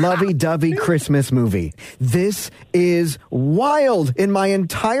not your lovey-dovey Christmas movie. This is wild. In my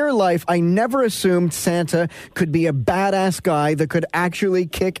entire life, I never assumed Santa could be a badass guy that could actually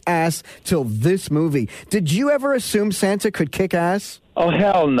kick ass till this movie. Did you ever assume Santa could kick ass? Oh,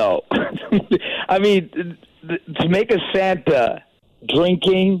 hell no. I mean, to make a Santa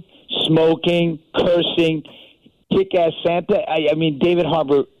drinking, smoking, cursing, kick-ass Santa, I mean, David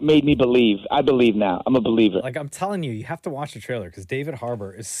Harbour made me believe. I believe now. I'm a believer. Like, I'm telling you, you have to watch the trailer because David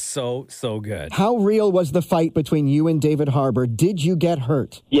Harbour is so good. How real was the fight between you and David Harbour? Did you get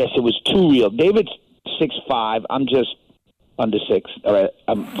hurt? Yes, it was too real. David's 6'5". I'm just under 6. All right,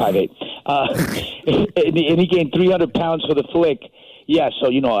 I'm 5'8". And he gained 300 pounds for the flick. Yeah, so,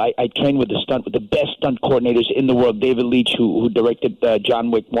 you know, I trained with the best stunt coordinators in the world, David Leitch, who directed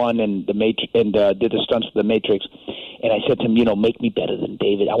John Wick 1 and did the stunts for The Matrix. And I said to him, you know, make me better than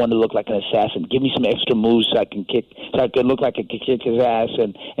David. I want to look like an assassin. Give me some extra moves so I can look like I could kick his ass.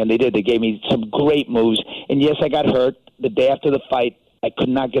 And they did. They gave me some great moves. And yes, I got hurt. The day after the fight, I could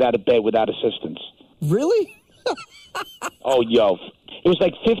not get out of bed without assistance. Really? Oh, yo. It was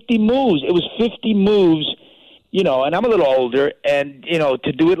like 50 moves. It was 50 moves. You know, and I'm a little older, and, you know,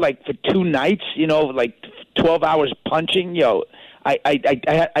 to do it, like, for 2 nights, you know, like 12 hours punching, yo,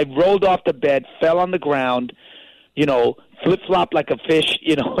 I rolled off the bed, fell on the ground, you know, flip-flopped like a fish,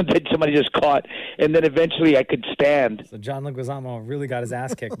 you know, that somebody just caught, and then eventually I could stand. So John Leguizamo really got his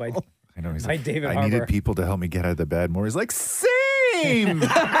ass kicked by, I know, he's by like, David I Harbour. needed people to help me get out of the bed more. He's like, same.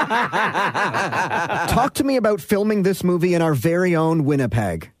 Talk to me about filming this movie in our very own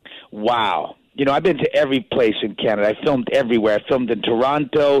Winnipeg. Wow. You know, I've been to every place in Canada. I filmed everywhere. I filmed in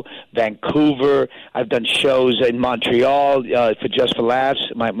Toronto, Vancouver. I've done shows in Montreal for Just for Laughs,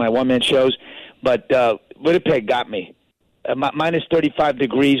 my one-man shows. But Winnipeg got me. Minus 35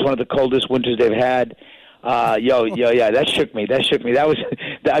 degrees, one of the coldest winters they've had. Yeah, that shook me. That was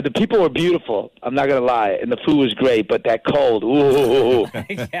the people were beautiful. I'm not gonna lie, and the food was great. But that cold, ooh.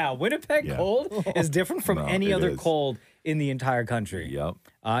 Yeah, Winnipeg cold is different from any other cold in the entire country. Yep.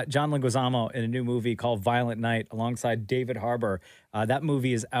 John Leguizamo in a new movie called Violent Night alongside David Harbour. That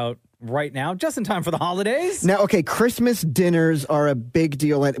movie is out right now, just in time for the holidays. Now, okay, Christmas dinners are a big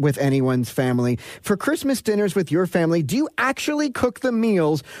deal with anyone's family. For Christmas dinners with your family, do you actually cook the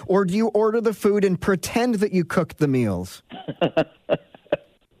meals, or do you order the food and pretend that you cooked the meals?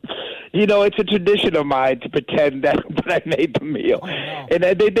 You know, it's a tradition of mine to pretend that I made the meal. Oh, no. And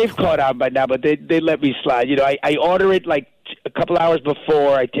they've caught on by now, but they let me slide. You know, I order it like a couple hours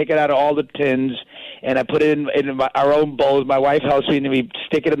before. I take it out of all the tins, and I put it in our own bowls. My wife helps me, and we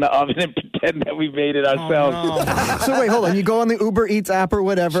stick it in the oven and pretend that we made it ourselves. Oh, no. So wait, hold on. You go on the Uber Eats app or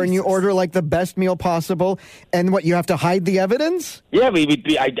whatever, and you order like the best meal possible, and what, you have to hide the evidence? Yeah, I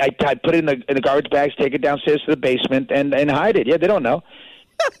put it in the garbage bags, take it downstairs to the basement, and hide it. Yeah, they don't know.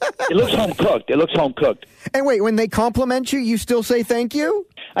 It looks home cooked. And wait, when they compliment you, you still say thank you?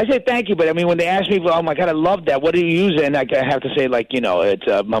 I say thank you, but I mean, when they ask me, oh my God, I love that. What do you use? And I have to say, like, you know, it's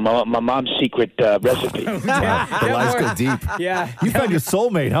my mom's secret recipe. The lies go deep. Yeah. You found your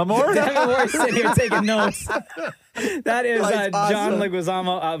soulmate, huh, Maury? Maury's sitting here taking notes. That is That's John awesome.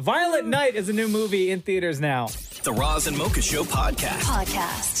 Leguizamo. Violent Night is a new movie in theaters now. The Roz and Mocha Show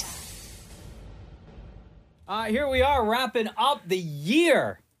podcast. Here we are wrapping up the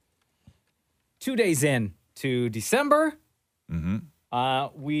year. 2 days in to December.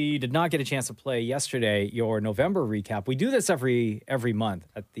 Mm-hmm. We did not get a chance to play yesterday your November recap. We do this every month,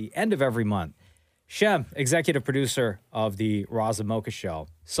 at the end of every month. Shem, executive producer of the Roz and Mocha Show,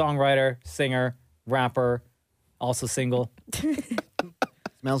 songwriter, singer, rapper, also single.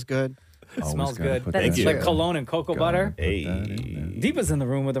 Smells good. Smells good. put Thank that you. Like cologne and cocoa butter. Hey. Deepa's in the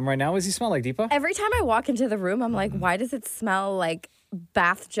room with him right now. What does he smell like, Deepa? Every time I walk into the room, I'm like, why does it smell like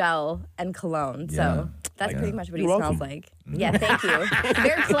bath gel and cologne? So that's pretty much what he smells like. Yeah, thank you.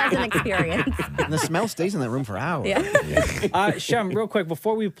 Very pleasant experience. And the smell stays in that room for hours. Yeah. Shem, real quick,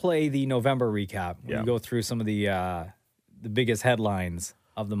 before we play the November recap, we go through some of the biggest headlines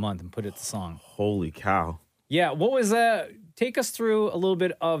of the month and put it to song. Holy cow. Yeah, what was take us through a little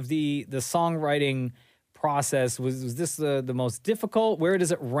bit of the songwriting process. Was this the most difficult? Where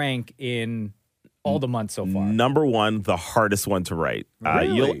does it rank in all the months so far? Number one, the hardest one to write.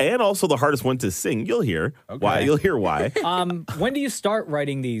 Really? And also the hardest one to sing. You'll hear why. You'll hear why. When do you start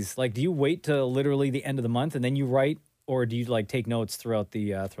writing these? Like, do you wait till literally the end of the month and then you write, or do you like take notes throughout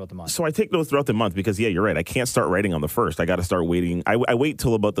the month? So I take notes throughout the month because, you're right. I can't start writing on the 1st. I got to start waiting. I wait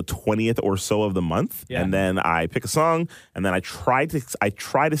till about the 20th or so of the month, and then I pick a song, and then I try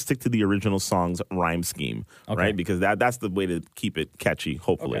to stick to the original song's rhyme scheme, right? Because that's the way to keep it catchy,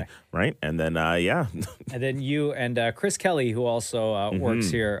 hopefully, right? And then, And then you and Chris Kelly, who also works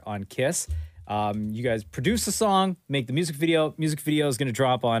here on KISS, you guys produce the song, make the music video. Music video is going to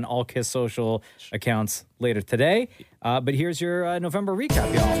drop on all KISS social accounts later today. But here's your November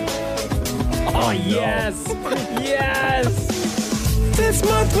recap, y'all. Oh, yes. Yes. This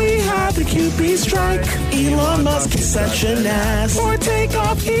month we had the QB strike. Elon Musk is such an ass. For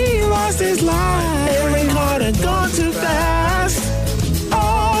takeoff, he lost his life. Aaron Carter gone too fast.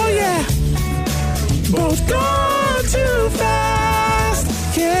 Oh, yeah. Both gone too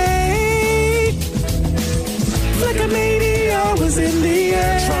fast. Yay. Flickamania was in the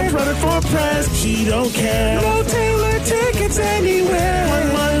air. Trump running for pres, he don't care. No Taylor tickets anywhere.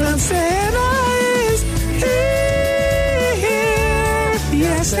 One Santa is here.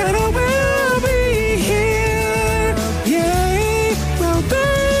 Yes, Santa will be here. Yay, well,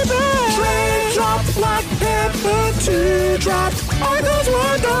 baby. Trade dropped, Black Panther 2 dropped. Argos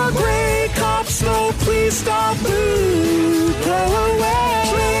won the Grey Cops. No, please stop. Boo, go away.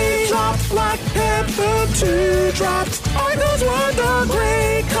 Trade dropped, Black Panther 2 dropped. Argos won the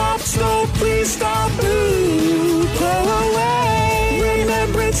Grey Cops. No, please stop. Boo, go away.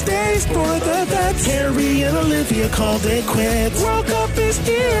 Remembrance days for the vets. Carrie and Olivia called it quits. World Cup is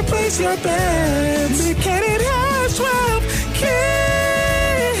here, place your bets. McKinnon has 12 kids.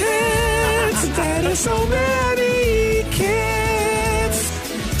 That are so many kids.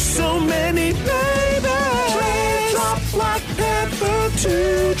 So many babies. Trade dropped, Black Panther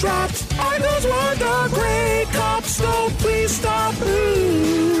 2 dropped. Argos won the Grey Cops. No, please stop.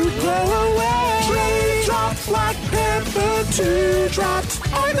 Ooh, go away. Trade dropped, Black Panther 2 dropped.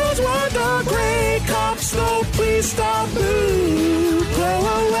 Argos won the Grey Cops. No, please stop. Ooh, go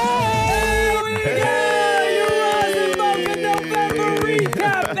away. Yeah, you're rising, November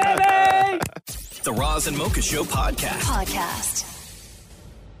recap, baby. The Roz and Mocha Show podcast.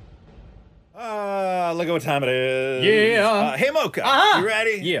 Look at what time it is. Yeah. Hey, Mocha. You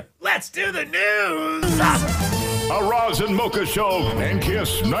ready? Yeah. Let's do the news. A Roz and Mocha Show and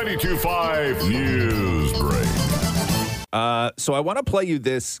KISS 92.5 News Break. So I want to play you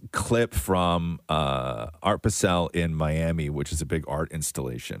this clip from Art Basel in Miami, which is a big art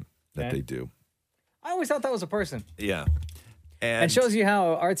installation that they do. I always thought that was a person. Yeah. And shows you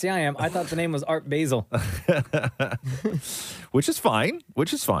how artsy I am. I thought the name was Art Basel. Which is fine.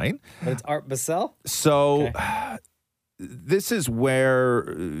 But it's Art Basel? So this is where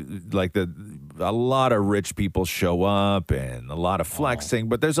like a lot of rich people show up and a lot of flexing,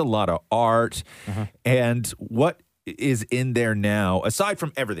 but there's a lot of art. And what is in there now, aside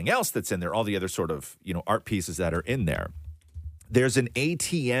from everything else that's in there, all the other sort of, art pieces that are in there, there's an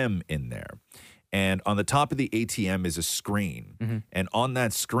ATM in there. And on the top of the ATM is a screen. And on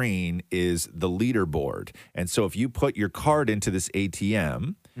that screen is the leaderboard. And so if you put your card into this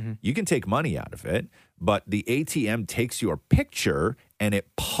ATM, you can take money out of it, but the ATM takes your picture and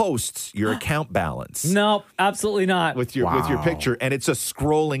it posts your account balance. No, absolutely not. With your picture, and it's a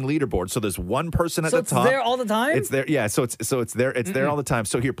scrolling leaderboard. So there's one person at the top. So it's there all the time? It's there, yeah. So it's there. It's there all the time.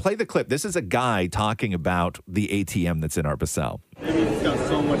 So here, play the clip. This is a guy talking about the ATM that's in Art Basel.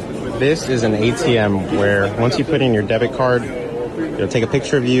 This is an ATM where once you put in your debit card, it'll take a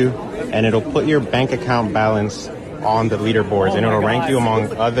picture of you, and it'll put your bank account balance on the leaderboards, and it'll rank you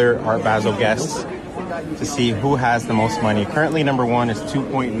among other Art Basel guests to see who has the most money. Currently, number one is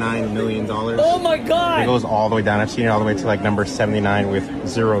 $2.9 million. Oh my God! It goes all the way down. I've seen it all the way to like number 79 with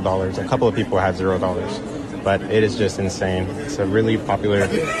 $0. A couple of people have $0, but it is just insane. It's a really popular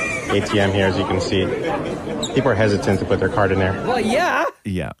ATM here, as you can see. People are hesitant to put their card in there. Well, yeah.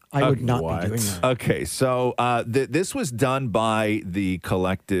 Yeah. I would not be doing that. Okay, so this was done by the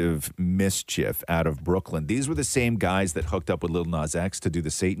collective Mischief out of Brooklyn. These were the same guys that hooked up with Lil Nas X to do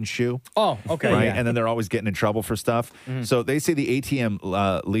the Satan shoe. Oh, okay. Right? Yeah. And then they're always getting in trouble for stuff. Mhm. So they say the ATM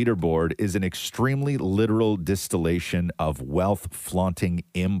leaderboard is an extremely literal distillation of wealth-flaunting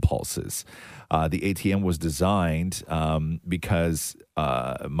impulses. The ATM was designed because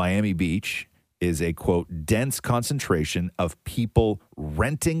Miami Beach is a, quote, dense concentration of people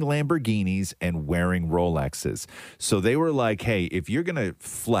renting Lamborghinis and wearing Rolexes. So they were like, hey, if you're going to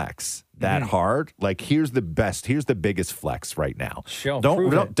flex that hard, like here's the biggest flex right now.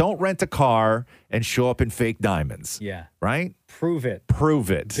 Don't rent a car and show up in fake diamonds. Yeah. Right? Prove it. Prove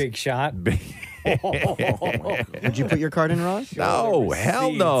it. Big shot. Would you put your card in, Ross? No,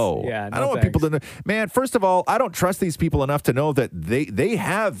 hell no. Yeah, I don't want people to know. Man, first of all, I don't trust these people enough to know that they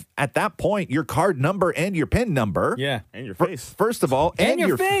have, at that point, your card number and your PIN number. Yeah. And your face. First of all, and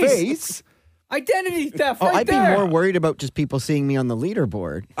your face. Identity theft I'd be more worried about just people seeing me on the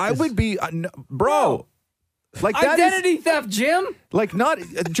leaderboard. I would be, bro. Like that Identity theft, Jim. Like not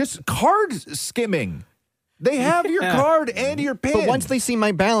just card skimming. They have your card and your PIN. But once they see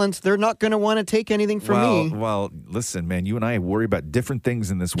my balance, they're not going to want to take anything from me. Well, listen, man, you and I worry about different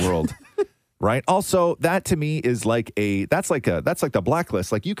things in this world. Right? Also, that to me is like that's like the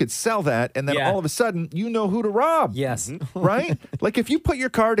blacklist. Like you could sell that and then all of a sudden you know who to rob. Yes. Right? Like if you put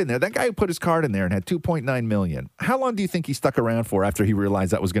your card in there, that guy who put his card in there and had 2.9 million. How long do you think he stuck around for after he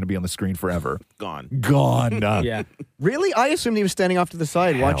realized that was going to be on the screen forever? Gone. Yeah. Really? I assumed he was standing off to the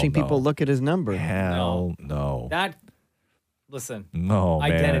side watching no. people look at his number. Hell no. Listen. No,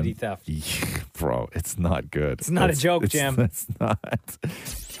 man. Identity theft. Bro, it's not good. It's not a joke, Jim. It's not.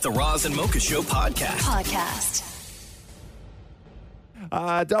 The Roz and Mocha Show podcast.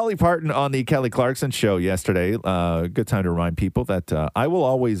 Dolly Parton on the Kelly Clarkson show yesterday. Good time to remind people that I Will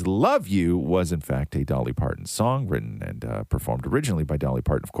Always Love You was, in fact, a Dolly Parton song written and performed originally by Dolly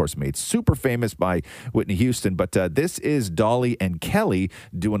Parton, of course, made super famous by Whitney Houston. But this is Dolly and Kelly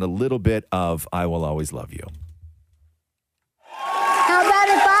doing a little bit of I Will Always Love You. How about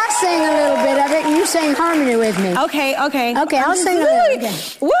if I sing a little bit of it and you sing harmony with me? Okay, okay. Okay, I'll sing a little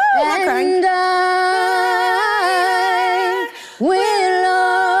bit. Woo! And I will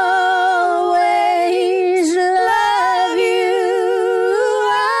always love you.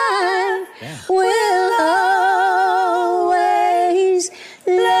 I will always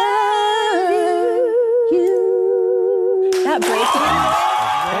love you. That breaks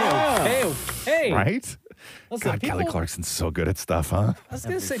it. Hey. Right? Listen, God, Kelly Clarkson's so good at stuff, huh? I was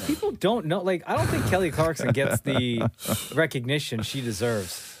going to say, people don't know. Like, I don't think Kelly Clarkson gets the recognition she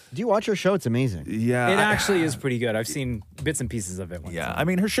deserves. Do you watch her show? It's amazing. Yeah. It actually is pretty good. I've seen bits and pieces of it. Yeah, I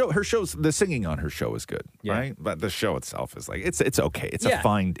mean, her show's, the singing on her show is good, right? But the show itself is like, it's okay. It's a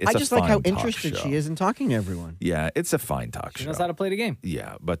fine, it's I just a like fine how talk interested show. she is in talking to everyone. Yeah, it's a fine talk She show. knows how to play the game.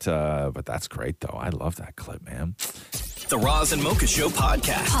 Yeah, but that's great, though. I love that clip, man. The Roz and Mocha Show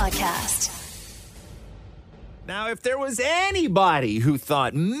podcast. Now, if there was anybody who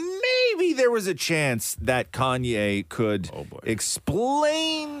thought maybe there was a chance that Kanye could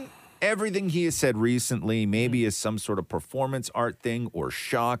explain everything he has said recently, maybe as some sort of performance art thing or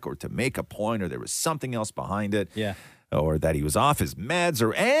shock or to make a point or there was something else behind it. Yeah. Or that he was off his meds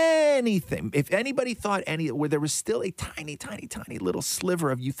or anything. If anybody thought where there was still a tiny, tiny, tiny little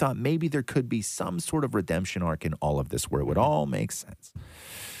sliver of you thought maybe there could be some sort of redemption arc in all of this where it would all make sense.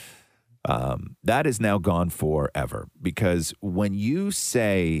 That is now gone forever because when you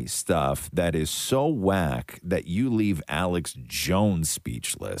say stuff that is so whack that you leave Alex Jones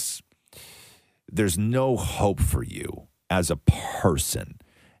speechless, there's no hope for you as a person.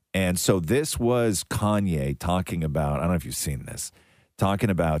 And so this was Kanye talking about, I don't know if you've seen this,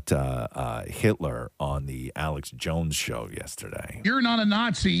 talking about Hitler on the Alex Jones show yesterday. You're not a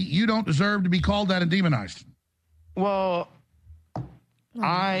Nazi. You don't deserve to be called that and demonized. Well,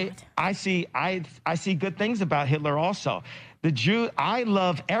 I see good things about Hitler also. I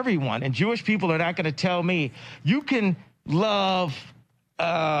love everyone, and Jewish people are not going to tell me you can love,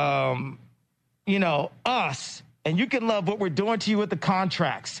 us, and you can love what we're doing to you with the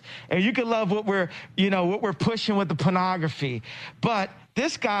contracts, and you can love what we're pushing with the pornography. But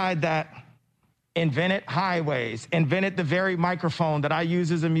this guy that invented highways, invented the very microphone that I use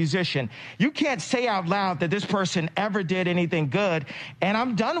as a musician. You can't say out loud that this person ever did anything good, and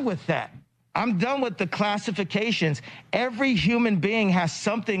I'm done with that. I'm done with the classifications. Every human being has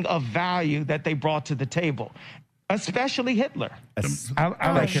something of value that they brought to the table, especially Hitler.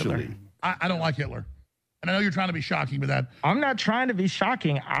 I like Hitler. I don't like Hitler. And I know you're trying to be shocking with that. I'm not trying to be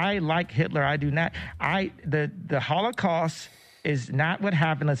shocking. I like Hitler. I do not. The Holocaust is not what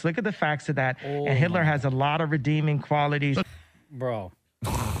happened. Let's look at the facts of that. And Hitler has a lot of redeeming qualities. Bro,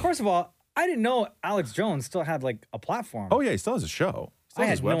 first of all, I didn't know Alex Jones still had like a platform. Oh yeah, he still has a show. Still I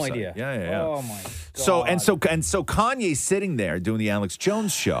has had his no website. idea. Yeah. Oh my god. So Kanye's sitting there doing the Alex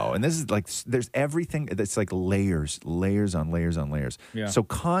Jones show, and this is like there's everything that's like layers on layers on layers. Yeah. So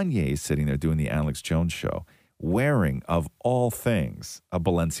Kanye is sitting there doing the Alex Jones show, wearing of all things a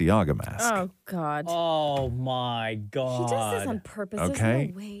Balenciaga mask. Oh God. Oh my God. He does this on purpose. Okay, There's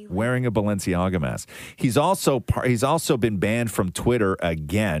no way. wearing a Balenciaga mask. He's also been banned from Twitter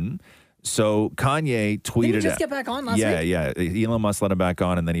again. So Kanye tweeted. Did he just get back on last week? Yeah. Elon Musk let him back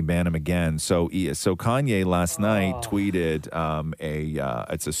on, and then he banned him again. So Kanye last night tweeted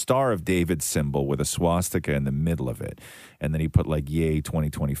it's a Star of David symbol with a swastika in the middle of it, and then he put like "Yay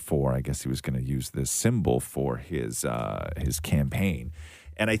 2024." I guess he was going to use this symbol for his campaign.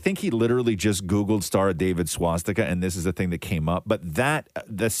 And I think he literally just Googled Star of David swastika, and this is the thing that came up. But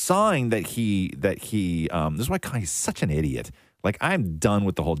the sign that he this is why Kanye's such an idiot. Like, I'm done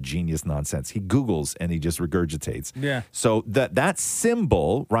with the whole genius nonsense. He Googles and he just regurgitates. Yeah. So that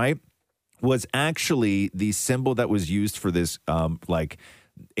symbol, right, was actually the symbol that was used for this like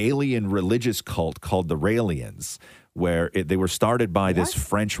alien religious cult called the Raelians, where they were started by this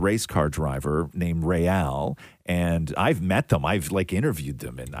French race car driver named Rael. And I've met them. I've like interviewed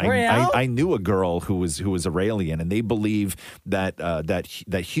them, and I knew a girl who was Iranian, and they believe that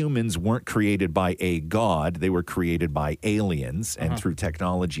humans weren't created by a god; they were created by aliens, and through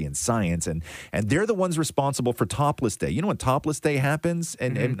technology and science, and they're the ones responsible for Topless Day. You know when Topless Day happens,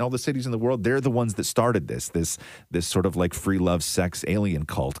 and in all the cities in the world, they're the ones that started this sort of like free love sex alien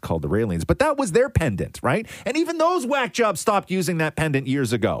cult called the Raelians. But that was their pendant, right? And even those whack jobs stopped using that pendant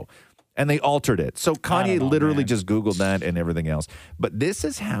years ago. And they altered it. So Kanye literally just Googled that and everything else. But this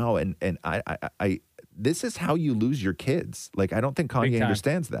is how, and I this is how you lose your kids. Like, I don't think Kanye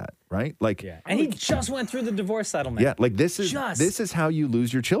understands that, right? Like, and he just went through the divorce settlement. Yeah, like this is how you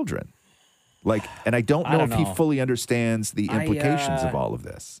lose your children. Like, and I don't know if he fully understands the implications of all of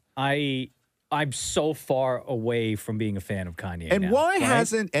this. I'm so far away from being a fan of Kanye. And now, why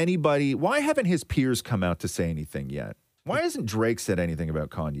right? why haven't his peers come out to say anything yet? Why hasn't Drake said anything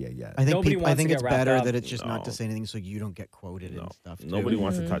about Kanye yet? I think it's better that it's just not to say anything so you don't get quoted and stuff. Too. Nobody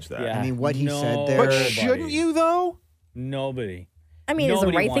wants to touch that. Yeah. I mean, what he said there. But shouldn't you, though? Nobody. I mean, it's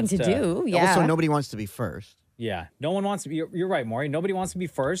the right thing to do. Yeah. Also, nobody wants to be first. Yeah. No one wants to be. You're right, Maury. Nobody wants to be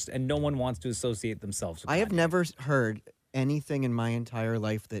first, and no one wants to associate themselves with I have Kanye. never heard anything in my entire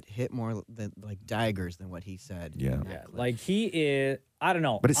life that hit more than like daggers than what he said. Yeah. Like he is. I don't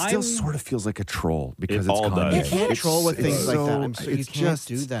know. But it still sort of feels like a troll because it's all Kanye. You can't troll with things like that. You can't just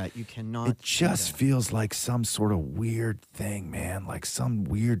do that. You cannot. It just feels like some sort of weird thing, man. Like some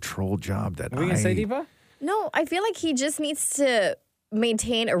weird troll job that What were you gonna say, Diva? No, I feel like he just needs to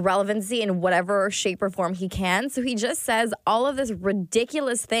maintain irrelevancy in whatever shape or form he can. So he just says all of this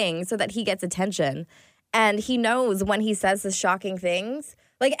ridiculous thing so that he gets attention. And he knows when he says the shocking things,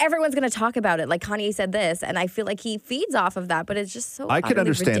 like everyone's going to talk about it. Like Kanye said this, and I feel like he feeds off of that. But it's just so I could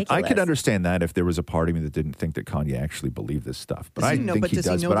understand. ridiculous. I could understand that if there was a part of me that didn't think that Kanye actually believed this stuff. But I think he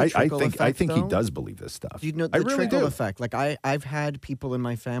does. But I think he does believe this stuff. You know the trickle effect. Like I've had people in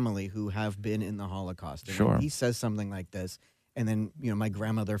my family who have been in the Holocaust. And when he says something like this, and then my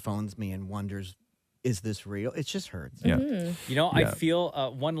grandmother phones me and wonders, is this real? It just hurts. Yeah. You know, I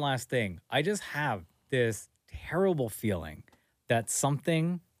feel one last thing. I just have this terrible feeling that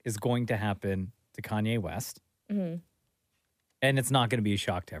something is going to happen to Kanye West, and it's not going to be a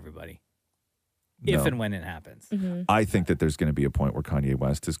shock to everybody if and when it happens. I think that there's going to be a point where Kanye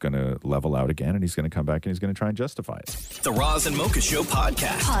West is going to level out again, and he's going to come back and he's going to try and justify it. The Roz and Mocha Show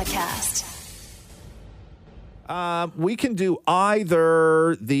podcast. We can do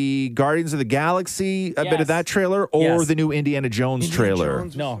either the Guardians of the Galaxy, a bit of that trailer, or the new Indiana Jones trailer.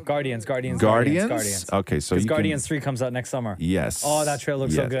 No, Guardians. Guardians? Okay, so because Guardians 3 comes out next summer. Yes. Oh, that trailer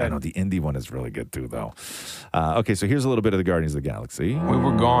looks so good. I know the Indy one is really good too, though. Okay, so here's a little bit of the Guardians of the Galaxy. We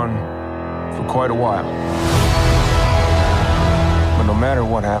were gone for quite a while. But no matter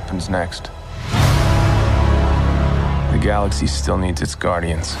what happens next, the galaxy still needs its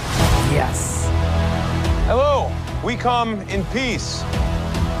guardians. Yes. Hello, we come in peace.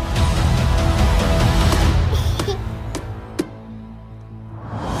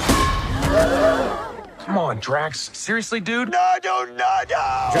 Come on, Drax. Seriously, dude? No!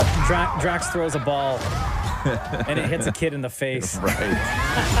 Drax throws a ball, and it hits a kid in the face. Right.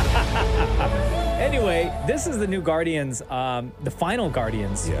 Anyway, this is the new Guardians, the final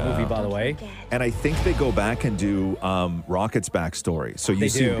Guardians movie, by the way. And I think they go back and do Rocket's backstory. So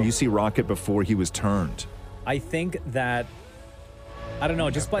you see Rocket before he was turned. I think that I don't know.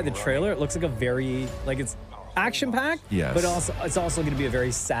 Just by the trailer, it looks like a very it's action-packed. Yes. But also, it's also going to be a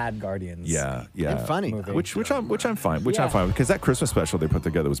very sad Guardians. Yeah. And funny. movie. Which I'm fine. Yeah. I'm fine because that Christmas special they put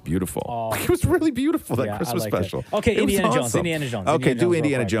together was beautiful. It was really beautiful. That Yeah, I Christmas liked it. special. Okay, It was Indiana Jones, awesome. Indiana Jones, Okay, Indiana do Jones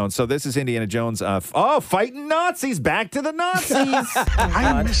Indiana real quick. Jones. So this is Indiana Jones. Fighting Nazis. Back to the Nazis.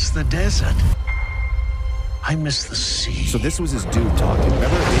 I miss the desert. I miss the sea. So this was his dude talking.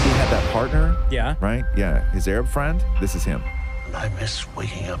 Remember, Indy had that partner. Yeah. Right. Yeah. His Arab friend. This is him. And I miss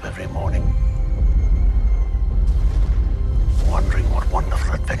waking up every morning, wondering what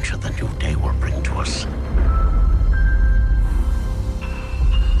wonderful adventure the new day will bring to us.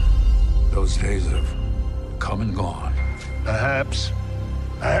 Those days have come and gone. Perhaps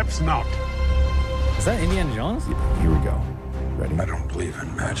not. Is that Indiana Jones? Here we go. Ready? I don't believe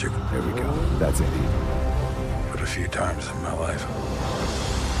in magic. There we go. That's Indy. But a few times in my life,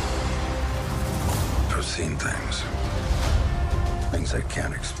 I've seen things I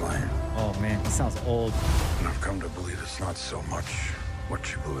can't explain. Oh man, he sounds old. And I've come to believe it's not so much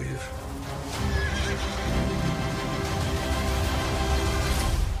what you believe.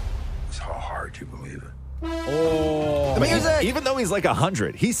 It's how hard you believe it. Oh, But even though he's like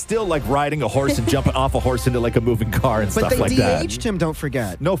 100, he's still like riding a horse and jumping off a horse into like a moving car and But stuff they like that. de-aged him, don't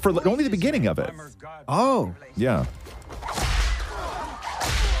forget. No, for only the beginning of it. Oh. Yeah.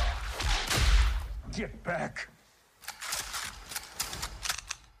 Get back.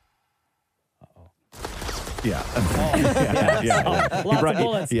 Yeah. Yeah. Lots of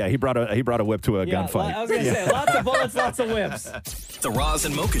bullets. He brought a whip to a gunfight. I was going to say, lots of bullets, lots of whips. The Roz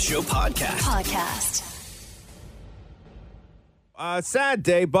and Mocha Show podcast. Sad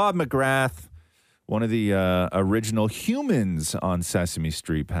day. Bob McGrath, one of the original humans on Sesame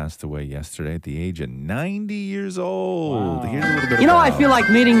Street, passed away yesterday at the age of 90 years old. Here's a little bit You know, about I feel like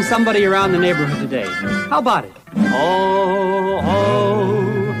meeting somebody around the neighborhood today. How about it? Oh,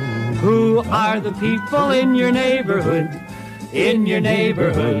 who are the people in your neighborhood? In your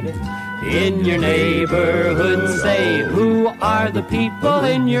neighborhood? In your neighborhood? Say, who are the people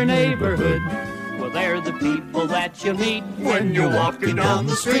in your neighborhood? Well, they're the people that you meet when you're walking down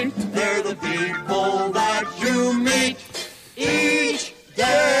the street. They're the people that you meet each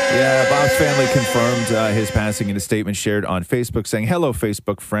day. Yeah, Bob's family confirmed his passing in a statement shared on Facebook saying, "Hello,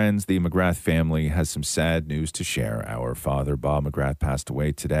 Facebook friends. The McGrath family has some sad news to share. Our father, Bob McGrath, passed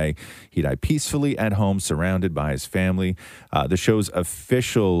away today. He died peacefully at home, surrounded by his family." The show's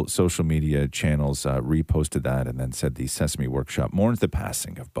official social media channels reposted that and then said the Sesame Workshop mourns the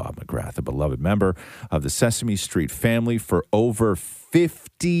passing of Bob McGrath, a beloved member of the Sesame Street family for over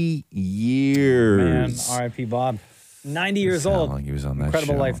 50 years. Man, R.I.P. Bob. 90 years How old. long he was on that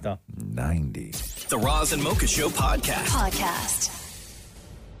Incredible show. life, though. 90. The Roz and Mocha Show podcast.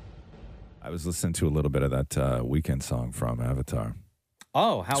 I was listening to a little bit of that Weekend song from Avatar.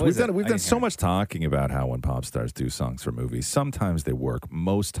 Oh, how So is it? we've I done didn't so hear much talking about how when pop stars do songs for movies, sometimes they work,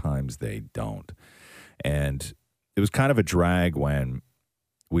 most times they don't. And it was kind of a drag when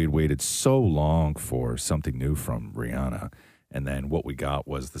we had waited so long for something new from Rihanna, and then what we got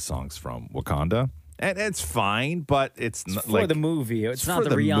was the songs from Wakanda. And it's fine, but it's not for like the movie. It's not for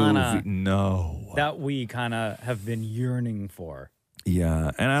the Rihanna movie. No. that we kind of have been yearning for. Yeah,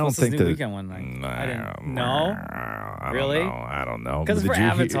 and I don't What's think this the new Weekend one like. I didn't. No, really? I don't know. Because Did for you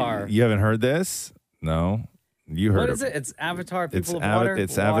hear- Avatar. you haven't heard this? No, you heard What it. is it? It's Avatar. It's People of Water.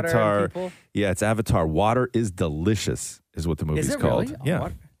 It's Water and Avatar. People? Yeah, it's Avatar. Water is delicious, is what the movie's Is it called. really? Oh, Yeah.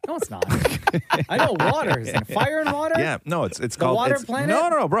 water? No, it's not. I know water. Is it fire and water? Yeah, no, it's The called water it's- planet?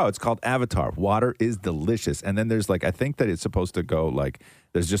 No, bro, it's called Avatar. Water is delicious, and then there's like I think that it's supposed to go like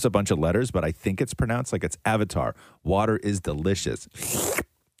there's just a bunch of letters, but I think it's pronounced like it's Avatar. Water is delicious.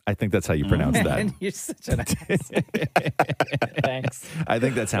 I think that's how you pronounce that. Man, you're such an ass. Thanks. I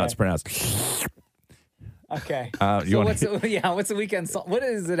think that's how it's pronounced. Okay. You So wanna- what's the weekend song? What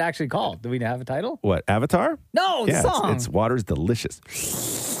is it actually called? Do we have a title? What, Avatar? No, the yeah, song. It's Water's delicious.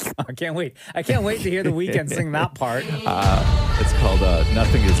 I can't wait. I can't wait to hear the weekend sing that part. It's called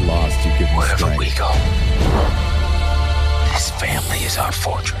Nothing Is Lost. You give me Wherever strength. we go, this family is our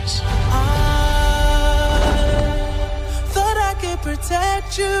fortress. Thought I could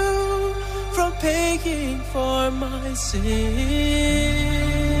protect you from paying for my sins.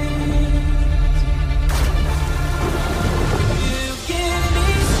 You give me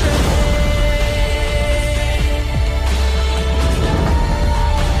strength.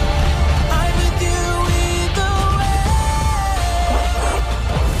 I'm with you either way.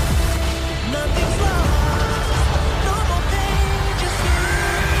 Nothing's lost. No more pain, just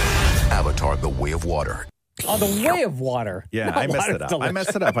Avatar: The Way of Water. I'll The Way of Water. Yeah, Not I messed Water it up. Delicious. I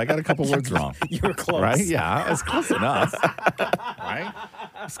messed it up. I got a couple words wrong. You were close. Right? Yeah, it's close enough. Right?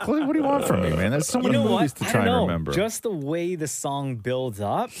 It's close. What do you want from me, man? There's so You many know movies what? to I try don't and know. remember. Just the way the song builds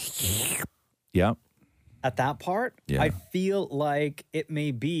up. Yeah. At that part, Yeah. I feel like it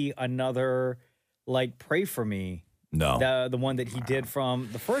may be another, like, Pray For Me. No. The one that he did from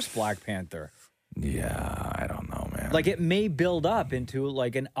the first Black Panther. Yeah, I don't know, man. Like, it may build up into,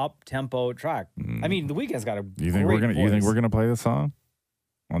 like, an up-tempo track. I mean, The Weeknd's got a You think we're gonna play the song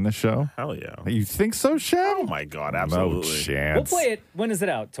on this show? Hell yeah. You think so, Shem? Oh my God, absolutely. No chance. We'll play it. When is it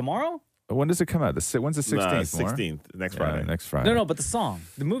out? Tomorrow? When does it come out? When's the 16th? Maura? 16th, next Friday. Next Friday. No, but the song.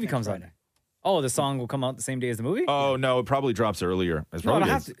 The movie comes out. Oh, the song will come out the same day as the movie? Oh no, it probably drops earlier. It's No, probably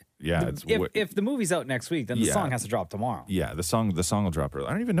it'll have to. Yeah, it's If the movie's out next week, then the Yeah. song has to drop tomorrow. yeah. The song will drop early.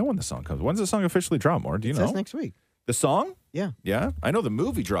 I don't even know when the song comes. When's the song officially drop? More? Do you It know? says next week. The song? Yeah. Yeah, I know the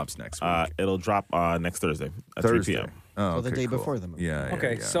movie drops next week. It'll drop next Thursday at Thursday. 3 p.m. Oh, So the okay, day cool. before the movie. Yeah.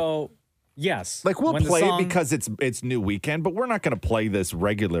 Okay, yeah. so yes. Like we'll when the play song- it because it's New Weekend, but we're not going to play this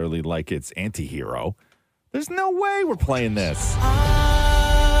regularly like it's Anti-Hero. There's no way we're playing this.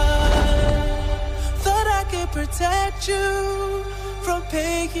 Thought I could protect you from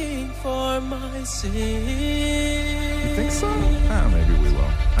paying for my sins. You think so? Maybe we will.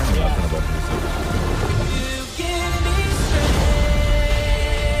 I know nothing about music. You give me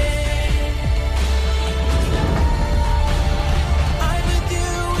strength. I'm with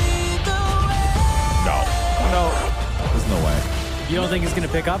you either way. No, there's no way. You don't think it's going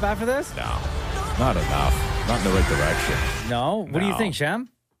to pick up after this? No, not enough. Not in the right direction. No? What do you No. think, Shem?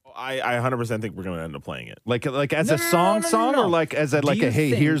 I 100% think we're going to end up playing it. Like as No, a no, song, no. or like as a Do like you a hey,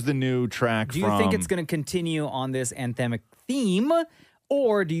 think- here's the new track Do you from. think it's going to continue on this anthemic theme?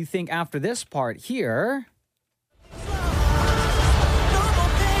 Or do you think after this part here,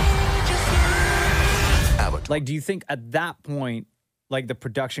 like, do you think at that point, like the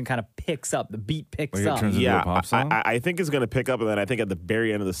production kind of picks up, the beat picks Like it up? turns into a pop song? I think it's going to pick up, and then I think at the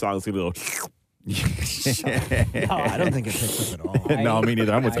very end of the song, it's going to go. No, I don't think it picks up at all. No, me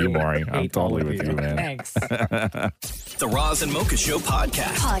neither. I'm with you, Maury. I'm hate all totally of with you. you, man. Thanks. The Roz and Mocha Show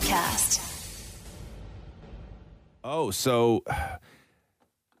podcast. Oh, so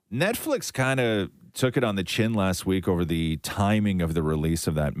Netflix kind of took it on the chin last week over the timing of the release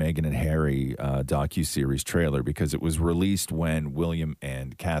of that Meghan and Harry docuseries trailer, because it was released when William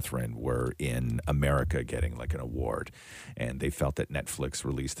and Catherine were in America getting like an award. And they felt that Netflix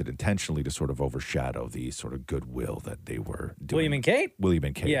released it intentionally to sort of overshadow the sort of goodwill that they were doing. William and Kate? William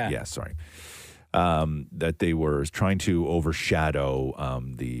and Kate, Yeah. sorry. That they were trying to overshadow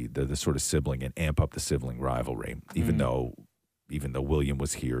the sort of sibling and amp up the sibling rivalry, even though William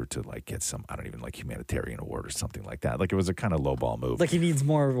was here to like get some, I don't even like humanitarian award or something like that. Like it was a kind of lowball move. Like he needs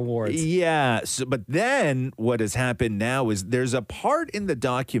more awards. Yeah. So, but then what has happened now is there's a part in the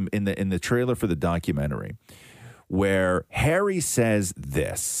in the trailer for the documentary where Harry says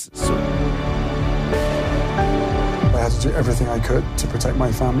this. So, I had to do everything I could to protect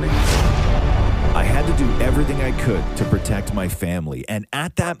my family. I had to do everything I could to protect my family. And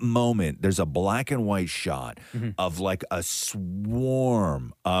at that moment, there's a black and white shot of like a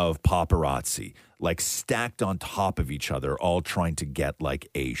swarm of paparazzi, like stacked on top of each other, all trying to get like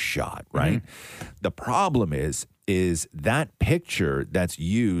a shot, right? The problem is that picture that's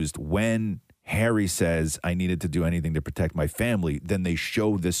used when Harry says, I needed to do anything to protect my family, then they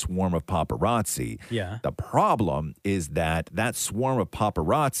show this swarm of paparazzi. Yeah. The problem is that swarm of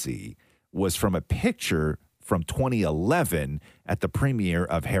paparazzi was from a picture from 2011 at the premiere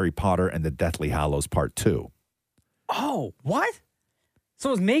of Harry Potter and the Deathly Hallows Part 2. Oh, what?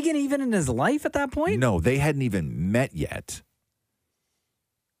 So was Meghan even in his life at that point? No, they hadn't even met yet.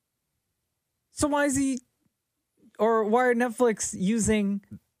 So why are Netflix using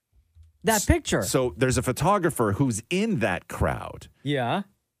that picture? So there's a photographer who's in that crowd. Yeah.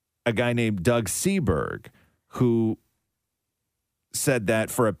 A guy named Doug Seberg, who said that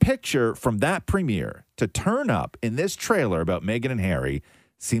for a picture from that premiere to turn up in this trailer about Meghan and Harry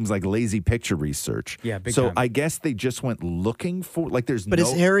seems like lazy picture research. Yeah, big So time. I guess they just went looking for, like there's But no...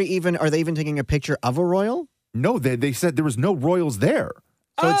 is Harry even, are they even taking a picture of a royal? No, they said there was no royals there.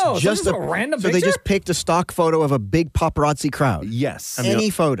 So it's just a random So picture? they just picked a stock photo of a big paparazzi crowd. Yes. Any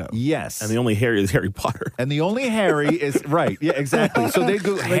photo. Yes. And the only Harry is Harry Potter. And the only Harry is right. Yeah, exactly. So they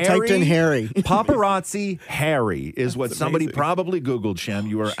go. They typed in Harry. Paparazzi Harry is what somebody probably Googled. Shem,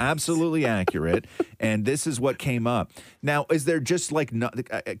 you are absolutely accurate. And this is what came up. Now, is there just like,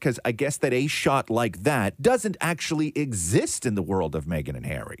 because I guess that a shot like that doesn't actually exist in the world of Meghan and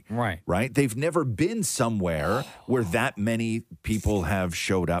Harry. Right? They've never been somewhere where that many people have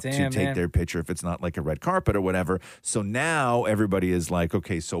showed up to take their picture if it's not like a red carpet or whatever. So now everybody is like,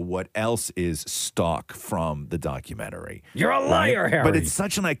 okay, so what else is stock from the documentary? You're a liar, Harry. But it's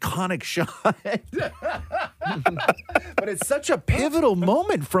such an iconic shot. But it's such a pivotal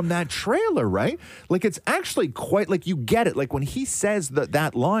moment from that trailer, right? Like, it's actually quite, like, you get it. Like, when he says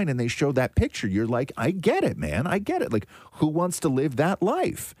that line and they show that picture, you're like, I get it, man. I get it. Like, who wants to live that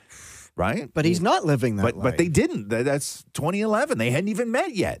life? Right? But he's not living that life. But they didn't. That's 2011. They hadn't even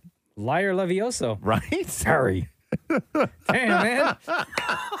met yet. Liar Levioso. Right? Harry. Damn, man.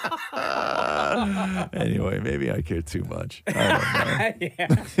 Anyway, maybe I care too much. I don't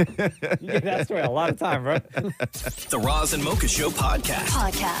know. Yeah, that's right. A lot of time, bro. The Roz and Mocha Show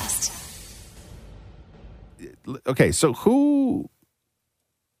podcast. Okay, so who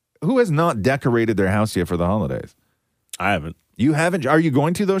has not decorated their house yet for the holidays? I haven't. You haven't? Are you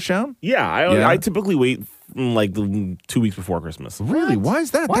going to, though, Sean? Yeah, I typically wait like 2 weeks before Christmas. Really? Why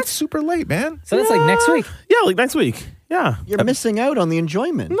is that? That's super late, man. So that's like next week? Yeah, like next week. Yeah. You're missing out on the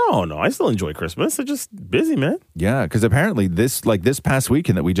enjoyment. No, I still enjoy Christmas. It's just busy, man. Yeah, because apparently this past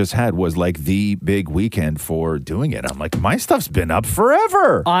weekend that we just had was like the big weekend for doing it. I'm like, my stuff's been up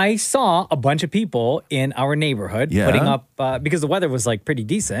forever. I saw a bunch of people in our neighborhood putting up, because the weather was like pretty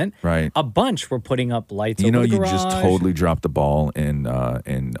decent. Right. A bunch were putting up lights over the you garage. just totally dropped the ball in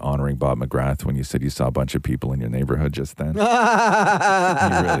honoring Bob McGrath when you said you saw a bunch of people in your neighborhood just then. You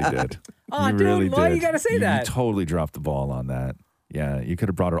really did. Oh, you dude, really why did. you gotta say that? You totally dropped the ball on that. Yeah, you could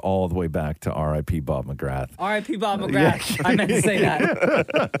have brought it all the way back to R.I.P. Bob McGrath. R.I.P. Bob McGrath. Yeah. I meant to say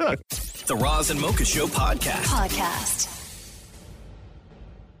that. The Roz and Mocha Show podcast.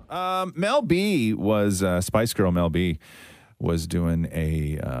 Mel B was, Spice Girl Mel B was doing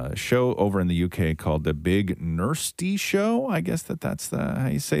a show over in the UK called the Big Nursty Show. I guess that's how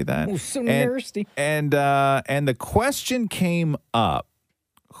you say that. Oh, so nursty. And the question came up,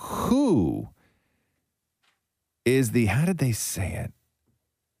 who is how did they say it?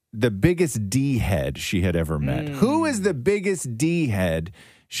 The biggest D-head she had ever met. Who is the biggest D-head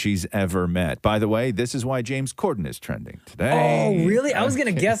she's ever met? By the way, this is why James Corden is trending today. Oh, really? I was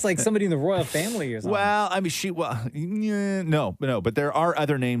going to guess like somebody in the royal family or something. Well, I mean, no, but there are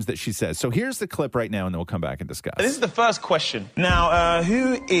other names that she says. So here's the clip right now, and then we'll come back and discuss. This is the first question. Now,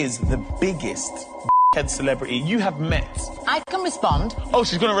 who is the biggest head celebrity you have met? I can respond. Oh,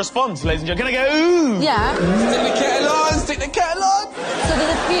 she's going to respond, ladies and gentlemen. Can I go, ooh? Yeah. Stick the kettle on. So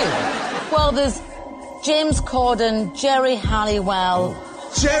there's a few. Well, there's James Corden, Jerry Halliwell.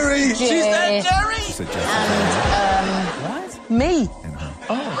 Jerry! Jay, She said Jerry! She said and, me.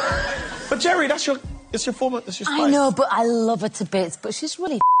 Oh. But Jerry, that's your Spice. I know, but I love her to bits, but she's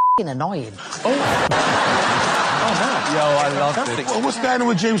really annoying. Oh, man. Yo, I love it. Well, what's going on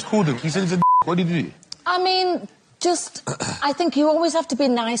with James Corden? He said he's a What did he do? I mean, I think you always have to be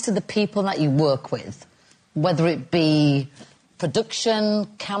nice to the people that you work with, whether it be production,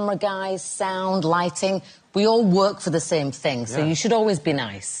 camera guys, sound, lighting. We all work for the same thing, so you should always be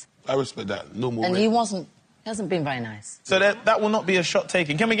nice. I respect that. No more. And he hasn't been very nice. So that will not be a shot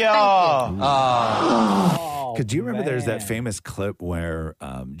taken. Can we get Do you remember there's that famous clip where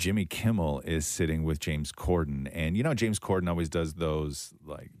Jimmy Kimmel is sitting with James Corden, and you know James Corden always does those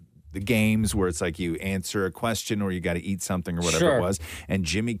like the games where it's like you answer a question or you got to eat something or whatever it was. And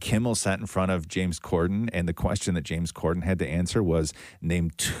Jimmy Kimmel sat in front of James Corden, and the question that James Corden had to answer was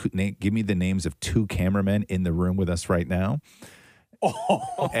give me the names of 2 cameramen in the room with us right now.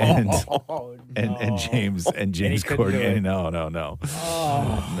 And James Corden, no. No.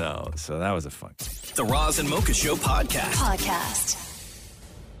 So that was a fun. The Roz and Mocha Show podcast.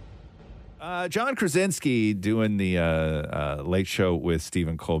 John Krasinski doing the Late Show with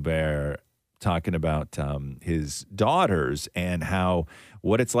Stephen Colbert, talking about his daughters and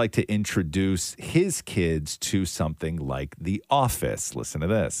what it's like to introduce his kids to something like The Office. Listen to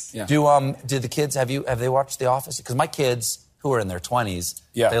this. Yeah. Do the kids have they watched The Office? Because my kids, who are in their 20s,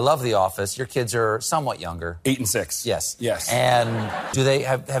 they love The Office. Your kids are somewhat younger. 8 and 6. Yes. Yes. And do they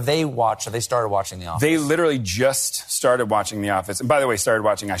have they started watching The Office? They literally just started watching The Office. And by the way,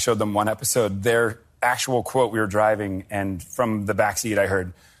 I showed them one episode. Their actual quote, we were driving, and from the backseat I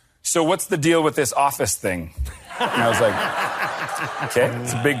heard, "So what's the deal with this Office thing?" And I was like, okay,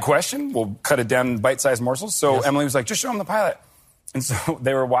 it's a big question. We'll cut it down in bite-sized morsels. So Emily was like, just show them the pilot. And so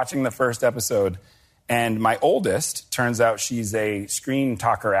they were watching the first episode. And my oldest, turns out she's a screen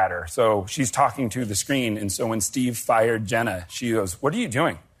talker at her. So she's talking to the screen. And so when Steve fired Jenna, she goes, "What are you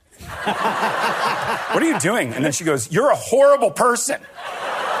doing?" What are you doing? And then she goes, you're a horrible person.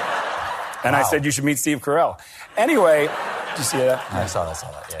 And I said, you should meet Steve Carell. Anyway, did you see that? I saw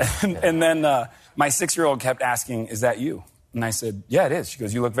that, yeah. And then my 6-year-old kept asking, is that you? And I said, yeah, it is. She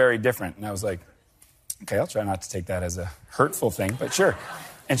goes, you look very different. And I was like, okay, I'll try not to take that as a hurtful thing, but sure.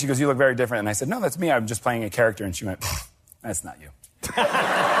 And she goes, you look very different. And I said, no, that's me. I'm just playing a character. And she went, that's not you.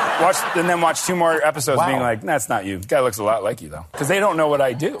 Watched 2 more episodes being like, that's not you. The guy looks a lot like you, though. Because they don't know what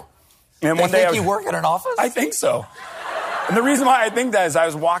I do. And They think you work at an office? I think so. And the reason why I think that is I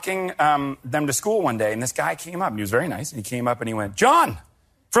was walking them to school one day, and this guy came up, and he was very nice, and he came up and he went, John,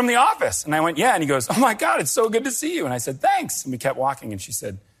 from the office. And I went, yeah. And he goes, oh, my God, it's so good to see you. And I said, thanks. And we kept walking, and she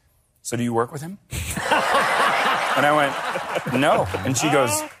said, so do you work with him? And I went, no. And she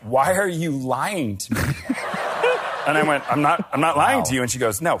goes, why are you lying to me? And I went, I'm not lying to you. And she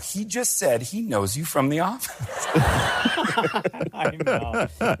goes, no, he just said he knows you from the office. I know.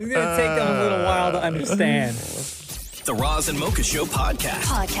 It's going to take them a little while to understand. The Roz and Mocha Show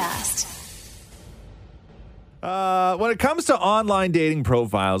podcast. When it comes to online dating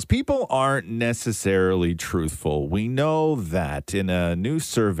profiles, people aren't necessarily truthful. We know that in a new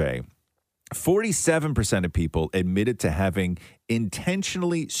survey, 47% of people admitted to having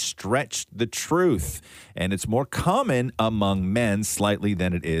intentionally stretched the truth. And it's more common among men slightly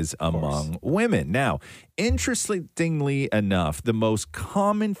than it is among women. Now, interestingly enough, the most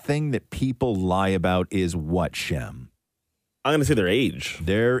common thing that people lie about is what, Shem? I'm going to say their age.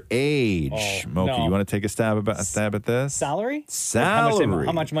 Their age. Oh, Mocha, no. you want to take a stab at this? Salary? Salary.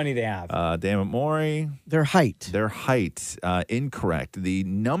 How much money they have? Damn it, Maury. Their height. Their height. Incorrect. The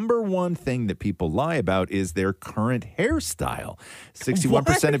number one thing that people lie about is their current hairstyle.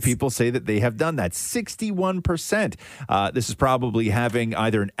 61% of people say that they have done that. 61%. This is probably having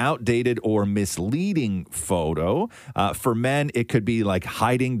either an outdated or misleading photo. For men, it could be like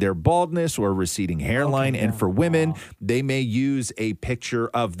hiding their baldness or receding hairline. And for women, they may use a picture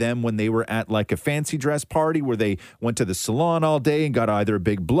of them when they were at like a fancy dress party where they went to the salon all day and got either a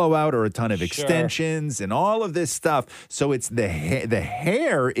big blowout or a ton of extensions and all of this stuff. So it's the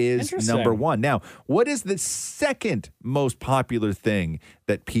hair is number one. Now, what is the second most popular thing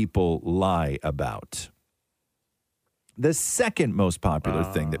that people lie about? The second most popular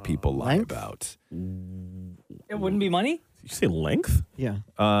thing that people lie about. It wouldn't be money? You say length? Yeah.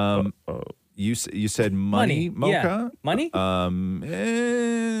 You said money, Mocha? Yeah. Money?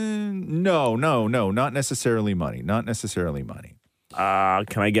 No, not necessarily money. Not necessarily money.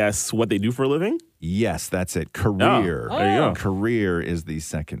 Can I guess what they do for a living? Yes, that's it. Career. Oh. There you go. Career is the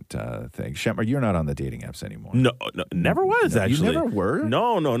second thing. Shemar, you're not on the dating apps anymore. No, never was, No, actually. You never were?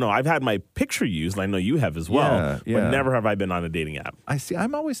 No. I've had my picture used, and I know you have as well. Yeah. But never have I been on a dating app. I see.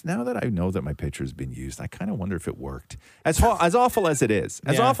 I'm always, now that I know that my picture's been used, I kind of wonder if it worked. As awful as it is.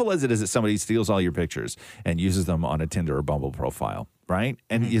 Awful as it is that somebody steals all your pictures and uses them on a Tinder or Bumble profile, right?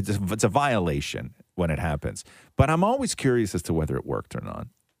 And it's a violation when it happens. But I'm always curious as to whether it worked or not.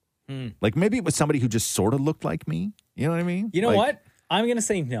 Like maybe it was somebody who just sort of looked like me. You know what I mean? You know what? I'm going to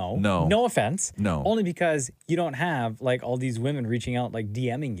say no. No. No offense. No. Only because you don't have like all these women reaching out, like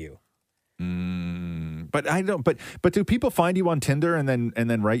DMing you. But I don't. But do people find you on Tinder and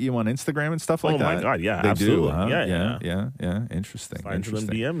then write you on Instagram and stuff like that? Oh my God, yeah, they absolutely. do. Huh? Yeah. Interesting. Find them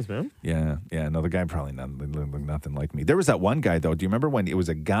DMs, man. Yeah. No, the guy probably nothing like me. There was that one guy though. Do you remember when it was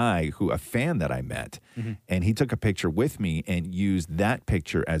a fan that I met, and he took a picture with me and used that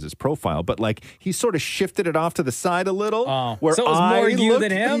picture as his profile, but like he sort of shifted it off to the side a little. Where so it was more you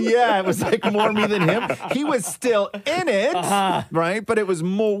than him? Yeah, it was like more me than him. He was still in it, right? But it was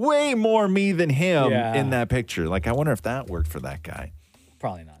way more me than him in that picture. Like, I wonder if that worked for that guy.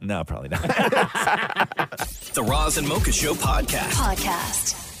 Probably not. No, probably not. The Roz and Mocha Show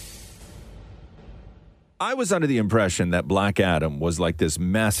podcast. I was under the impression that Black Adam was like this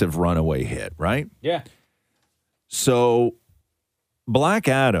massive runaway hit, right? Yeah. So, Black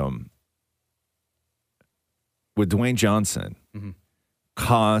Adam with Dwayne Johnson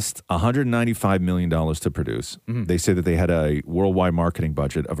cost $195 million to produce. They say that they had a worldwide marketing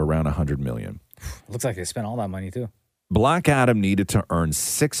budget of around $100 million. Looks like they spent all that money too. Black Adam needed to earn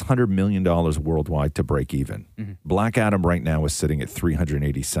 $600 million worldwide to break even. Black Adam right now is sitting at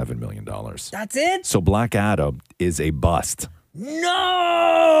 $387 million. That's it? So Black Adam is a bust.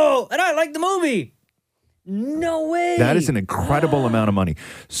 No! And I like the movie. No way. That is an incredible amount of money.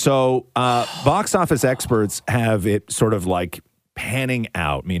 So box office experts have it sort of like panning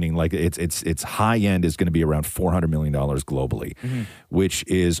out, meaning like its high end is going to be around $400 million globally, which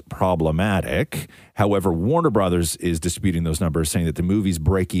is problematic. However, Warner Brothers is disputing those numbers, saying that the movie's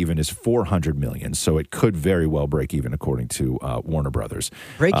break even is $400 million, so it could very well break even, according to Warner Brothers.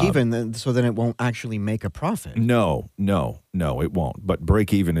 Break even, so then it won't actually make a profit. No, it won't. But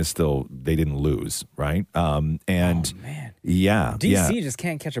break even is still, they didn't lose, right? Yeah, DC just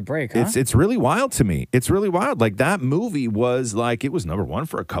can't catch a break, huh? It's really wild to me. It's really wild. Like that movie was like, it was number one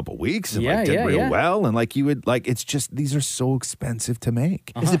for a couple weeks and did real well. And like you would like, it's just, these are so expensive to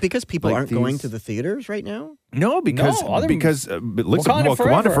make. Is it because people aren't going to the theaters right now? No, because look,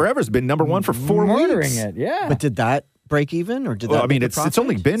 Wakanda Forever's been number one for 4 weeks. Murdering it, yeah. But did that break even, or did that? Well, I mean, make a it's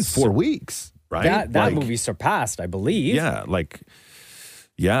only been 4 weeks, right? That movie surpassed, I believe.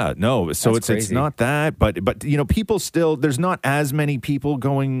 Yeah, no. So That's it's not that, but you know, people still, there's not as many people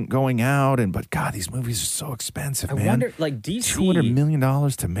going out, but God, these movies are so expensive, man. I wonder, like DC, $200 million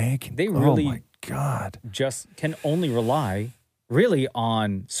to make. They really, oh my God, just can only rely really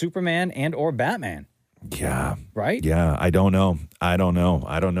on Superman and or Batman. Yeah. Right? Yeah. I don't know.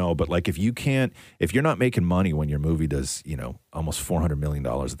 But like, if you're not making money when your movie does, you know, almost $400 million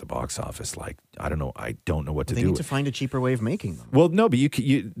at the box office, like, I don't know what to do. They need to find a cheaper way of making them. Well, no, but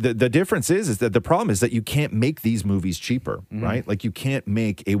the difference is that the problem is that you can't make these movies cheaper, right? Like, you can't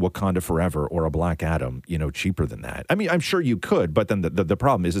make a Wakanda Forever or a Black Adam, you know, cheaper than that. I mean, I'm sure you could, but then the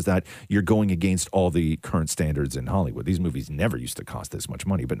problem is that you're going against all the current standards in Hollywood. These movies never used to cost this much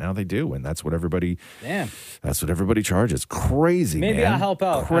money, but now they do, and that's what everybody charges. Crazy, Maybe man. I'll help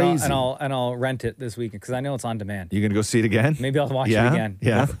out. Crazy. And I'll rent it this weekend because I know it's on demand. You gonna go see it again? Maybe I'll watch it again.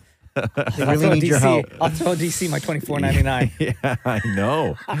 Yeah. They really need your help. I'll throw DC my $24.99. Yeah, I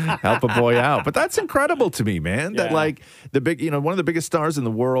know. Help a boy out. But that's incredible to me, man. That like one of the biggest stars in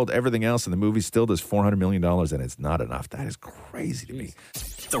the world, everything else in the movie still does $400 million and it's not enough. That is crazy to me.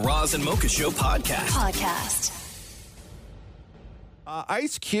 The Roz and Mocha Show podcast.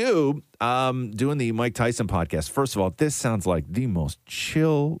 Ice Cube doing the Mike Tyson podcast. First of all, this sounds like the most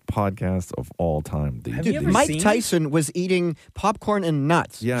chill podcast of all time. Dude, Mike Tyson was eating popcorn and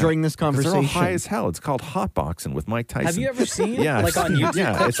nuts during this conversation. They're all high as hell. It's called Hotboxing with Mike Tyson. Have you ever seen like on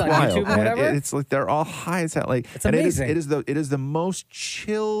YouTube clips it's on wild, YouTube or whatever? It's like they're all high as hell. Like, it's amazing. It is the most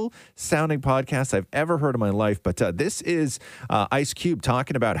chill sounding podcast I've ever heard in my life. But this is Ice Cube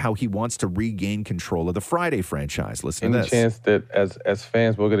talking about how he wants to regain control of the Friday franchise. Listen to this. Any chance that as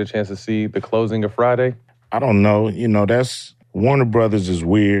fans we'll get a chance to see the closing of Friday? I don't know. You know, that's Warner Brothers is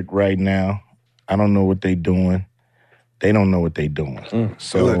weird right now. I don't know what they doing. They don't know what they doing.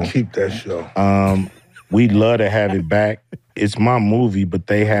 So keep that show. We'd love to have it back. It's my movie, but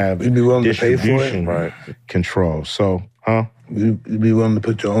they have You'd be willing to pay for it? distribution control. So, You'd be willing to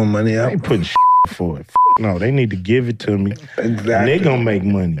put your own money out? I ain't putting for it. No, they need to give it to me. Exactly. And they're going to make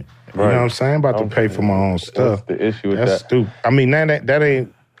money. You know what I'm saying? I'm about to pay for my own stuff. That's the issue with That's that. stupid. I mean, that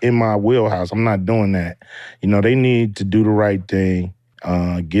ain't in my wheelhouse. I'm not doing that. You know, they need to do the right thing,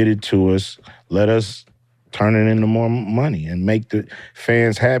 get it to us, let us turn it into more money and make the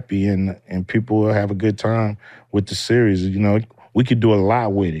fans happy and people will have a good time with the series. You know, we could do a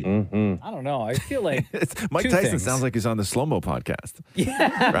lot with it. I don't know. I feel like Mike Tyson sounds like he's on the Slow-Mo podcast.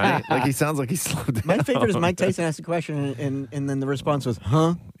 Yeah. Right? Like he sounds like he's slowed down. My favorite is Mike Tyson asked a question and then the response was,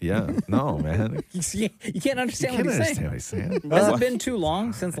 huh? Yeah. No, man. You can't understand what he's saying. Has it been too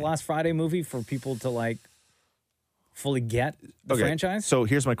long since the last Friday movie for people to like fully get the franchise? So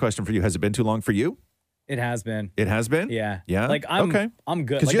here's my question for you. Has it been too long for you? It has been. It has been? Yeah. Yeah? Like, I'm good.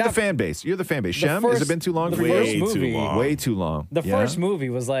 Because Like you're that- the fan base. You're the fan base. The Shem, has it first- been too long the for first you? movie- Way too long. The Yeah? first movie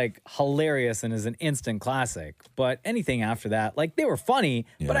was like hilarious and is an instant classic. But anything after that, like they were funny,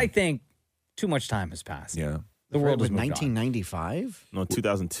 but I think too much time has passed. Yeah. The world was was 1995? No,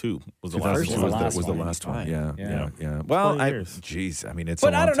 2002 was the 2002 last one. was the last one. Yeah. Yeah. Well, 20 years. Geez, I mean, it's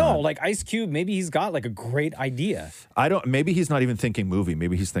But a I long don't know. time. Like Ice Cube, maybe he's got like a great idea. Maybe he's not even thinking movie.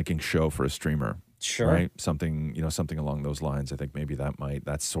 Maybe he's thinking show for a streamer. Sure. Right? Something along those lines. I think maybe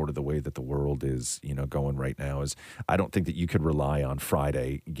that's sort of the way that the world is, going right now is I don't think that you could rely on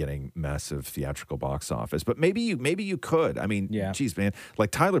Friday getting massive theatrical box office, but maybe you could. I mean, geez, man, like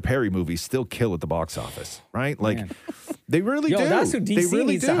Tyler Perry movies still kill at the box office, right? Like they really do. That's who They DC really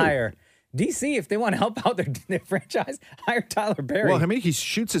needs do. to hire. DC, if they want to help out their franchise, hire Tyler Perry. Well, I mean, he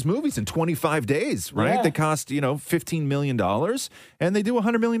shoots his movies in 25 days, right? Yeah. They cost, $15 million, and they do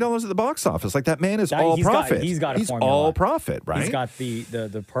 $100 million at the box office. Like, that man is all profit. He's got a formula. All profit, right? He's got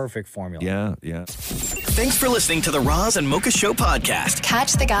the perfect formula. Yeah. Thanks for listening to the Roz and Mocha Show podcast.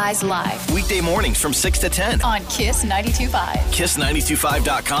 Catch the guys live Weekday mornings from 6 to 10. on Kiss 92.5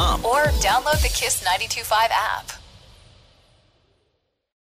 Kiss925.com. or download the Kiss 92.5 app.